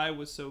the AI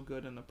was so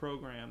good in the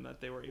program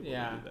that they were able to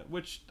Yeah. do that,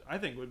 which I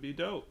think would be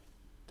dope.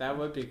 That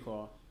would be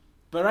cool.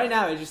 But right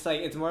now, it's just like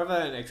it's more of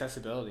an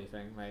accessibility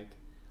thing. Like,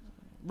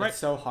 Right. it's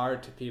so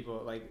hard to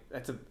people. Like,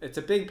 it's a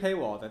big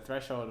paywall. The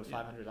threshold of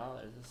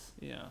 $500.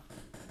 Yeah.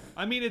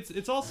 I mean,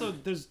 it's also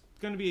there's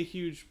going to be a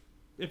huge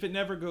if it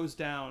never goes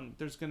down,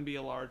 there's going to be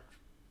a large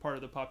part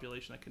of the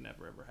population that can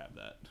never ever have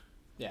that.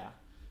 Yeah,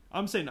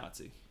 I'm saying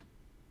Nazi.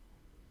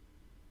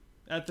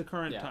 At the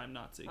current Yeah. time,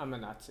 Nazi. I'm a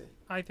Nazi.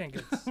 I think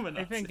it's. I'm a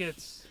I think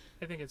Nazi.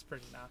 it's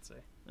pretty Nazi.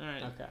 All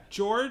right. Okay.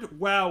 Jord,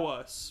 wow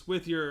us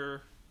with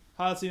your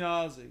Hazi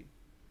Nazi.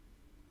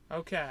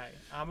 Okay,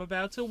 I'm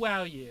about to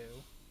wow you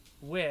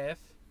with.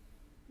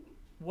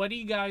 What do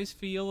you guys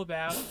feel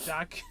about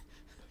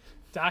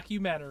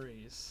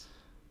documentaries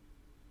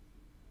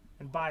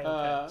and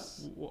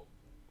biopics?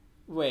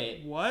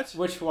 Wait. What?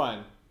 Which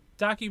one?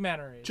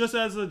 Documentaries Just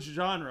as a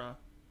genre,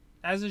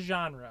 as a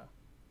genre.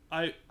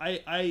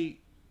 I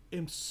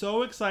am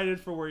so excited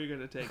for where you're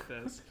going to take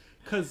this.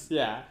 Because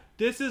Yeah.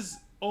 this is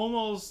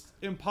almost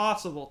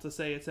impossible to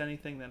say it's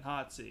anything than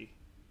Hotzi.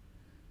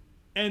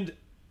 And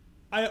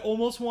I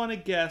almost want to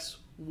guess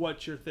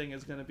what your thing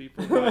is going to be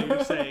for why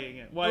you're saying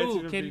it. Why it's Ooh,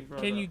 even being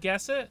brought can up. you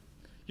guess it?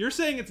 You're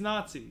saying it's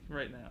Nazi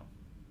right now.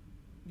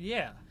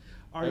 Yeah.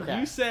 Are Okay.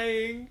 you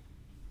saying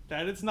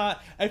that it's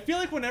not? I feel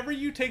like whenever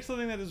you take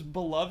something that is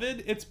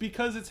beloved, it's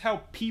because it's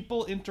how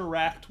people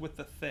interact with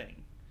the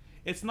thing.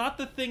 It's not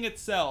the thing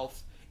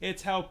itself.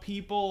 It's how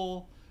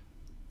people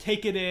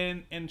take it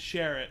in and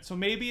share it. So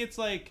maybe it's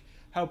like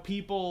how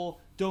people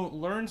don't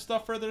learn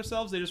stuff for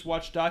themselves. They just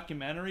watch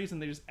documentaries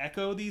and they just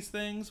echo these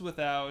things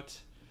without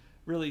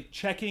really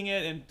checking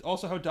it. And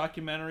also how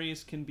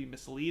documentaries can be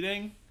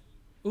misleading.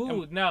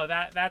 Ooh, no,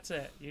 that's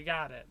it. You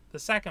got it. The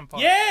second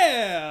part.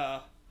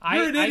 Yeah!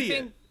 You're an I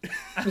idiot.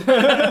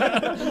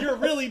 think You're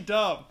really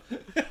dumb.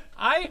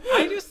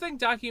 I just think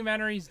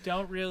documentaries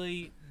don't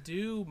really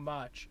do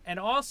much. And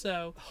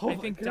also, I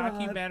think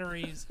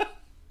documentaries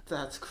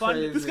That's Fun-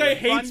 crazy. This guy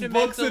hates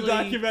books and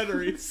Fundamentally-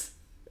 documentaries.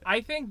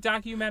 I think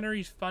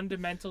documentaries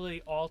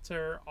fundamentally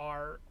alter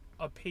our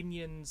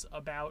opinions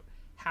about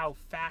how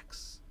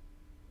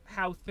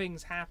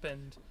things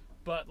happened,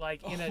 but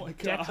like in Oh my a God.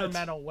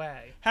 detrimental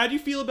way. How do you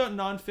feel about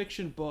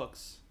nonfiction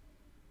books?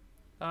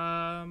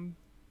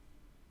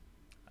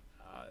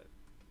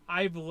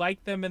 I've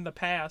liked them in the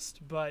past,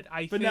 but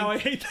But think now I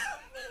hate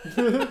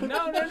them.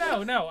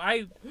 no.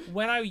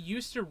 When I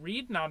used to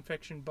read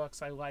nonfiction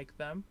books, I liked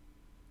them.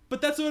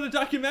 But that's what a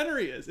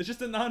documentary is. It's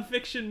just a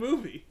nonfiction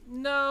movie.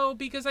 No,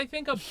 because I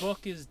think a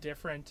book is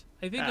different.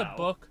 I think How? a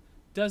book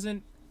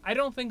doesn't. I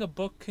don't think a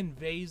book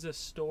conveys a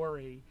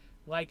story.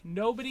 Like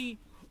nobody.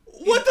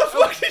 What the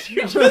fuck did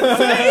you just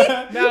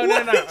say? No.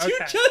 What did you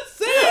Okay. just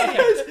say?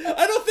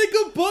 I don't think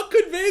a book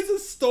conveys a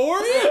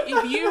story.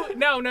 If you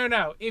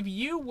no. If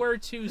you were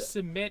to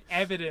submit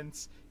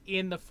evidence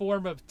in the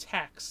form of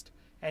text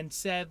and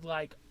said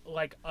like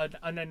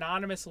an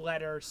anonymous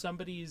letter,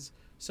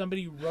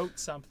 somebody wrote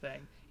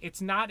something. It's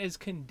not as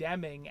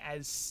condemning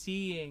as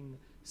seeing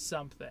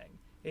something.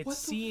 It's What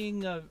the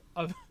seeing a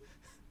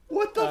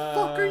What the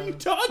fuck are you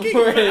talking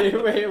Wait.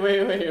 about?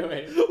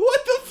 Wait.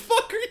 What the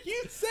fuck are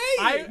you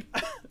saying?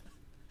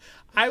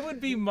 I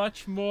would be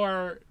much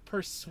more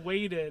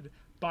persuaded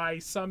by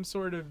some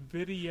sort of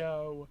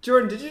video.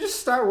 Jordan, did you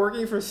just start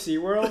working for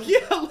SeaWorld?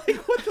 Yeah, like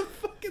what the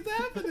fuck is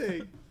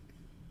happening?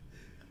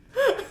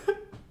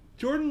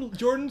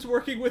 Jordan's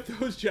working with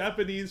those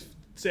Japanese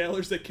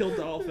sailors that kill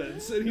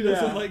dolphins, and he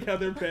doesn't Yeah. like how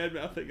they're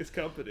bad-mouthing his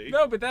company.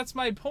 No, but that's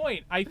my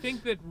point. I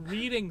think that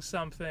reading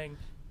something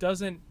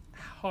doesn't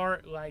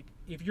like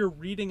if you're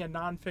reading a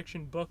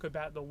nonfiction book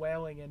about the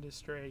whaling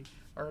industry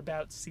or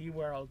about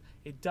SeaWorld,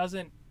 it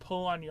doesn't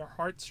pull on your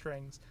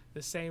heartstrings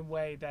the same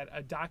way that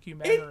a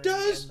documentary It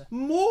does and-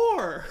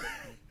 more.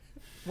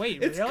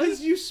 Wait, It's really?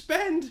 because you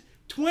spend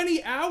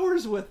 20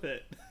 hours with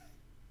it,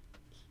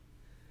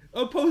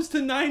 opposed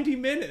to 90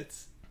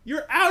 minutes.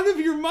 You're out of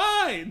your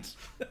mind.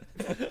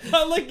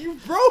 Like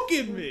you've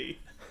broken me.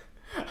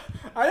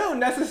 I don't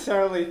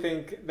necessarily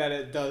think that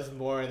it does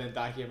more than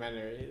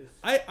documentaries.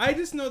 I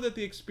just know that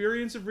the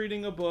experience of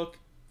reading a book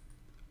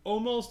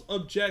almost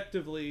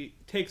objectively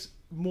takes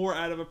more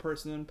out of a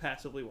person than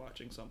passively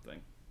watching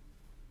something.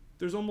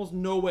 There's almost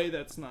no way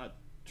that's not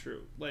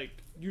true. Like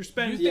you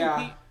spend You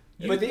think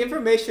Yeah, but the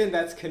information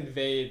that's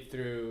conveyed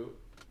through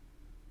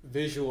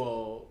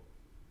visual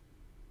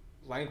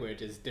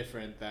language is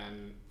different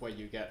than what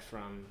you get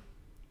from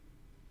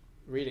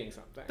reading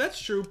something. That's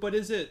true, but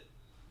is it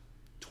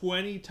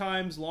 20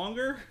 times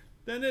longer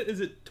than it? Is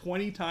it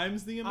 20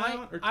 times the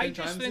amount or 10 I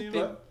just times think the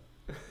that amount?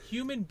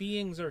 human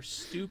beings are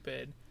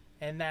stupid,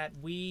 and that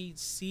we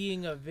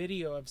seeing a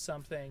video of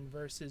something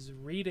versus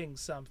reading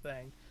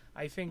something,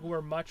 I think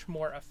we're much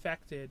more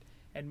affected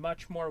and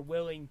much more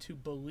willing to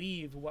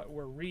believe what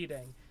we're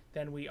reading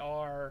than we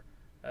are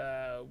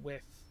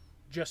with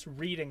just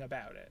reading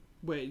about it.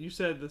 Wait, you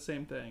said the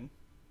same thing.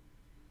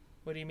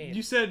 What do you mean?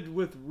 You said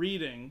with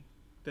reading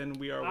than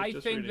we are with I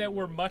just think reading that a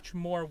we're book. much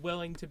more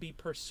willing to be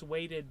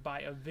persuaded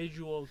by a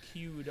visual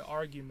cued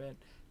argument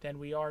than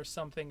we are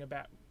something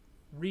about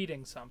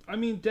reading something. I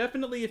mean,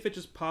 definitely if it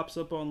just pops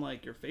up on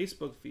like your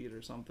Facebook feed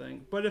or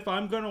something. But if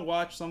I'm gonna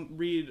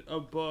read a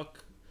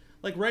book,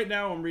 like right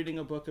now I'm reading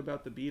a book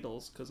about the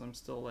Beatles because I'm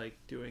still like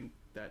doing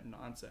that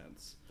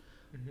nonsense.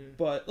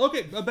 But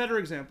okay, a better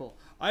example.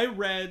 I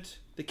read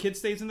The Kid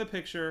Stays in the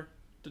Picture,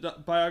 the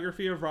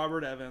biography of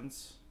Robert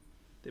Evans.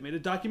 They made a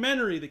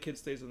documentary, The Kid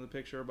Stays in the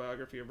Picture, a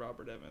biography of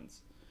Robert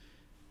Evans.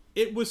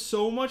 It was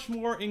so much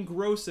more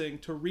engrossing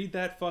to read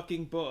that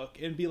fucking book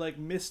and be like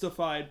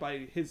mystified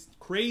by his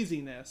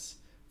craziness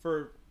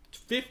for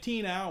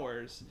 15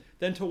 hours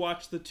than to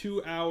watch the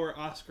 2-hour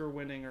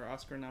Oscar-winning or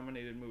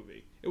Oscar-nominated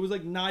movie. It was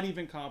like not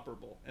even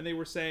comparable, and they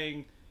were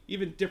saying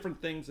even different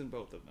things in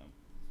both of them.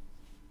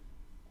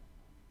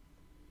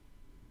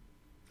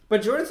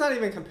 But Jordan's not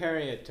even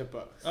comparing it to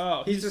books.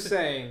 Oh, he's just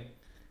saying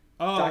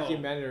Oh,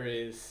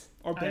 documentaries.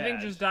 or bad. I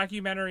think just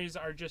documentaries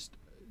are just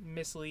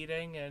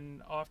misleading,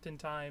 and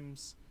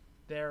oftentimes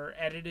they're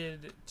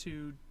edited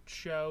to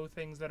show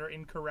things that are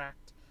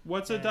incorrect.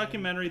 What's a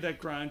documentary that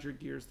grinds your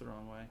gears the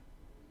wrong way?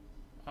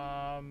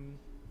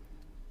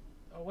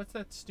 What's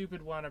that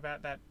stupid one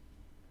about that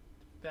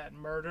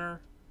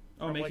murder?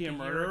 Oh, from, Making like, a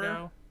year Murderer?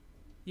 ago?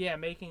 Yeah,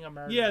 making a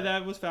murder. Yeah,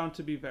 that was found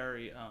to be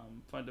very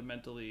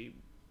fundamentally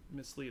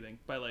misleading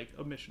by like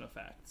omission of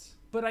facts.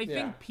 But I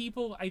Yeah. think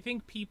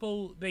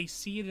people they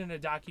see it in a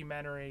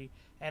documentary,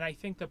 and I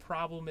think the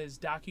problem is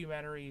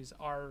documentaries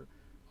are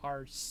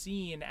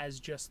seen as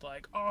just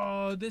like,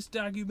 oh, this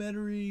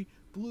documentary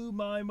blew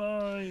my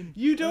mind.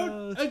 You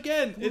don't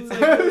again. It's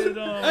like, It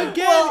all.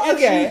 again. Well,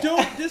 okay. You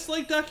don't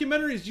dislike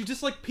documentaries. You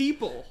dislike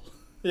people.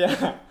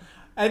 Yeah,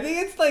 I think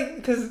it's like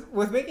because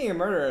with Making a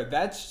Murderer,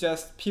 that's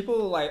just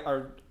people like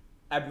are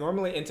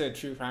abnormally into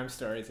true crime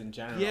stories in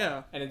general.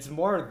 Yeah. and it's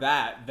more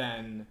that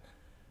than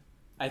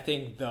I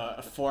think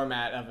the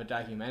format of a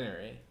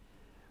documentary.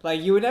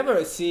 Like you would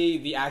never see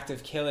the act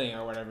of killing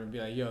or whatever and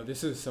be like, "Yo,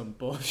 this is some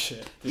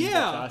bullshit." These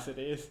Yeah.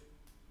 atrocities.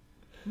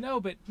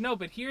 No, but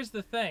here's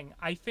the thing.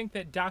 I think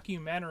that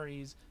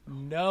documentaries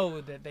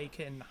know that they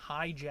can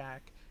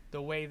hijack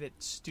the way that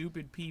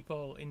stupid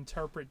people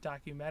interpret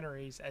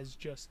documentaries as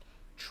just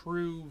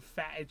true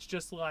fact. It's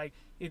just like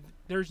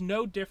there's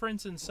no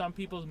difference in some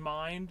people's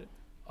mind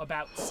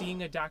about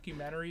seeing a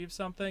documentary of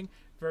something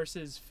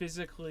versus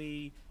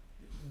physically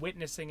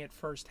witnessing it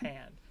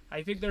firsthand.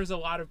 I think there's a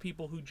lot of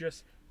people who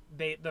just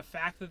the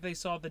fact that they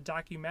saw the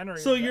documentary.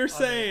 So of you're it-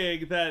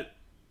 saying that?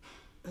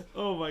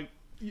 Oh my!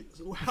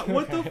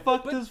 What the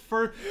fuck does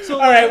first? So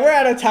All right, we're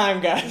out of time,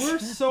 guys. we're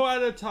so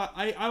out of time.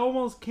 I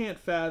almost can't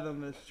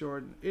fathom this,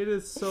 Jordan. It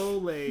is so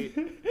late.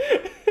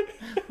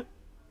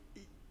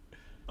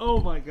 Oh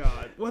my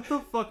god! What the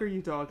fuck are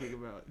you talking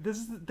about?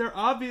 They're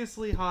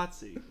obviously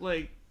hotsy.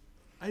 Like,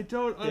 I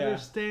don't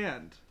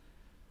understand.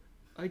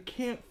 I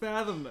can't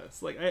fathom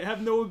this. Like, I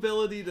have no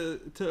ability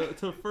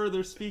to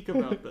further speak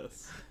about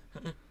this.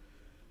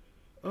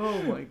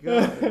 Oh my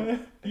god!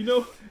 You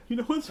know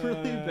what's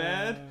really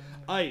bad?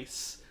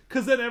 Ice.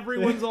 Cause then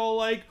everyone's all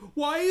like,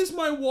 "Why is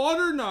my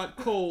water not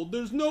cold?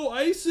 There's no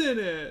ice in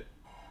it.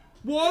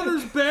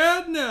 Water's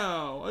bad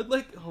now." I'd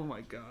like, oh my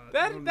god.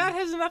 That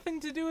has nothing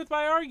to do with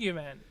my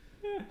argument.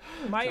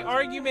 My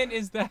argument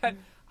is that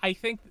I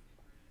think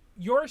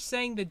you're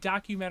saying that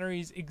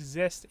documentaries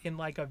exist in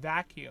like a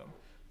vacuum,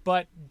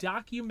 but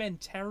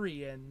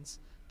documentarians,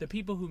 the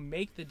people who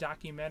make the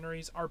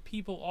documentaries, are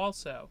people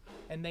also,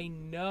 and they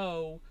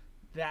know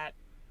that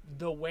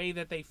the way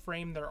that they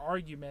frame their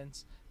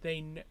arguments,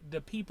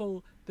 the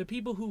people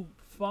who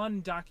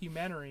fund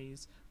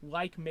documentaries,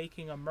 like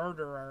Making a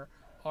Murderer,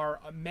 are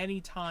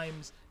many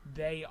times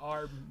they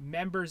are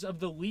members of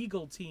the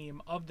legal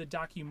team of the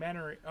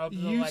documentary. Of the,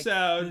 You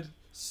sound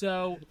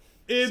so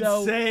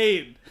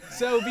insane.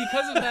 So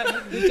because of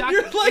that, the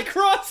You're like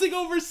crossing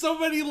over so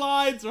many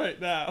lines right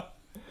now.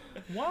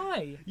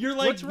 why? You're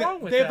like, what's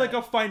wrong with they have that? like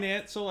a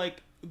finance. So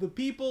like the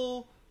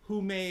people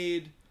who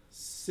made,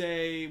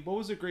 say, what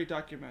was a great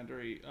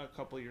documentary a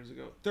couple years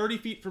ago? 30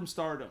 Feet from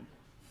Stardom.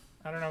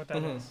 I don't know what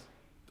that is.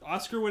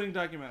 Oscar-winning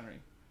documentary.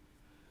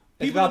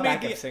 It's People about that made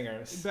backup the-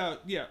 singers.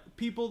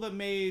 People that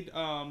made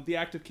The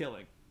Act of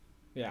Killing.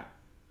 Yeah.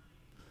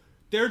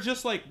 They're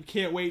just like, we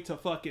can't wait to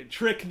fucking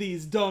trick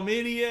these dumb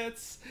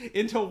idiots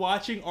into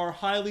watching our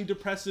highly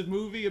depressive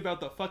movie about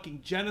the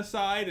fucking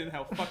genocide and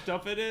how fucked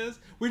up it is.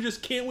 We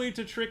just can't wait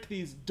to trick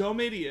these dumb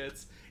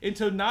idiots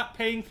into not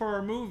paying for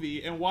our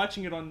movie and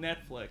watching it on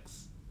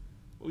Netflix.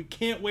 We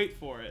can't wait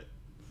for it.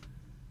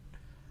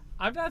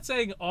 I'm not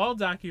saying all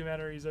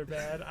documentaries are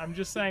bad. I'm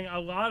just saying a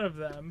lot of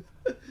them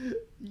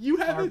You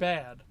are haven't.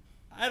 bad.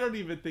 I don't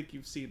even think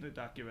you've seen the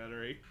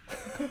documentary.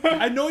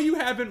 I know you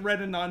haven't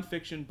read a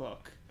nonfiction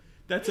book.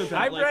 That's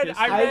about I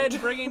history. read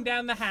Bringing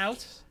Down the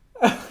House.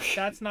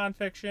 That's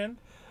nonfiction.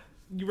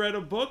 You read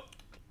a book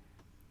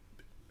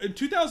in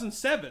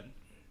 2007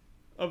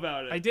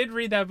 about it. I did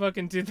read that book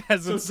in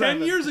 2007. So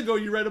 10 years ago,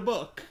 you read a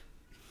book.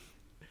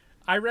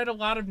 I read a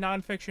lot of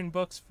nonfiction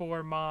books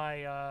for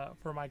my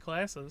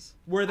classes.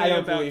 Were they I don't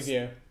about? believe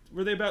you.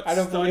 Were they about I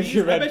don't believe studies?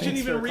 you read I bet you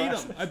things didn't even for read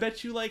classes. them. I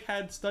bet you like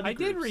had study. I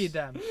did groups. read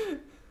them.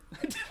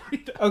 I did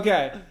read them.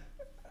 Okay.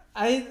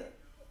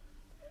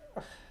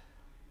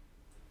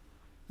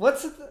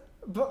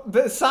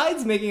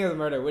 Besides Making of the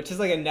Murder, which is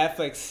like a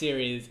Netflix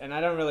series, and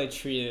I don't really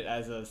treat it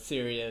as a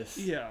serious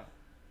Yeah.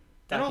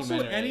 And also,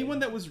 documentary. anyone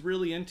that was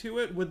really into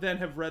it would then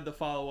have read the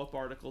follow-up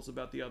articles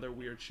about the other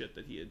weird shit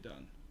that he had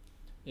done.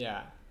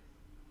 Yeah.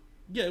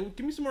 Yeah,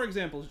 give me some more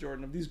examples,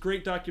 Jordan, of these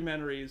great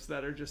documentaries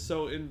that are just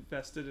so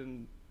invested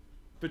in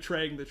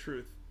betraying the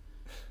truth.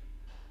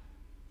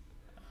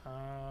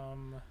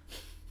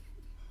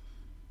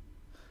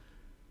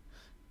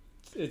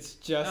 It's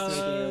just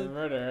Making of the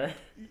Murder.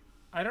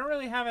 I don't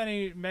really have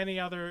many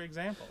other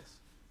examples.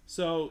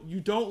 So you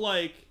don't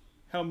like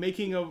how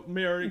Making a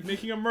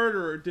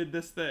Murderer did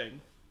this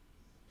thing.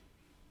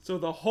 So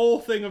the whole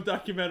thing of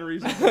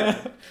documentaries is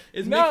bad.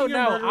 Is No, Making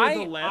a Murderer I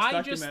the last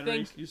I just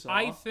documentary think you saw?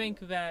 I think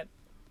that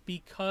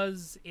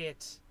because the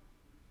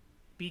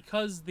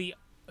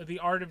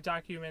art of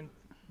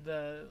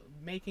the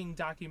making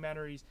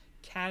documentaries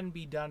can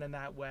be done in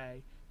that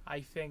way. I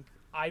think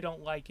I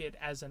don't like it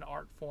as an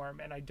art form,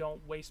 and I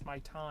don't waste my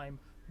time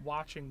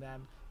watching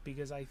them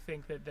because I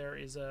think that there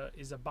is a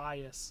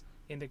bias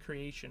in the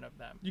creation of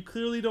them. You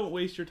clearly don't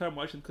waste your time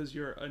watching because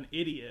you're an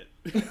idiot.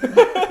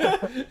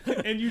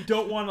 And you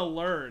don't want to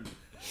learn.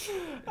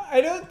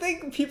 I don't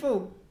think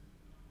people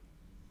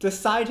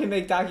decide to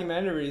make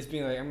documentaries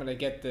being like, I'm gonna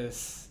get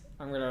this,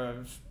 I'm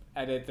gonna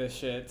edit this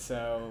shit,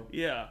 so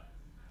Yeah.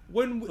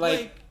 When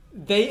like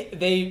they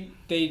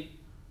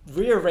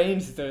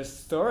rearrange the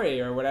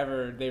story or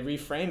whatever, they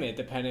reframe it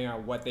depending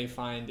on what they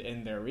find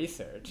in their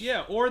research.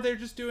 yeah, or they're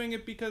just doing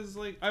it because,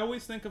 like, I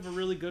always think of a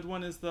really good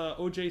one is the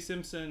O.J.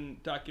 Simpson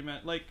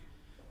document, like,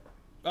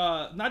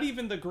 not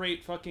even the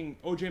great fucking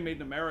O.J. Made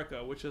in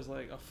America, which is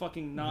like a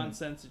fucking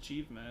nonsense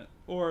achievement,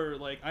 or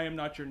like I Am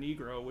Not Your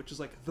Negro, which is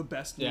like the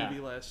best movie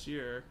last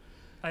year.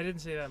 I didn't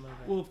see that movie.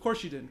 Well, of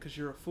course you didn't, because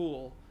you're a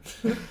fool.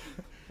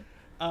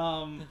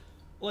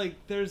 Like,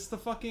 there's the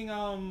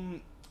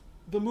fucking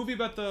the movie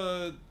about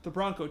the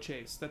Bronco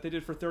chase that they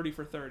did for 30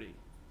 for 30.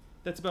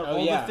 That's about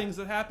all the things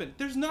that happened.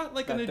 There's not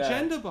like an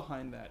agenda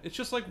behind that. It's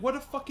just like, what a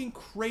fucking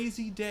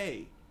crazy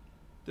day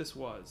this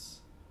was.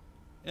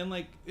 And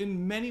like,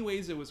 in many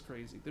ways it was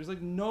crazy. There's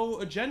like no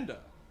agenda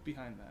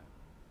behind that.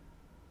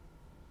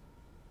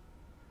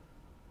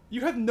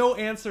 You have no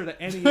answer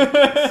to any of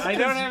this. I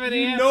don't have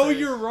any You answers. know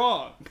you're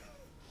wrong.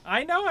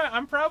 I know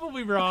I'm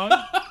probably wrong.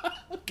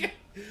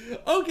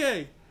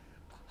 Okay.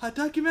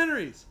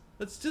 Documentaries.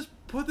 Let's just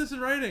put this in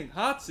writing.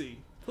 Hotsy,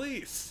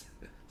 please.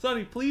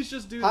 Sonny, please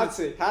just do this.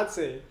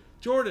 Hotsy.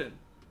 Jordan.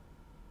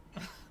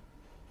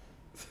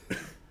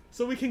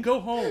 So we can go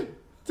home.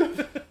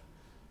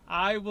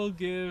 I will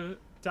give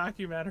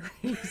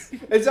documentaries.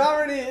 It's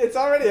already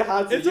a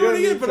hot seat. It's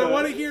already in, but I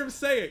want to hear him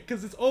say it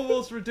because it's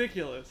almost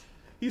ridiculous.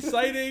 He's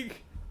citing.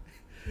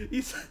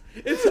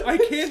 I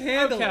can't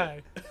handle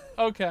it.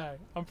 Okay.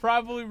 I'm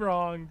probably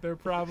wrong. They're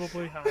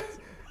probably hot.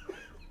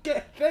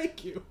 Okay,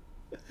 thank you.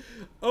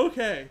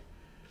 Okay.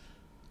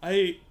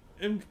 I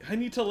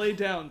need to lay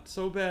down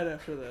so bad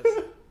after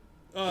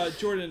this.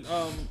 Jordan,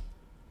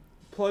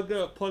 plug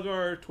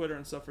our Twitter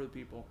and stuff for the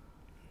people.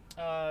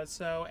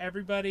 So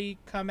everybody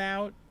come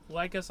out,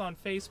 like us on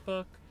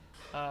Facebook,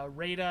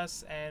 rate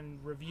us and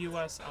review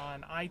us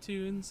on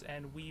iTunes,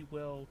 and we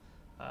will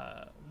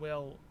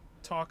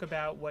talk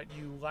about what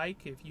you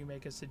like if you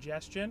make a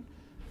suggestion.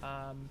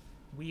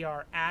 We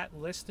are at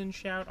List and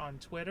Shout on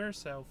Twitter,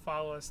 so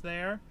follow us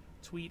there.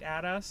 Tweet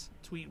at us,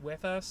 tweet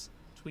with us,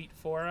 tweet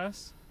for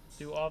us.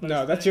 Do all those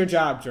No, that's things. your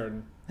job,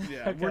 Jordan.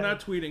 Yeah, Okay. we're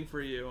not tweeting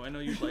for you. I know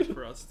you'd like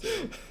for us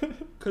to,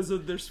 because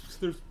there's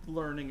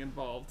learning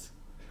involved.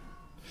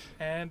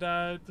 And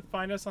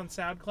find us on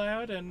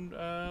SoundCloud, and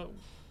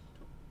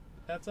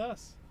that's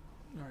us.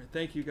 All right,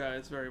 thank you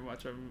guys very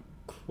much.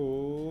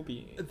 Cool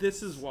beans.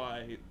 This is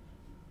why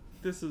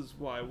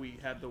we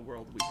have the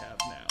world we have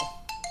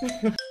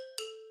now.